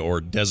DI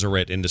or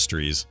Deseret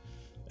Industries.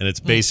 And it's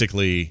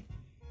basically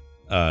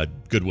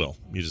Goodwill.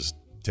 You just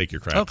take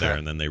your crap there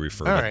and then they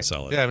refurb it and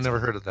sell it. Yeah, I've never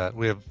heard of that.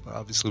 We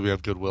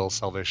have Goodwill,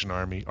 Salvation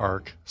Army,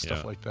 ARC,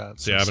 stuff like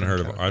that. See, I haven't heard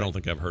of. I don't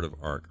think I've heard of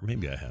ARC. Or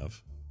maybe I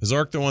have. Is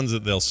ARC the ones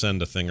that they'll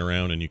send a thing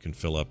around and you can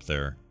fill up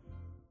their?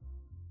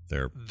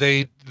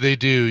 They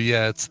do.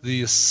 Yeah, it's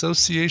the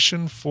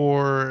Association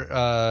for,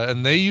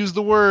 and they use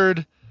the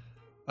word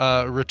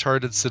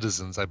retarded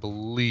citizens, I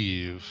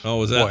believe.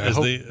 Oh, is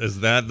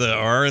that the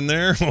R in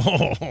there?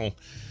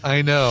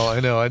 I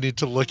know. I need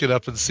to look it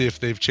up and see if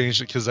they've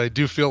changed it because I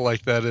do feel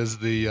like that is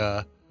the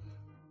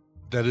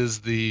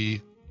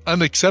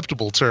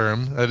unacceptable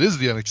term. That is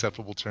the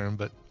unacceptable term.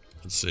 But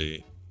let's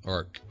see,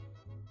 ARC.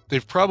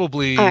 They've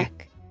probably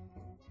ARC.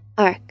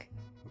 I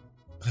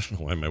don't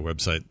know why my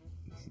website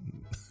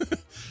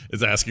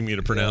is asking me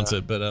to pronounce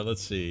it, but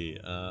let's see.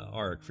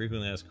 ARC,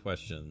 frequently asked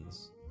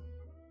questions.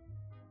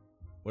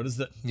 What is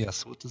that?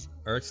 Yes, what does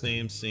ARC's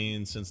name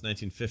seen since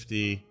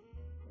 1950?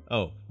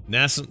 Oh,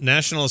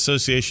 National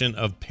Association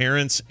of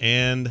Parents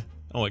and...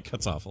 Oh, it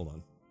cuts off. Hold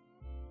on.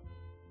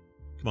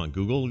 Come on,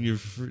 Google. You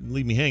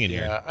leave me hanging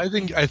here. Yeah, I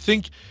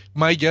think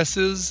my guess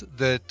is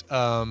that...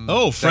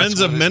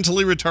 Friends of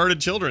Mentally Retarded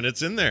Children.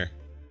 It's in there.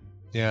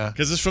 Yeah.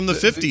 Because it's from the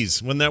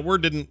 50s when that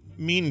word didn't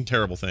mean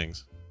terrible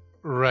things.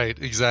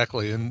 Right,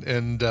 exactly.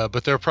 And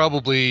but they're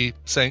probably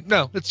saying,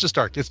 no, it's just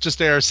ARC. It's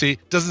just ARC.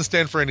 Doesn't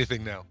stand for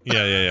anything now.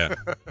 Yeah.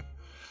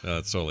 No,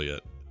 that's totally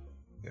it.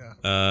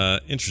 Yeah.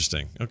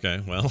 Interesting.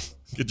 Okay, well,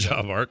 good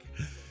job, ARC.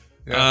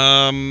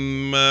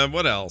 Yeah.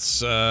 What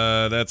else?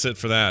 That's it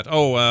for that.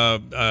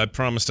 I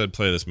promised I'd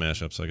play this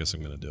mashup, so I guess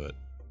I'm going to do it.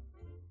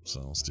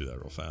 So let's do that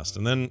real fast.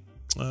 And then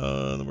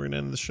we're going to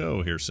end the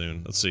show here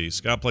soon. Let's see.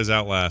 Scott plays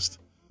Outlast.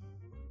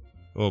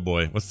 Oh,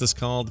 boy. What's this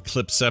called?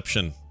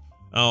 Clipception.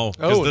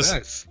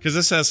 Nice. Because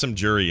this has some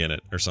jury in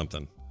it or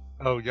something.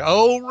 Oh, yeah.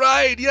 Oh,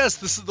 right. Yes,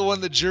 this is the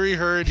one that Jury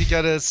heard. He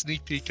got a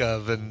sneak peek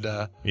of. And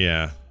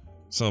yeah.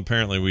 So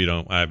apparently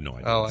I have no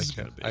idea. Oh,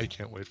 I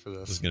can't wait for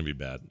this. This is going to be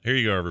bad. Here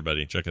you go,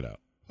 everybody. Check it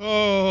out.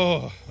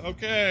 Oh,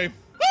 okay.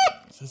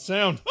 What's that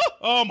sound?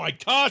 Oh my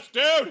gosh,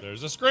 dude!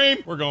 There's a scream.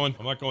 We're going.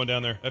 I'm not going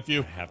down there. F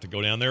you. I have to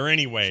go down there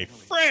anyway.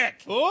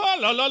 Frick! Oh,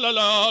 la la la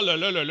la la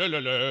la la la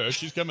la.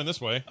 She's coming this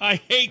way. I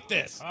hate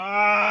this.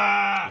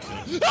 Oh,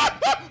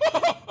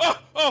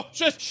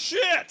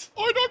 shit!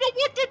 I don't know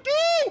what to do.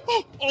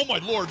 Oh my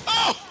lord!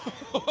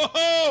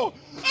 Oh!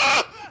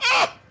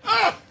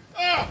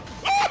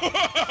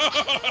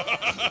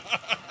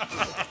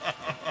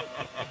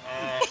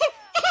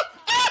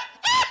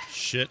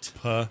 Shit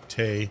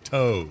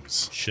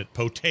potatoes. Shit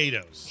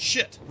potatoes.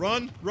 Shit.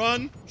 Run.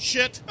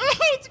 Shit. Oh,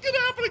 it's gonna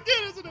happen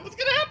again, isn't it? It's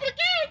gonna happen again.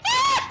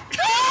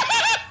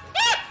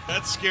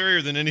 That's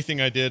scarier than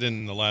anything I did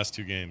in the last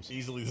two games.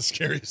 Easily the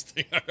scariest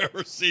thing I've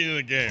ever seen in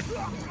a game.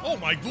 Oh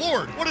my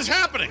lord, what is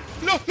happening?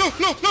 No.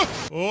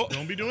 Oh,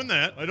 don't be doing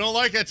that. I don't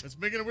like it. It's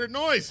making a weird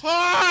noise.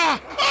 Oh,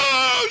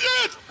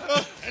 shit.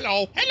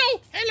 Hello,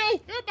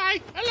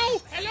 goodbye.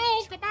 Hello,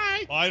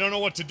 goodbye. I don't know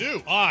what to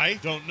do. I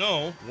don't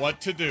know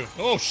what to do.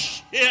 Oh,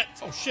 shit.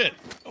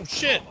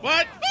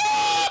 What?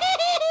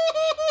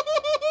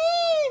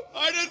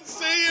 I didn't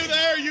see you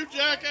there, you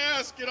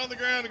jackass. Get on the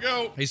ground and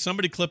go. Hey,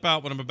 somebody clip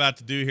out what I'm about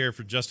to do here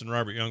for Justin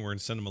Robert Young. We're going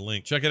to send him a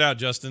link. Check it out,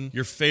 Justin.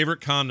 Your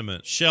favorite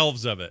condiment.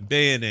 Shelves of it.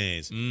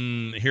 Mayonnaise.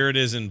 Here it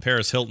is in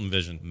Paris Hilton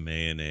vision.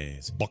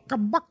 Mayonnaise. Bucka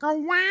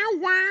wow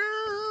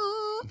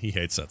wow. He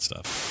hates that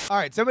stuff. All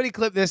right, somebody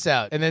clip this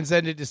out and then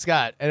send it to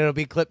Scott, and it'll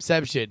be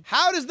Clipception.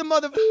 How does the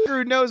motherfucker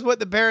who knows what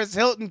the Paris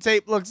Hilton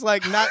tape looks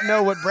like not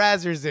know what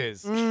Brazzers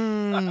is?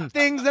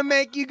 Things that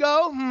make you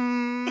go,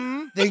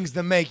 Things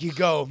that make you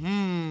go,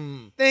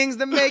 Things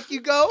that make you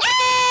go,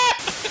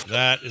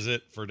 That is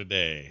it for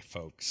today,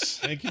 folks.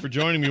 Thank you for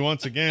joining me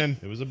once again.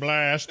 It was a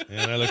blast,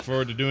 and I look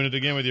forward to doing it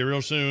again with you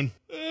real soon.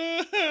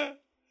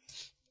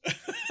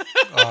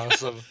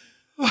 Awesome.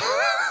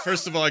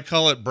 First of all, I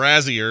call it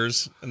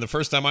Braziers, and the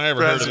first time I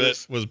ever heard of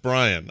it was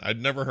Brian.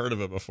 I'd never heard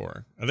of it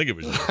before. I think it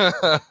was you.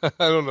 I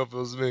don't know if it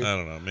was me. I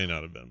don't know. It may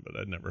not have been, but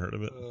I'd never heard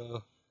of it.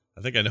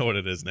 I think I know what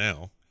it is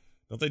now.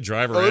 Don't they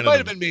drive around? It might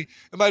have been me.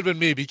 It might have been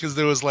me because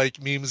there was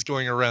like memes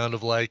going around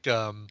of like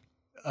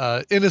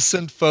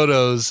innocent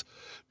photos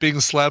being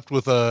slapped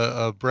with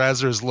a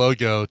Brazzers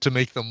logo to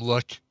make them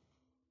look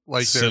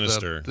like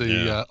sinister.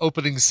 They're the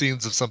opening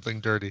scenes of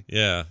something dirty.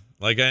 Yeah,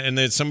 like and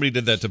then somebody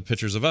did that to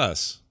pictures of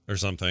us. or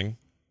something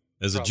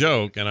as a Probably.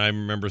 joke, and I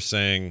remember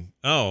saying,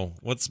 "Oh,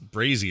 what's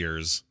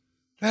braziers?"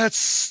 That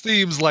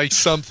seems like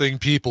something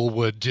people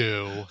would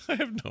do. I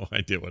have no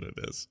idea what it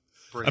is.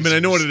 I mean, I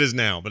know what it is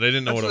now, but I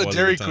didn't know That's what it was.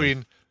 the Dairy at the time.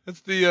 Queen.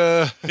 That's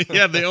the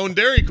Yeah, they own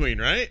Dairy Queen,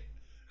 right?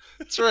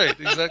 That's right,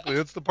 exactly.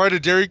 That's the part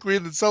of Dairy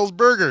Queen that sells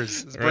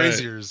burgers. It's Right.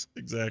 braziers.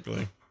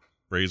 Exactly.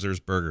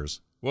 Brazier's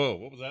Burgers. Whoa,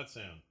 what was that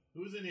sound?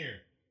 Who's in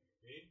here?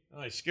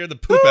 Oh, you scared the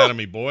poop out of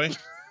me, boy.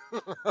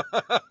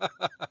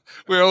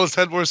 We almost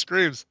had more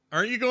screams.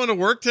 Aren't you going to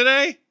work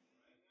today?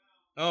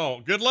 Oh,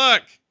 good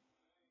luck.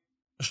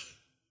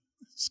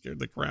 Scared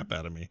the crap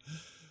out of me.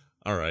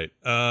 All right.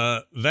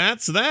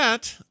 That's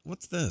that.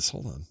 What's this?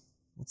 Hold on.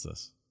 What's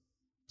this?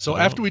 So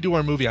after we do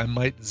our movie, I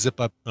might zip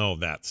up. Oh,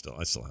 that still.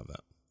 I still have that.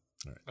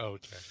 All right.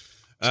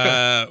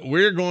 Okay.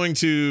 We're going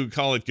to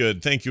call it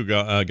good. Thank you,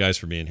 guys,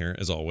 for being here.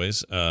 As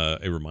always, a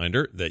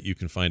reminder that you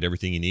can find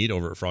everything you need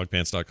over at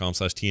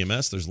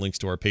frogpants.com/TMS. There's links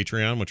to our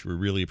Patreon, which we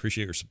really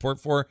appreciate your support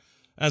for,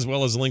 as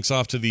well as links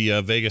off to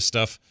the Vegas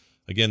stuff.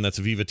 Again, that's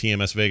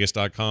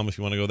vivatmsvegas.com if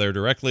you want to go there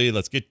directly.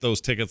 Let's get those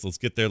tickets. Let's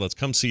get there. Let's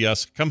come see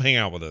us. Come hang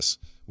out with us.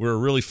 We're a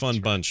really fun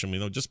bunch, and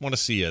we just want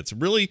to see you. It's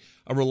really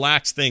a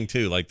relaxed thing,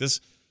 too. Like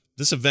this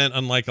event,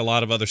 unlike a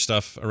lot of other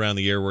stuff around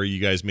the year where you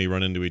guys may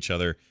run into each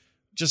other,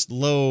 just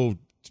low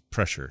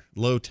pressure,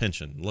 low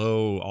tension,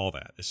 low all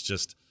that. It's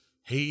just,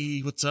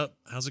 hey, what's up?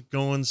 How's it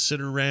going?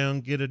 Sit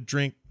around, get a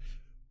drink,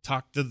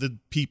 talk to the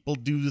people,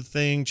 do the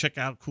thing, check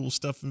out cool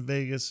stuff in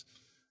Vegas.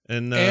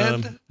 And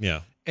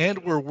yeah.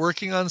 And we're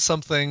working on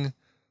something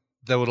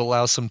that would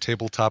allow some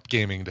tabletop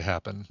gaming to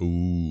happen.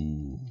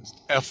 Ooh.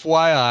 Just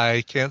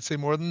FYI, can't say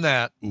more than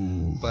that.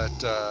 Ooh.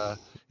 But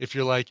if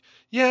you're like,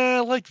 yeah, I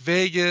like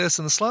Vegas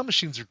and the slot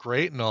machines are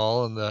great and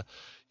all, and the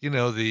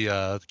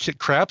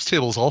craps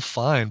table is all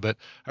fine, but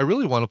I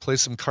really want to play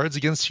some Cards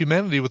Against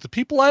Humanity with the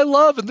people I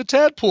love in the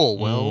Tadpool.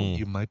 Well,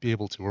 you might be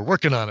able to. We're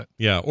working on it.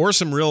 Yeah, or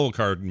some real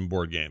card and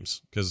board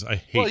games, because I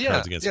hate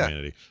Cards Against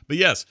Humanity. But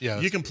yes,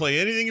 you can play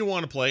anything you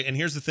want to play. And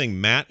here's the thing,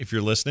 Matt, if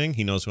you're listening,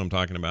 he knows who I'm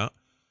talking about.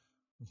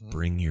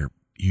 Mm-hmm.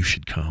 You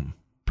should come.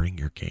 Bring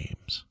your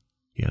games.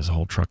 He has a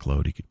whole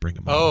truckload. He could bring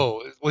them.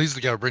 Oh, well, he's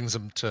the guy who brings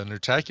them to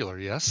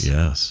Nertacular, yes?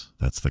 Yes,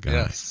 that's the guy.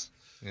 Yes.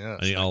 Yeah,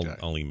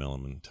 I'll email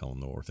him and tell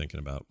him what we're thinking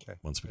about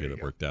once we get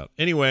it worked out.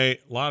 Anyway,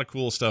 a lot of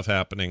cool stuff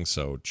happening,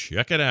 so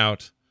check it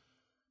out.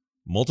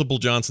 Multiple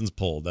Johnsons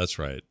pulled. That's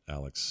right,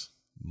 Alex.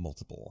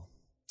 Multiple.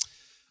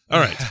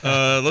 All right,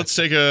 let's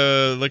take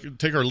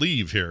our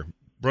leave here.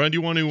 Brian, do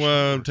you want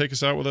to take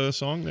us out with a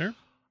song there?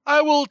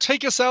 I will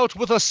take us out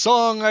with a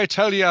song, I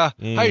tell ya.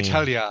 I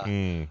tell ya.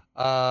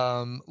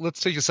 Let's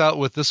take us out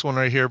with this one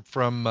right here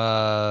from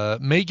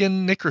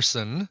Megan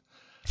Nickerson.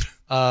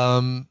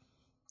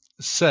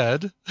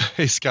 Said,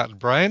 hey, Scott and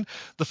Brian,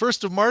 the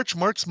 1st of March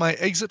marks my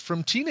exit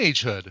from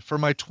teenagehood. For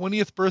my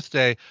 20th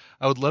birthday,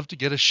 I would love to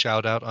get a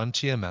shout out on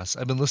TMS.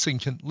 I've been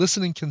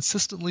listening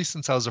consistently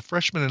since I was a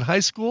freshman in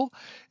high school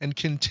and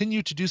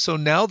continue to do so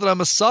now that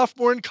I'm a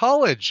sophomore in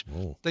college.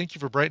 Oh. Thank you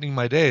for brightening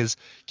my days.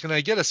 Can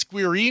I get a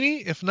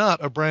Squeerini? If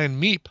not, a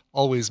Brian Meep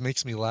always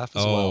makes me laugh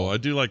as well. Oh, I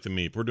do like the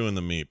Meep. We're doing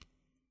the Meep.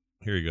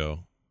 Here you go.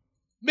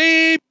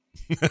 Meep!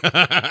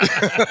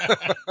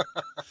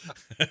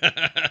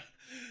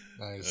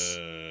 Nice.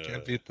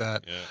 Can't beat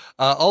that. Yeah.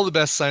 All the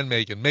best, signed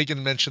Megan.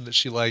 Megan mentioned that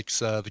she likes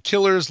The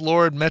Killers,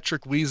 Lord,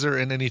 Metric,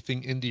 Weezer, and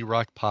anything indie,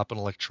 rock, pop, and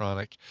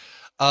electronic.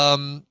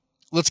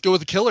 Let's go with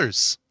The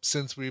Killers,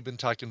 since we've been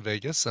talking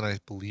Vegas, and I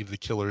believe The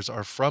Killers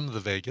are from the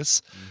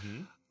Vegas.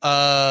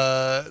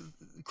 Mm-hmm.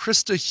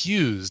 Krista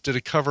Hughes did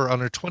a cover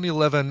on her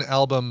 2011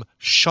 album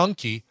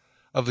Shonky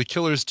of The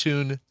Killers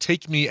tune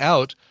Take Me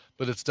Out,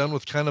 but it's done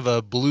with kind of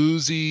a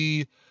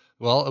bluesy,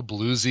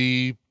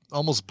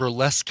 almost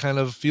burlesque kind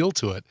of feel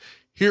to it.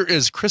 Here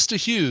is Krista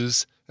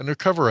Hughes and her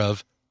cover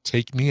of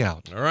Take Me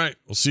Out. All right.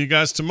 We'll see you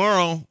guys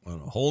tomorrow on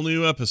a whole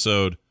new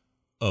episode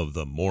of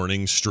The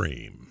Morning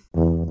Stream.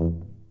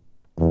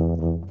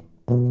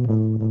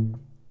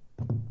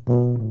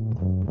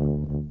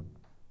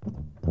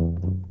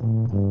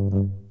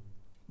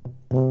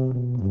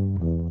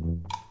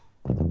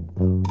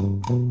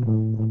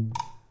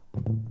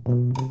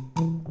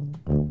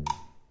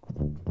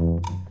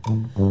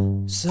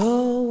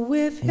 So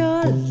if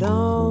you're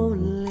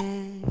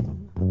lonely,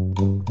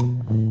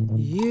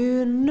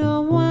 you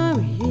know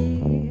I'm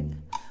here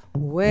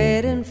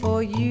waiting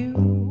for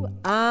you.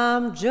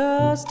 I'm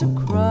just a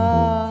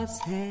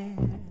crosshair.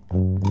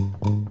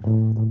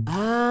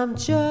 I'm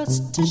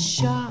just a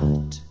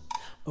shot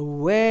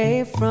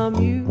away from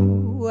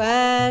you.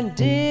 And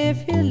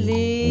if you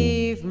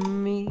leave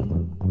me,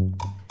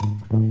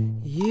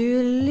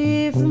 you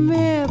leave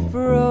me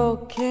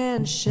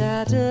broken,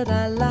 shattered,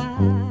 I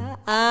lie.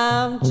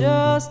 I'm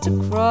just a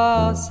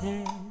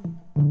crosshair.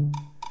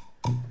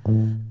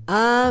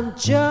 I'm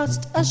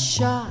just a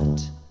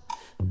shot,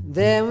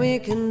 then we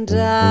can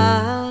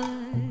die.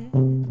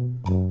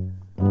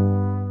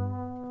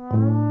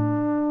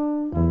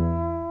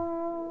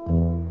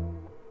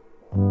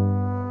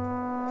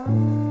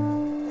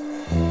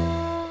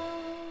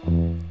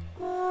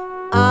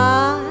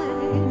 I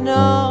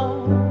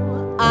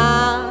know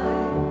I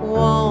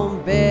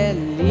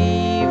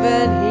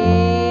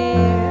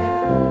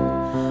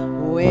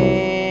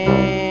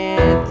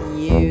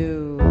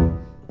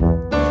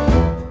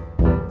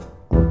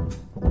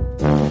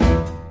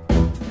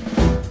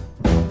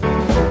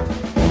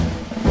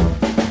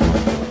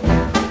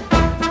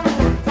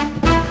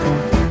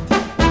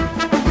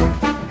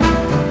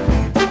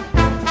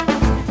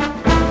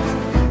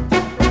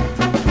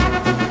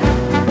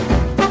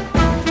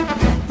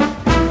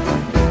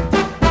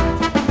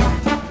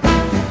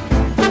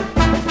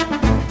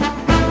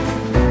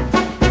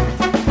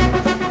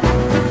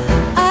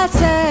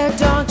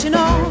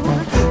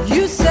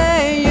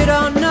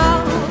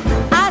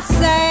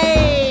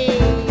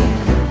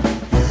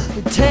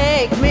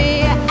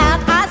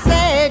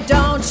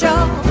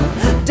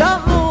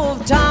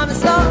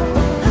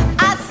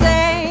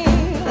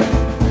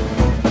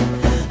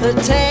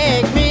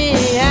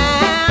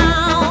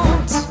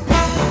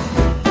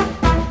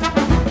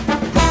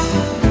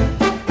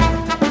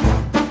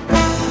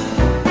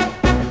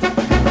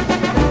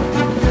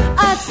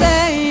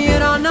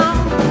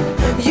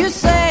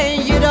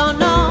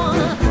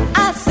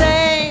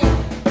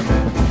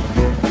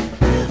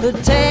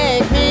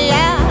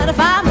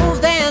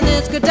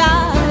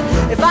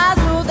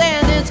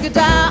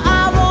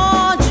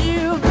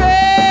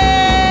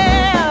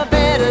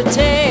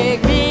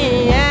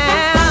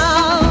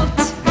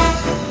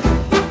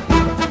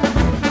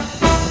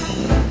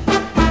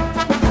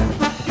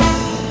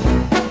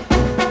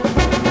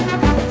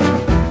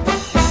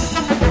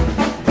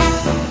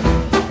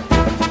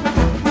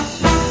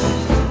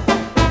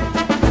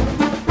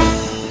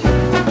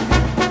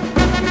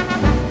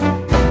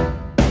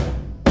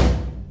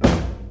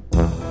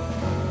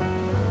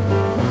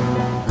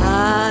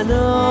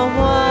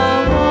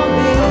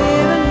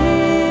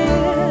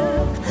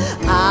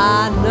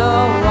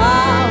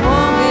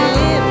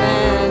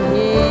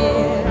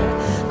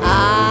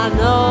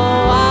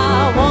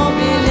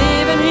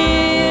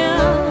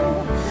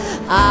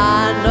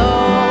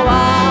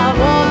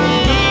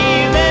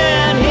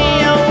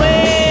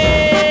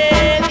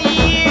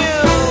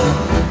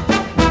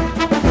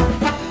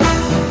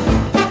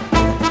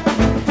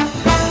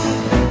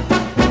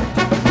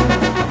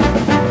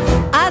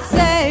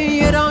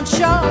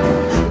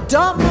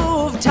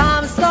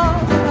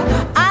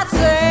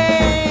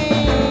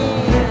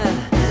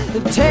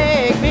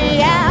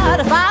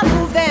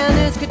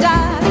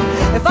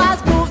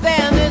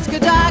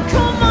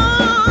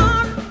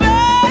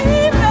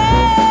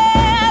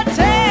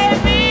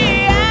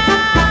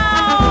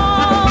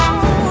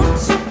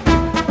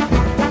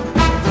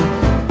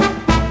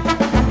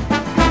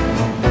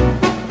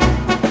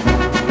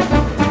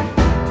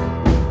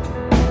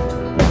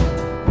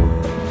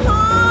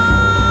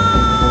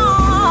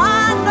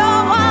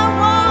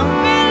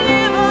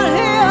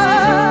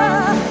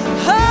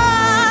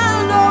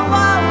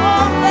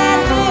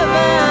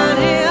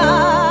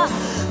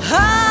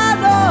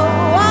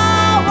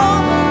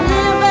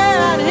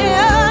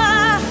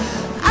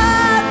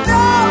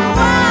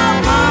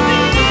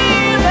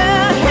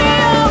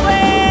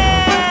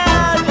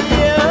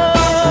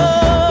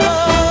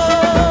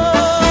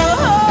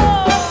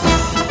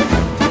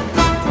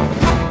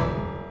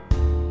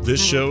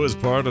This show is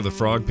part of the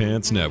Frog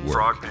Pants Network.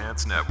 Frog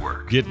Pants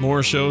Network. Get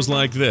more shows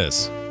like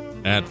this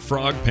at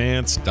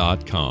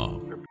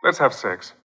frogpants.com. Let's have sex.